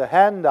 it's the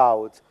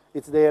handouts,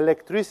 it's the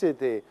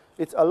electricity,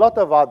 it's a lot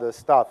of other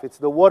stuff. It's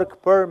the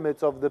work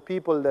permits of the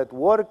people that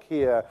work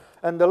here,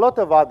 and a lot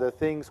of other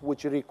things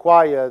which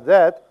require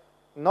that,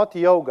 not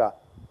yoga.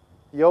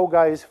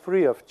 Yoga is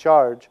free of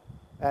charge,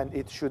 and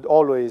it should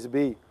always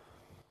be.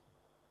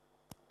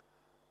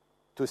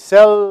 To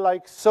sell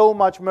like so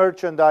much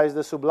merchandise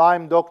the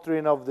sublime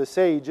doctrine of the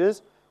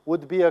sages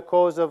would be a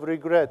cause of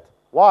regret.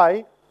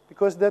 Why?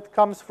 Because that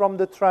comes from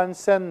the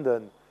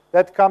transcendent.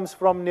 That comes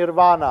from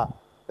nirvana.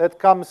 That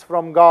comes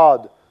from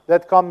God.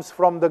 That comes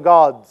from the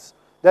gods.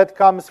 That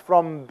comes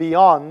from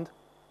beyond,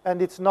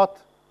 and it's not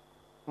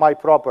my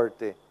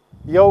property.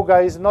 Yoga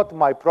is not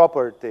my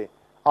property.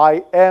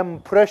 I am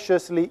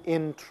preciously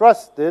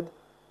entrusted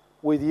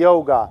with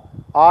yoga.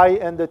 I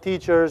and the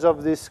teachers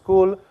of this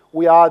school,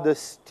 we are the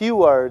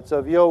stewards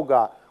of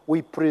yoga.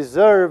 We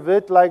preserve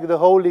it like the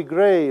Holy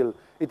Grail.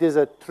 It is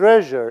a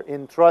treasure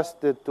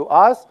entrusted to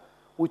us,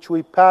 which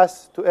we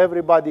pass to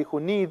everybody who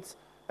needs,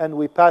 and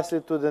we pass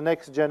it to the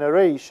next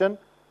generation.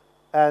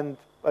 And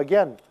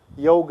again,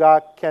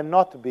 yoga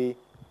cannot be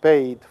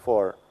paid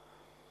for.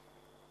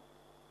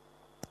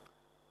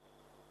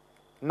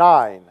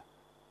 9.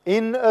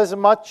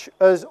 Inasmuch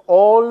as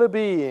all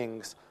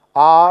beings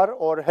are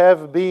or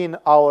have been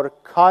our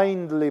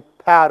kindly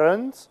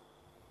parents,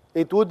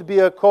 it would be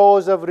a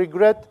cause of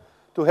regret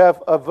to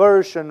have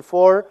aversion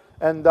for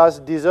and thus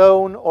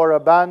disown or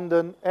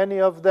abandon any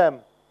of them.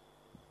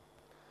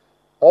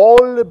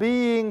 All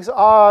beings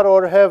are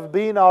or have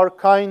been our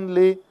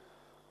kindly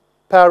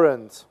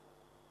parents,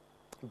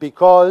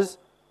 because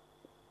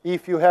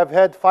if you have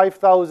had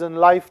 5,000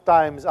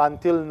 lifetimes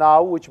until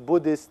now, which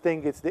Buddhists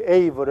think it's the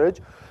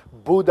average,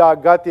 Buddha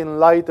got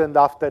enlightened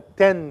after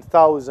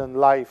 10,000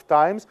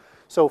 lifetimes,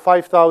 so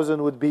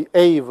 5,000 would be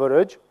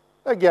average.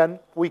 Again,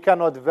 we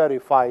cannot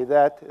verify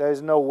that. There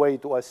is no way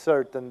to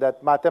ascertain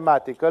that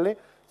mathematically.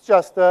 It's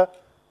just a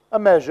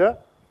measure.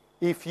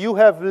 If you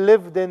have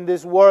lived in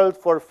this world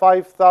for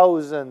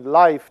 5,000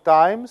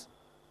 lifetimes,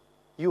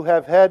 you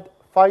have had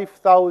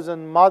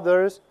 5,000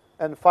 mothers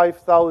and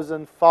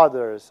 5,000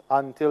 fathers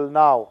until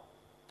now,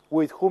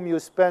 with whom you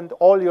spent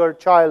all your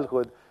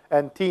childhood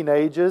and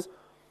teenagers,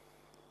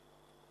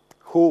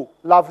 who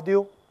loved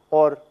you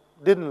or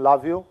didn't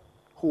love you,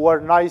 who were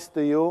nice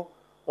to you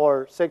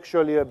or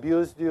sexually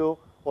abused you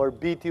or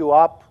beat you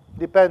up,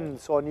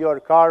 depends on your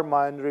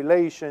karma and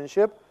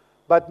relationship,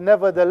 but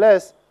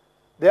nevertheless,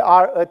 there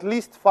are at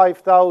least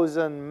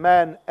 5,000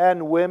 men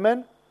and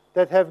women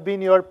that have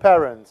been your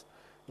parents.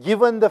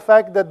 Given the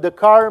fact that the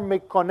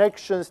karmic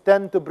connections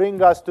tend to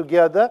bring us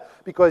together,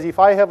 because if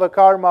I have a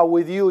karma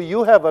with you,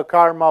 you have a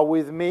karma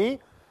with me,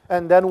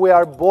 and then we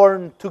are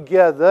born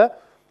together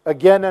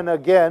again and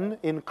again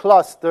in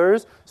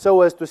clusters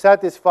so as to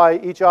satisfy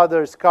each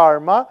other's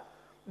karma,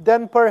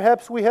 then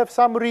perhaps we have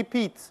some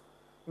repeats.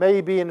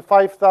 Maybe in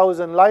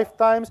 5,000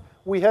 lifetimes,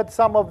 we had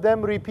some of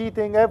them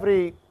repeating,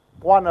 every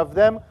one of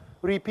them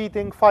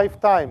repeating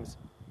 5 times.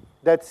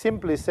 That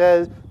simply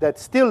says, that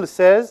still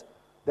says,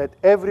 that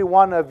every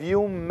one of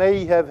you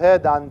may have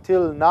had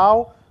until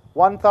now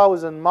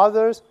 1,000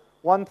 mothers,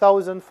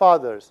 1,000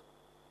 fathers.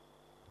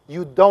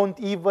 You don't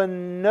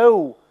even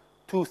know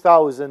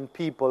 2,000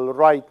 people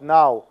right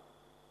now.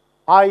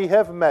 I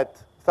have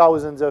met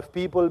thousands of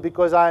people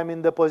because I am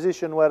in the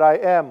position where I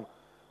am,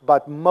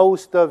 but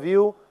most of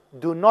you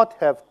do not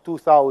have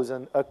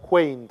 2,000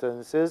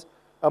 acquaintances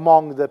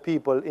among the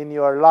people in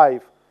your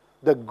life.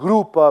 The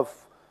group of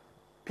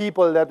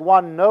people that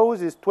one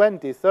knows is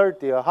 20,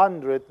 30,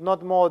 100,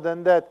 not more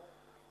than that.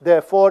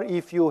 Therefore,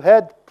 if you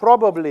had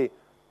probably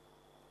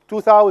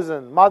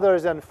 2,000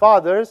 mothers and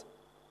fathers,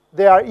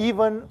 they are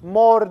even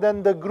more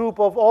than the group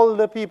of all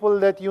the people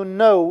that you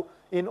know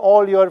in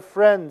all your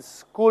friends,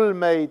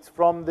 schoolmates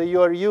from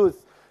your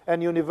youth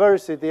and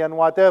university and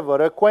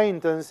whatever,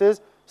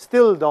 acquaintances,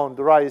 still don't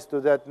rise to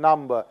that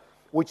number,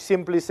 which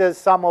simply says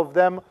some of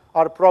them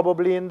are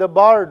probably in the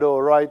bardo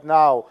right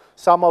now.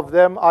 Some of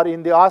them are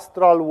in the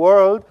astral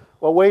world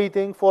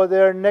waiting for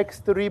their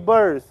next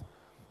rebirth.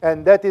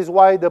 And that is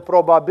why the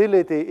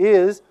probability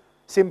is,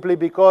 simply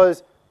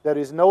because there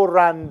is no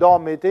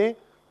randomity,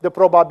 the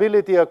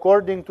probability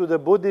according to the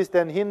Buddhist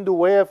and Hindu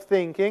way of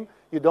thinking,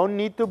 you don't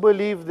need to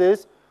believe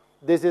this.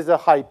 This is a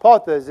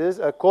hypothesis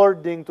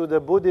according to the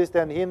Buddhist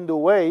and Hindu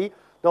way.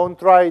 Don't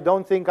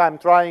think I'm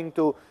trying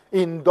to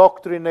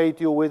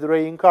indoctrinate you with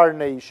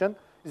reincarnation.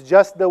 It's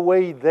just the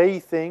way they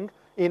think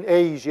in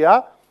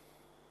Asia.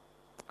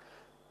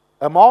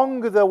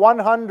 Among the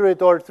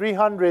 100 or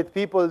 300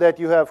 people that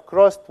you have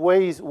crossed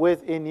ways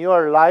with in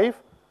your life,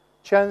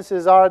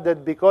 chances are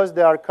that because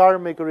they are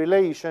karmic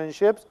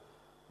relationships,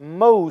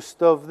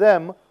 most of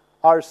them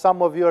are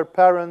some of your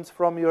parents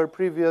from your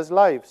previous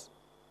lives.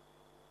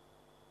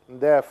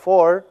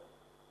 Therefore,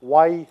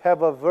 why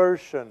have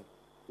aversion?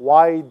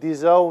 Why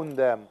disown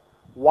them?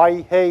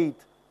 Why hate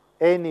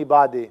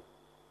anybody?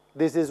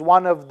 This is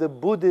one of the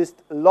Buddhist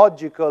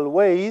logical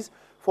ways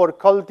for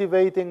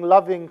cultivating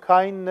loving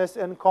kindness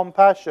and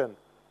compassion.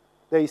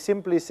 They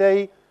simply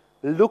say,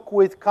 look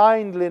with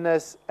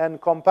kindliness and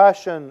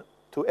compassion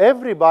to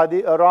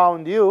everybody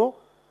around you,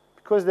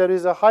 because there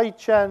is a high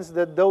chance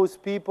that those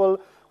people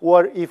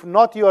were, if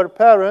not your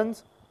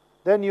parents,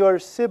 then your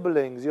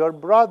siblings, your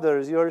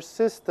brothers, your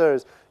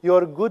sisters,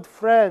 your good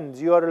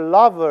friends, your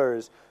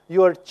lovers,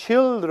 your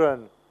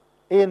children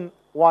in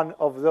one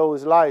of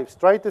those lives.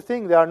 Try to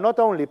think, they are not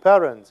only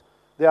parents,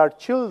 they are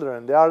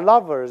children, they are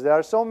lovers, there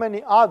are so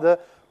many other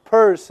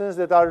persons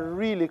that are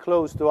really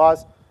close to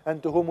us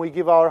and to whom we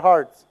give our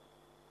hearts.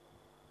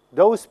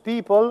 Those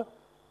people,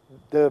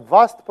 the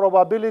vast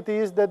probability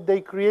is that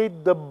they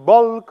create the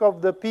bulk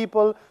of the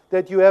people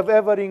that you have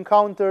ever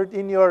encountered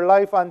in your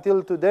life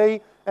until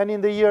today and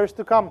in the years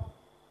to come.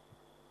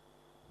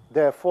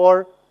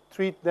 Therefore,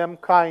 treat them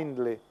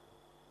kindly.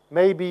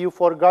 Maybe you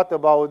forgot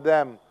about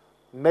them.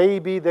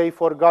 Maybe they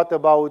forgot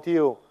about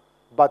you.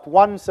 But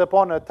once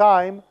upon a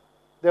time,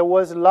 there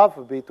was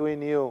love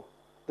between you.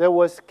 There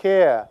was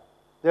care.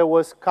 There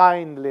was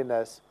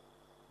kindliness.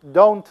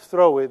 Don't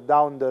throw it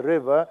down the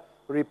river,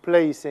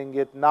 replacing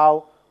it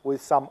now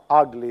with some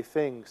ugly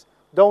things.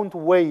 Don't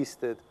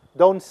waste it.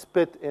 Don't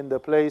spit in the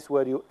place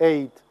where you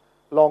ate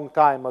long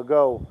time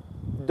ago.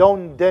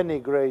 Don't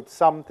denigrate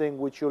something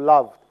which you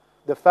loved.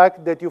 The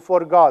fact that you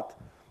forgot,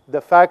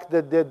 the fact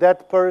that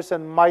that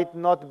person might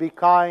not be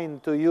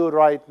kind to you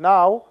right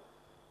now,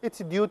 it's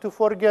due to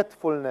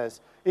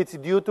forgetfulness. It's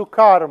due to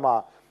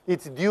karma.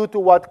 It's due to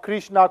what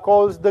Krishna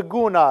calls the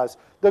gunas.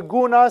 The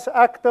gunas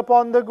act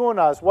upon the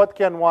gunas. What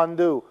can one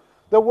do?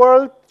 The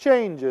world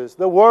changes.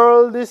 The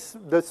world is,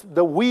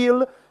 the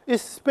wheel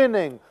is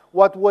spinning.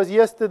 What was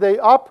yesterday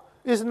up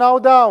is now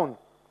down.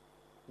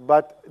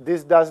 But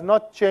this does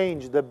not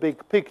change the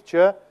big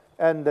picture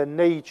and the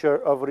nature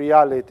of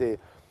reality.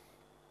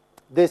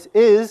 This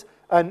is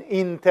an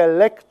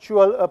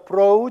intellectual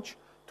approach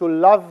to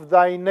love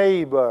thy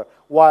neighbor,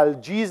 while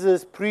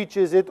Jesus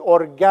preaches it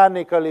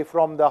organically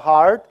from the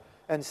heart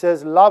and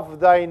says, love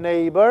thy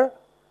neighbor.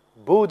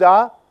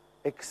 Buddha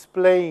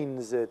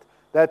explains it.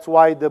 That's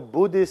why the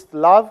Buddhist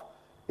love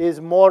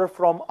is more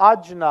from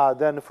ajna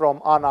than from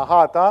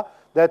anahata.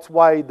 That's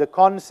why the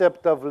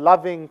concept of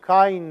loving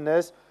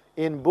kindness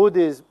in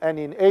Buddhism and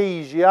in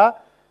Asia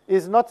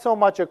is not so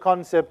much a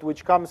concept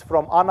which comes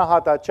from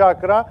anahata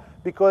chakra,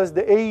 because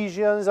the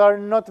Asians are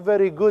not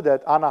very good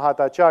at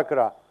anahata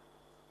chakra.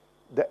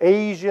 The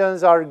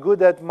Asians are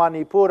good at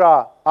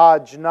manipura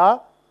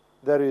ajna.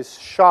 There is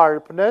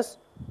sharpness,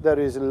 there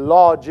is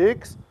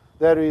logics,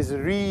 there is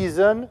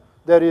reason,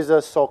 there is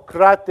a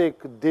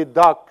Socratic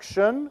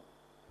deduction,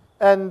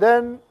 and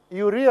then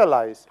you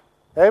realize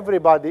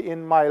everybody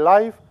in my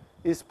life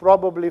is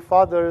probably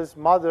fathers,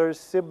 mothers,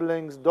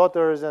 siblings,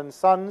 daughters and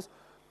sons,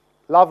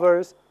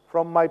 lovers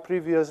from my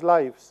previous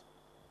lives.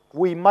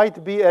 We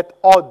might be at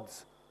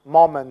odds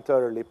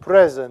momentarily,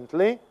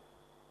 presently,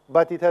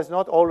 but it has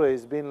not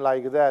always been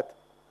like that.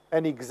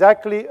 And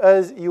exactly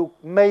as you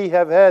may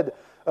have had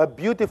a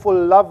beautiful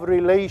love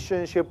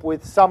relationship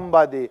with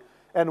somebody,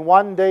 and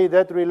one day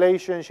that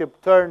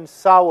relationship turns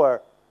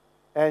sour,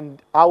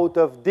 and out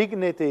of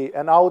dignity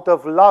and out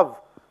of love,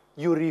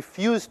 you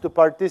refuse to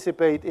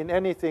participate in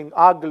anything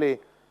ugly,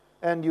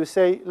 and you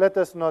say, let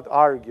us not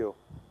argue.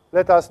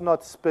 Let us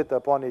not spit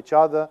upon each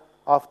other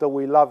after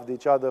we loved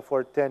each other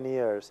for 10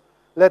 years.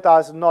 Let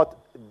us not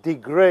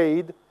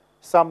degrade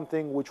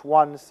something which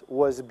once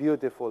was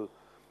beautiful.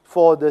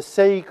 For the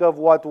sake of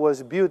what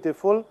was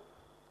beautiful,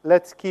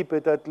 let's keep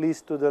it at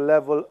least to the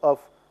level of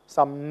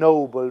some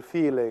noble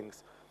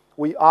feelings.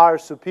 We are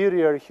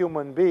superior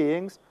human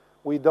beings.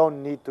 We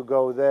don't need to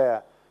go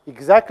there.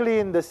 Exactly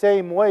in the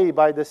same way,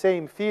 by the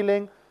same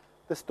feeling,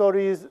 The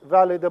story is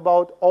valid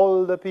about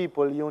all the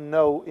people you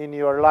know in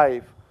your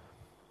life.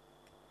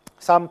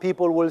 Some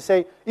people will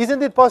say,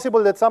 isn't it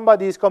possible that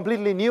somebody is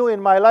completely new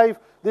in my life?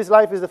 This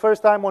life is the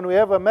first time when we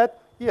ever met?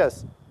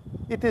 Yes,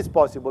 it is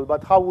possible,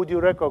 but how would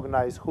you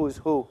recognize who's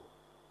who?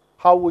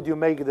 How would you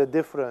make the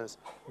difference?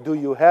 Do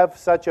you have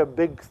such a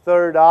big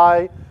third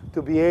eye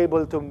to be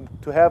able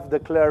to have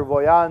the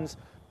clairvoyance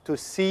to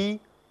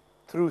see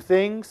through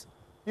things?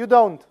 You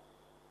don't.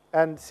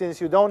 And since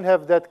you don't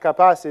have that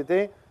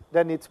capacity,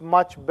 then it's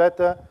much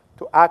better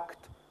to act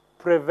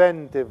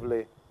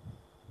preventively.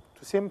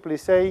 To simply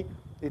say,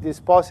 it is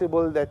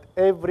possible that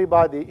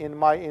everybody in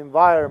my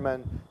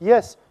environment,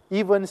 yes,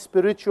 even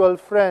spiritual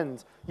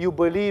friends, you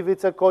believe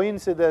it's a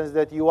coincidence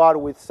that you are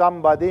with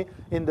somebody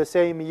in the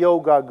same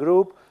yoga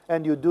group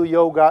and you do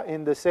yoga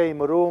in the same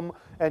room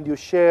and you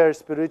share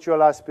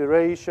spiritual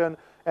aspiration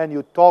and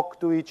you talk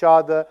to each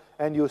other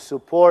and you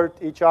support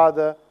each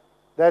other.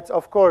 That's,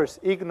 of course,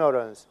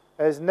 ignorance.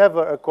 There's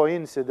never a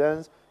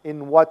coincidence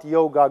in what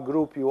yoga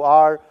group you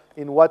are,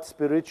 in what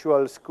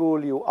spiritual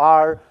school you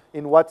are,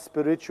 in what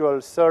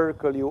spiritual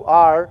circle you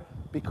are,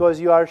 because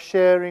you are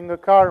sharing a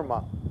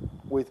karma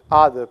with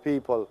other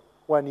people.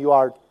 When you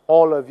are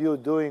all of you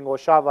doing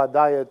Oshava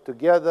diet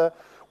together,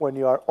 when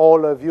you are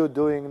all of you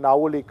doing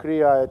Nauli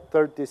Kriya at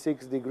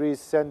 36 degrees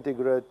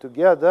centigrade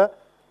together,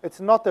 it's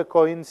not a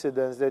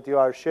coincidence that you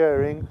are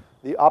sharing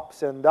the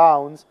ups and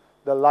downs,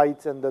 the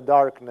lights and the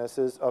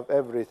darknesses of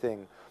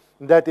everything.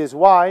 That is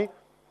why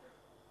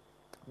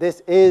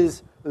this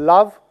is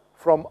love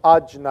from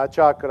Ajna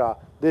Chakra.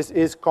 This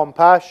is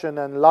compassion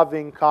and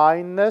loving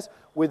kindness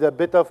with a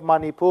bit of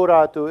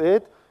Manipura to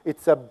it.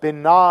 It's a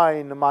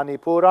benign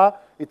Manipura.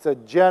 It's a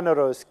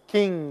generous,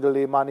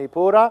 kingly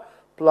Manipura,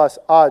 plus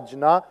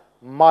Ajna,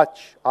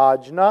 much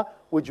Ajna,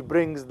 which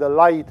brings the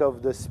light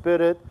of the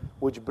spirit,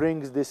 which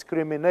brings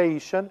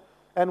discrimination,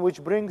 and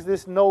which brings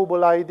this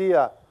noble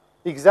idea.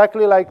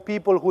 Exactly like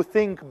people who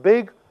think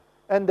big,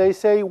 and they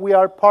say we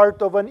are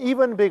part of an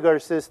even bigger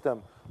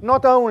system.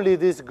 Not only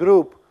this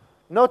group,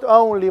 not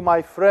only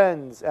my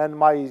friends and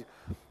my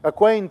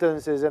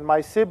acquaintances and my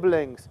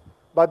siblings,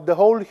 but the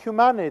whole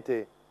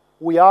humanity.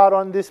 We are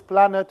on this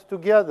planet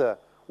together.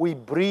 We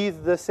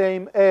breathe the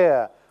same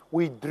air.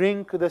 We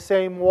drink the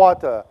same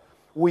water.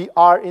 We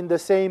are in the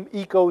same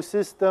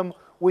ecosystem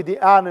with the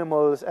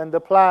animals and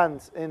the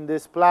plants in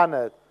this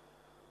planet.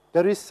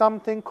 There is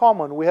something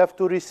common. We have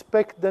to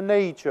respect the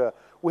nature.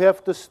 We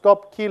have to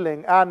stop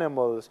killing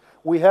animals.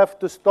 We have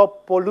to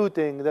stop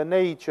polluting the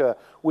nature.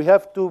 We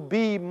have to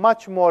be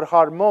much more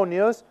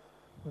harmonious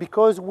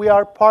because we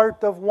are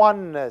part of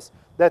oneness.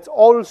 That's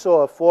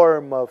also a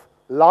form of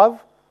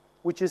love,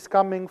 which is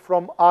coming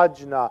from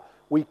Ajna.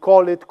 We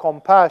call it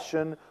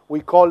compassion. We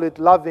call it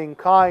loving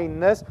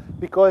kindness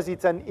because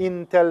it's an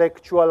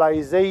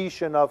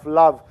intellectualization of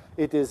love.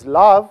 It is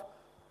love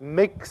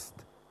mixed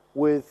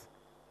with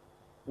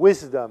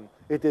wisdom.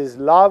 It is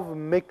love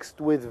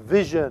mixed with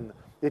vision.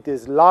 It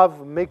is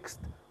love mixed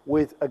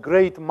with a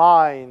great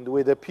mind,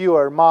 with a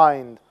pure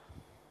mind.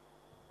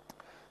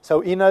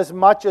 So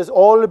inasmuch as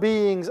all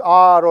beings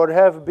are or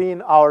have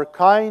been our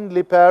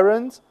kindly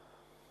parents,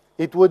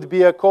 it would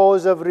be a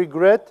cause of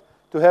regret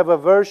to have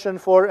aversion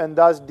for and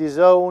thus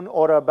disown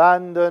or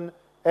abandon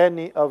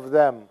any of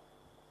them.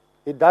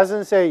 It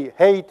doesn't say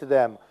hate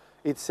them.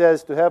 It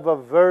says to have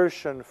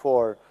aversion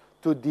for,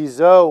 to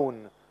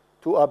disown,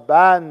 to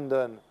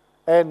abandon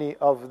any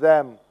of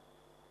them.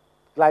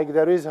 Like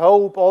there is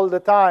hope all the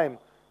time.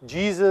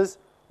 Jesus,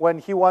 when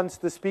he wants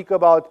to speak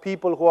about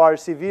people who are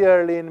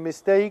severely in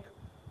mistake,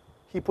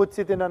 he puts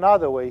it in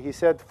another way. He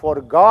said,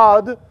 for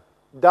God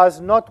does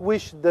not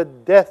wish the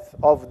death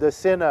of the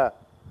sinner,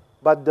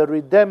 but the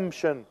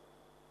redemption.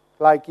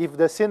 Like if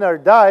the sinner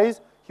dies,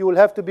 he will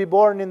have to be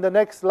born in the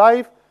next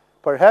life,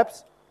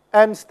 perhaps,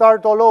 and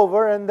start all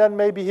over, and then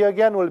maybe he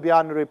again will be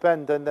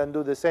unrepentant and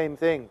do the same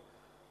thing.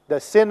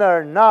 The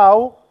sinner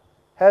now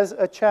has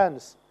a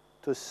chance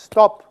to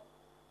stop,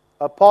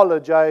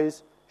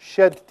 apologize,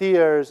 shed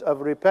tears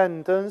of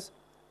repentance,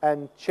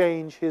 and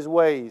change his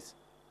ways.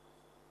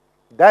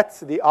 That's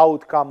the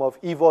outcome of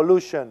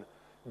evolution.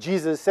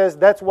 Jesus says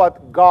that's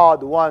what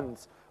God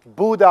wants.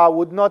 Buddha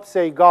would not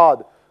say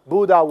God.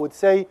 Buddha would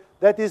say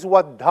that is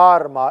what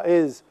Dharma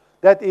is.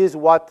 That is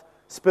what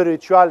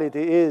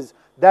spirituality is.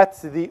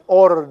 That's the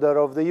order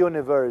of the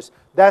universe.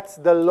 That's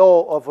the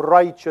law of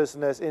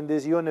righteousness in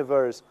this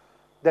universe.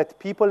 That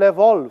people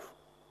evolve.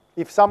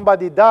 If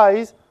somebody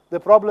dies, the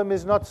problem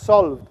is not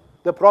solved.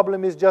 The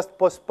problem is just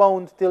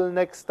postponed till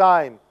next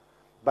time.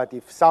 But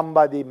if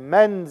somebody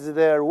mends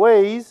their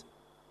ways,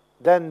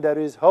 then there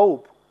is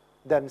hope.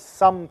 Then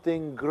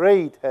something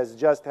great has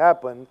just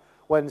happened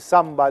when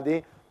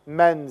somebody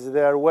mends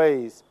their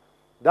ways.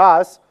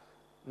 Thus,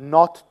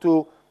 not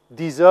to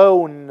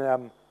disown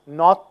them,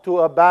 not to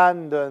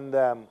abandon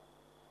them,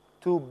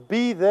 to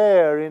be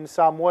there in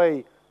some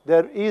way.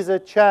 There is a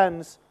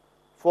chance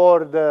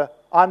for the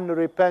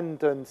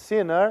unrepentant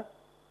sinner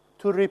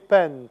to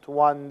repent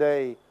one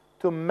day,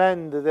 to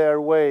mend their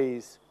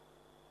ways.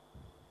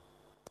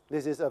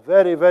 This is a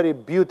very, very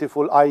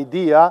beautiful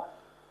idea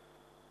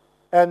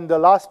And the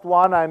last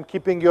one, I'm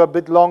keeping you a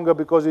bit longer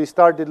because we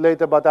started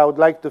later, but I would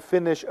like to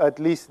finish at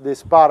least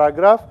this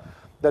paragraph.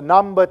 The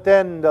number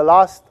 10, the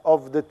last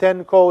of the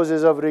 10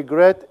 causes of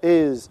regret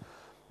is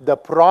the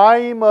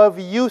prime of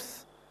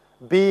youth,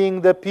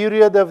 being the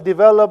period of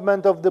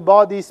development of the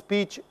body,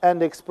 speech,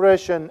 and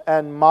expression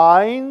and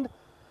mind.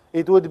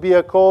 It would be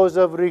a cause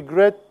of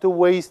regret to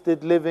waste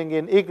it living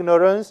in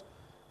ignorance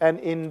and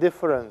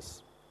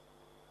indifference.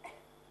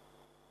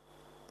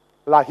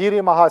 Lahiri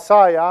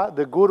Mahasaya,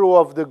 the guru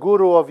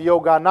of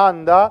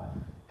Yogananda,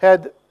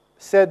 had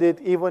said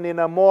it even in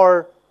a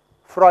more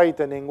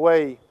frightening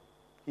way.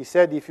 He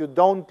said, if you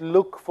don't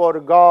look for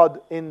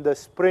God in the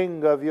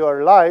spring of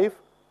your life,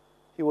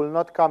 He will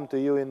not come to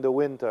you in the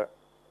winter.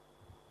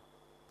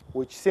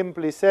 Which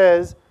simply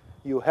says,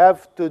 you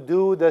have to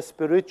do the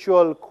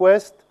spiritual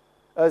quest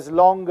as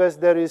long as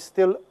there is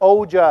still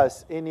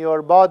ojas in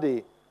your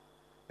body.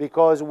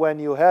 Because when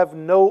you have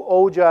no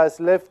ojas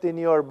left in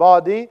your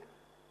body,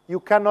 you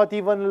cannot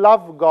even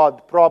love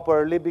God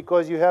properly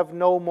because you have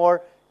no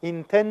more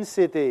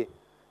intensity.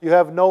 You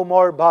have no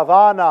more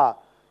bhavana.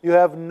 You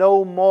have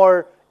no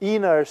more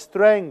inner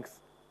strength.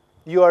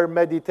 Your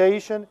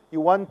meditation,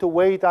 you want to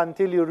wait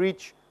until you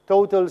reach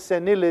total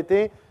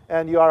senility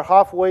and you are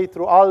halfway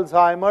through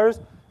Alzheimer's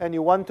and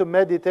you want to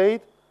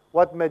meditate.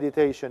 What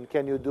meditation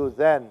can you do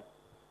then?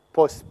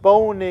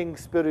 Postponing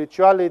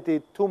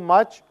spirituality too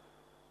much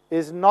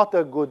is not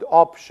a good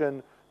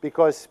option,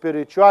 because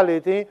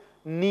spirituality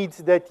needs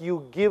that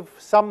you give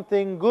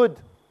something good.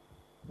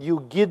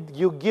 You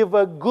give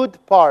a good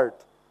part.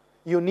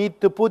 You need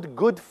to put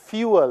good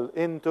fuel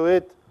into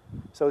it.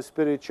 So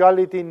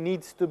spirituality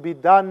needs to be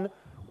done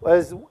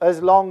as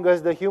long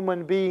as the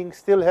human being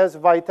still has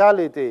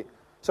vitality.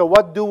 So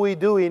what do we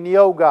do in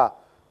yoga?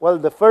 Well,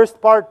 the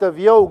first part of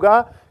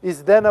yoga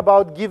is then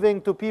about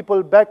giving to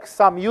people back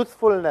some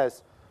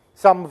youthfulness,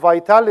 some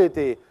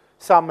vitality,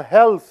 some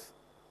health.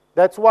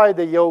 That's why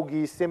the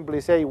yogis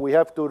simply say we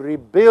have to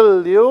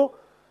rebuild you,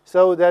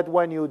 so that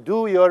when you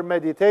do your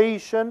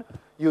meditation,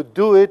 you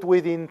do it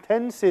with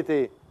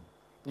intensity.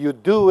 You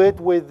do it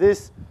with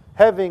this,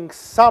 having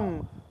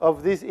some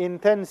of this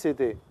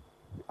intensity.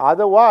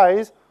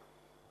 Otherwise,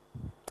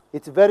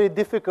 it's very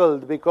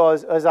difficult,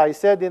 because as I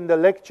said in the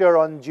lecture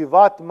on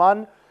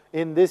Jivatman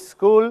in this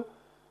school,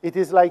 it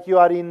is like you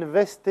are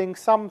investing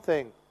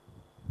something.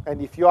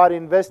 And if you are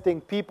investing,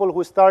 people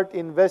who start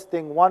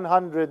investing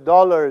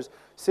 $100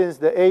 since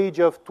the age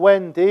of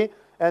 20,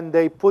 and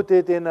they put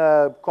it in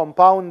a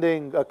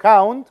compounding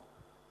account,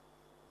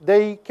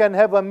 they can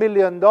have $1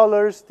 million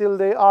till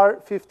they are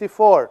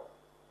 54.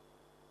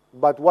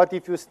 But what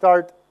if you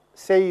start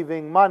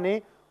saving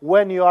money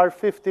when you are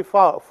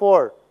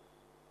 54?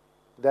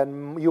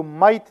 Then you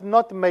might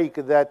not make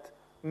that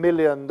 $1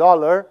 million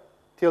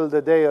till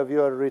the day of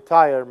your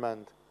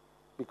retirement,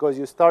 because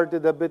you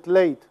started a bit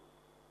late.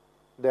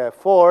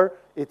 Therefore,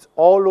 it's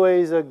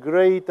always a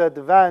great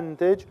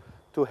advantage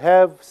to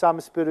have some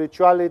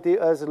spirituality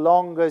as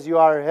long as you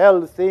are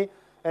healthy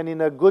and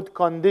in a good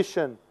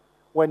condition,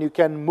 when you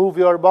can move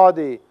your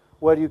body,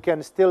 where you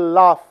can still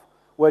laugh,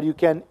 where you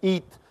can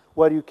eat,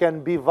 where you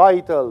can be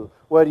vital,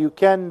 where you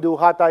can do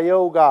hatha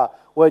yoga,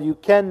 where you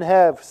can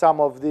have some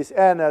of this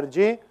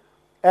energy.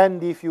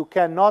 And if you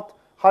cannot,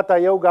 hatha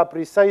yoga,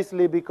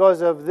 precisely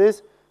because of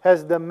this,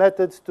 has the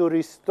methods to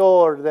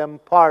restore them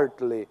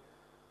partly.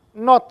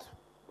 Not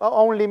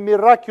only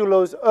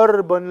miraculous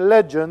urban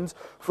legends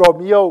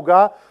from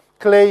yoga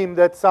claim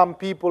that some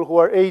people who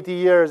are 80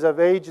 years of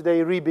age,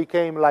 they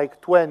re-became like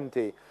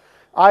 20.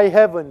 I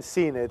haven't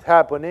seen it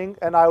happening,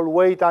 and I'll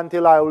wait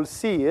until I will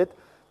see it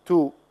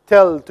to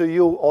tell to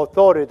you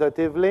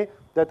authoritatively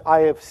that I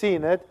have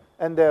seen it,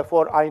 and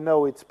therefore I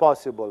know it's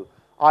possible.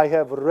 I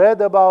have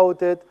read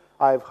about it,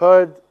 I've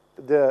heard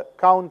the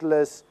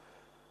countless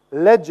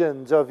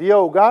legends of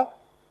yoga,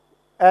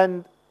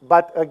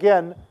 but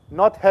again,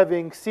 not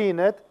having seen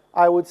it,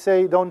 I would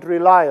say don't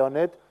rely on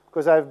it,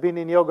 because I've been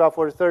in yoga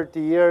for 30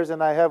 years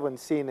and I haven't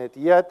seen it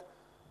yet.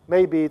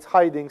 Maybe it's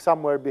hiding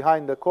somewhere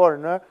behind the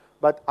corner,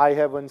 but I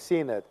haven't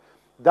seen it.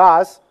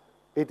 Thus,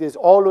 it is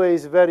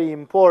always very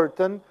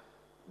important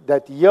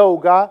that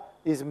yoga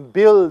is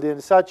built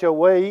in such a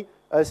way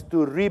as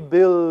to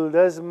rebuild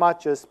as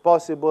much as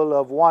possible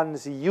of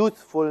one's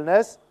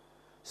youthfulness,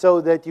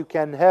 so that you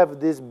can have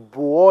this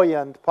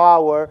buoyant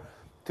power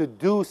to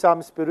do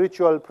some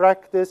spiritual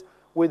practice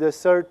with a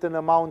certain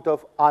amount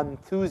of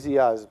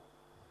enthusiasm.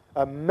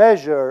 A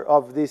measure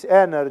of this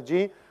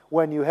energy,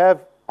 when you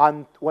have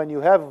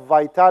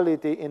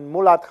vitality in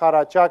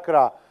Muladhara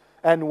chakra,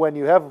 and when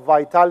you have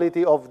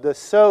vitality of the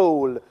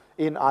soul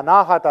in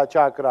Anahata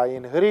chakra,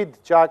 in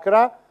Hrid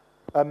chakra,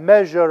 a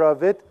measure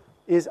of it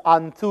is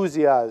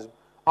enthusiasm.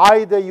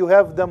 Either you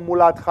have the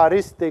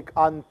Muladharistic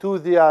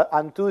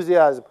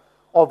enthusiasm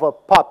of a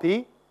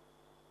puppy.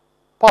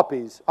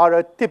 Puppies are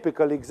a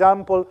typical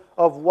example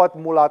of what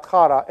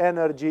Muladhara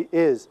energy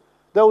is.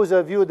 Those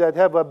of you that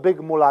have a big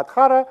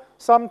Muladhara,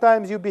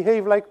 sometimes you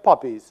behave like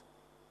puppies.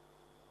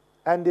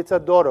 And it's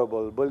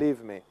adorable,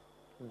 believe me.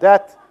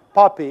 That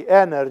puppy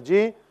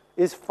energy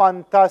is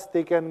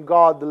fantastic and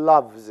God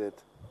loves it.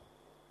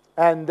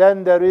 And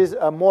then there is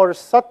a more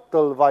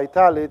subtle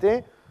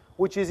vitality,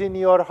 which is in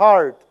your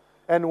heart.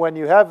 And when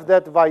you have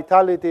that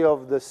vitality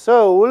of the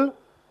soul,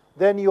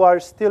 then you are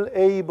still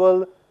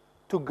able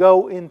to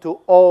go into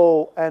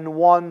awe and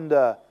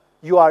wonder.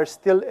 You are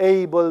still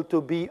able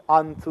to be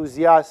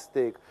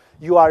enthusiastic.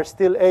 You are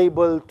still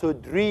able to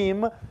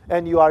dream,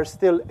 and you are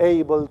still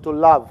able to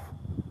love.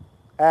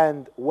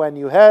 And when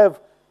you have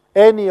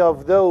any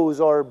of those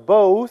or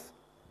both,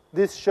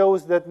 this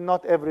shows that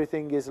not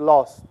everything is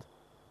lost.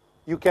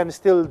 You can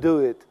still do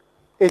it.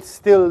 It's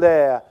still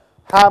there.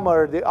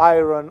 Hammer the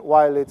iron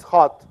while it's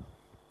hot.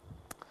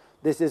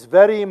 This is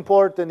very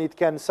important. It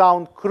can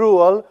sound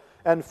cruel,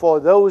 and for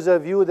those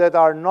of you that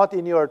are not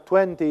in your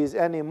 20s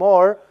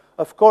anymore,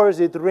 of course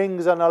it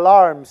rings an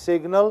alarm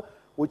signal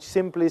which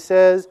simply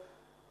says,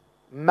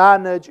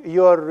 manage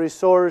your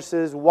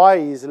resources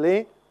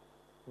wisely,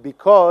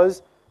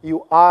 because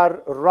you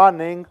are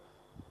running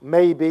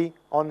maybe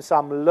on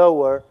some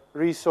lower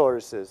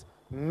resources.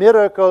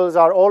 Miracles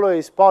are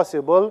always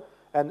possible,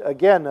 and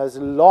again, as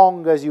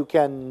long as you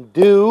can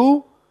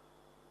do,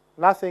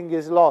 nothing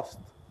is lost.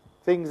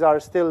 Things are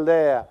still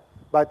there,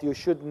 but you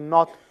should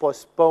not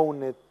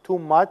postpone it too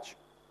much,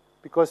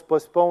 because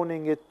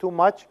postponing it too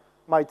much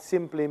might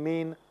simply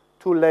mean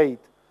too late.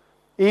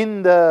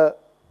 In the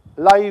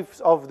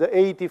lives of the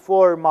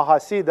 84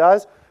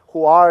 Mahasiddhas,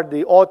 who are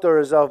the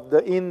authors of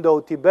the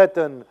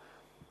Indo-Tibetan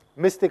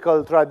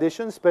mystical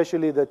tradition,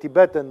 especially the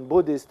Tibetan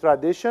Buddhist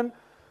tradition,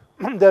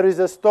 there is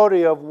a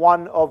story of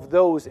one of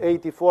those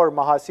 84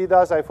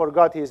 Mahasiddhas, I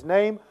forgot his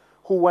name,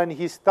 who when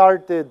he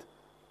started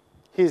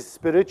his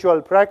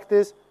spiritual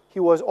practice, he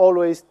was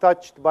always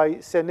touched by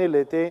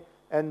senility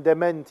and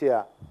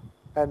dementia.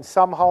 And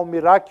somehow,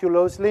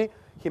 miraculously,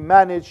 he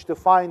managed to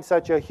find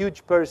such a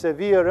huge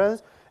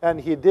perseverance, and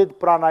he did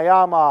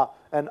pranayama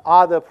and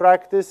other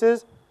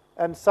practices,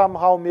 and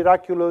somehow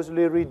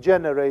miraculously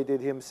regenerated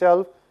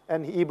himself,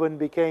 and he even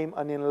became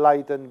an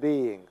enlightened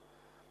being.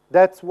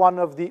 That's one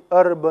of the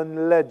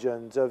urban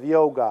legends of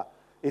yoga.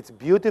 It's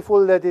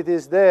beautiful that it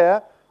is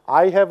there.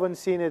 I haven't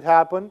seen it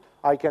happen.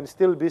 I can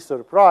still be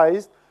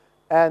surprised.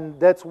 And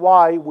that's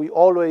why we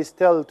always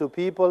tell to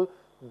people,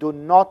 do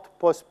not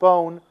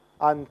postpone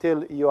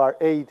until you are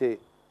 80.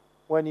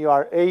 When you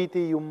are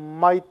 80, you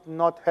might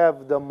not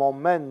have the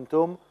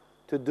momentum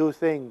to do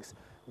things.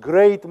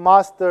 Great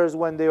masters,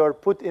 when they are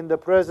put in the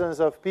presence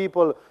of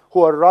people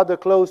who are rather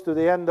close to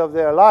the end of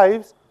their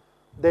lives,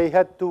 they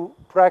had to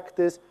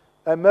practice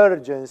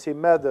emergency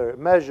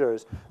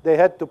measures. They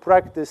had to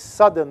practice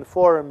sudden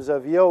forms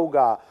of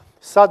yoga,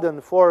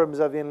 sudden forms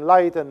of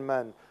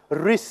enlightenment,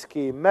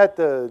 risky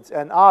methods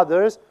and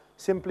others,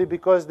 simply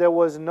because there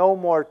was no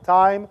more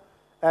time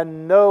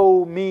and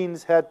no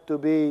means had to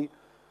be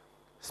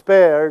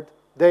spared.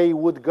 They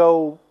would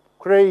go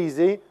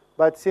crazy,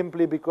 but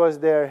simply because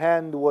their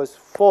hand was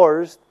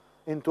forced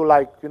into,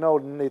 like,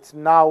 it's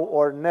now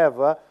or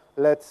never,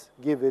 let's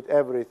give it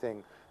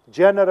everything.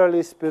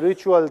 Generally,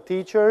 spiritual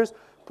teachers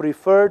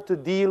prefer to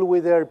deal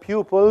with their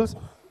pupils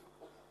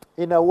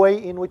in a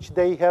way in which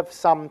they have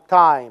some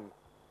time.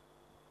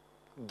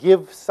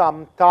 Give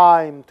some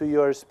time to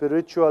your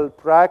spiritual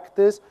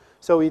practice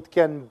so it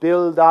can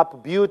build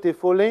up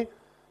beautifully.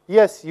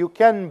 Yes, you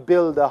can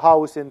build a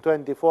house in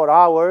 24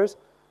 hours,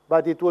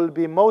 but it will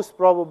be most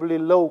probably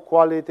low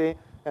quality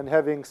and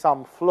having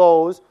some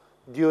flaws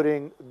due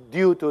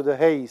to the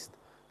haste.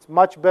 It's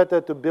much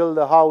better to build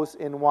a house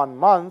in 1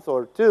 month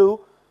or 2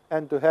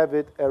 and to have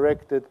it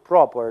erected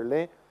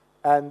properly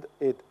and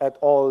it at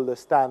all the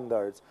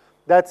standards.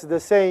 That's the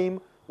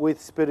same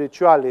with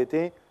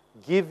spirituality.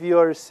 Give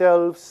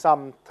yourself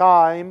some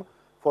time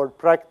for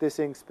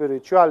practicing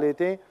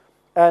spirituality,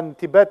 and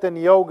Tibetan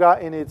yoga,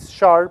 in its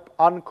sharp,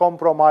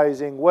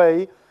 uncompromising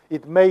way,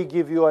 it may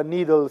give you a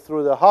needle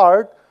through the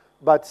heart,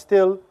 but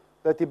still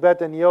the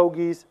Tibetan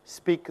yogis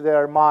speak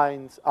their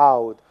minds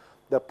out.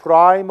 The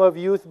prime of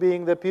youth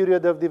being the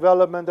period of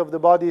development of the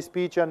body,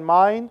 speech, and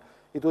mind,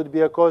 it would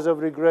be a cause of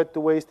regret to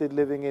waste it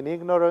living in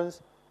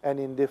ignorance and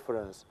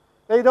indifference.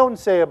 They don't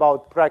say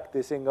about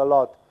practicing a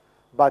lot,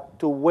 but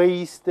to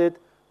waste it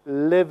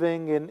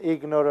living in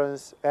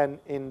ignorance and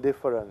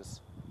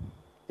indifference.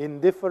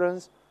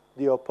 Indifference,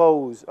 the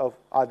oppose of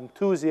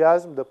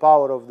enthusiasm, the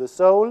power of the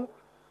soul,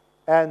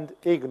 and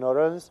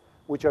ignorance,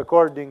 which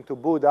according to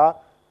Buddha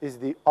is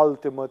the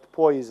ultimate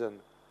poison.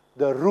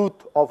 The root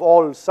of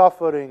all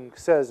suffering,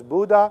 says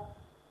Buddha,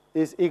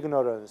 is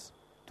ignorance.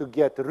 To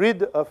get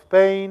rid of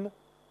pain,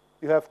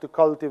 you have to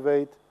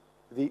cultivate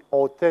the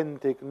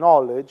authentic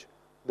knowledge,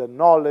 the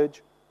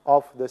knowledge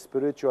of the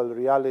spiritual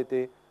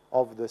reality,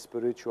 of the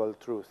spiritual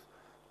truth.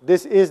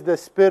 This is the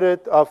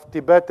spirit of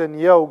Tibetan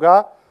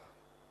yoga,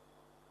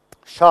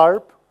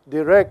 sharp,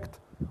 direct,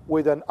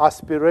 with an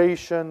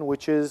aspiration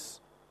which is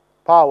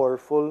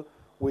powerful,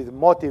 with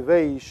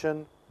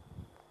motivation,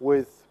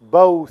 with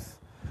both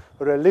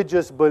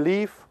religious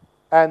belief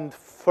and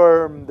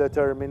firm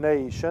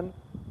determination.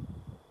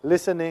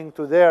 Listening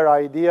to their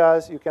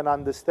ideas, you can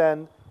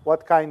understand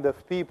what kind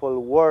of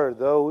people were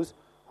those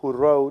who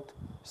wrote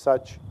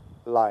such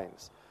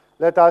lines.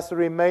 Let us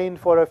remain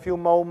for a few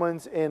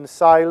moments in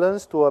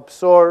silence to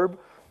absorb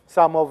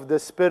some of the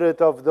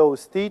spirit of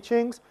those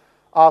teachings.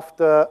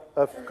 After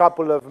a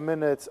couple of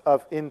minutes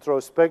of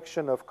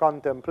introspection, of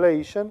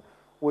contemplation,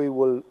 we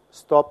will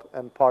stop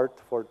and part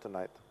for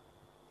tonight.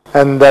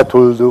 And that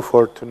will do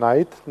for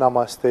tonight.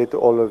 Namaste to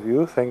all of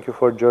you. Thank you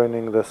for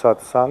joining the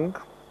satsang.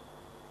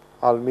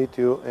 I'll meet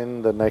you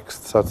in the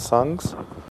next satsangs.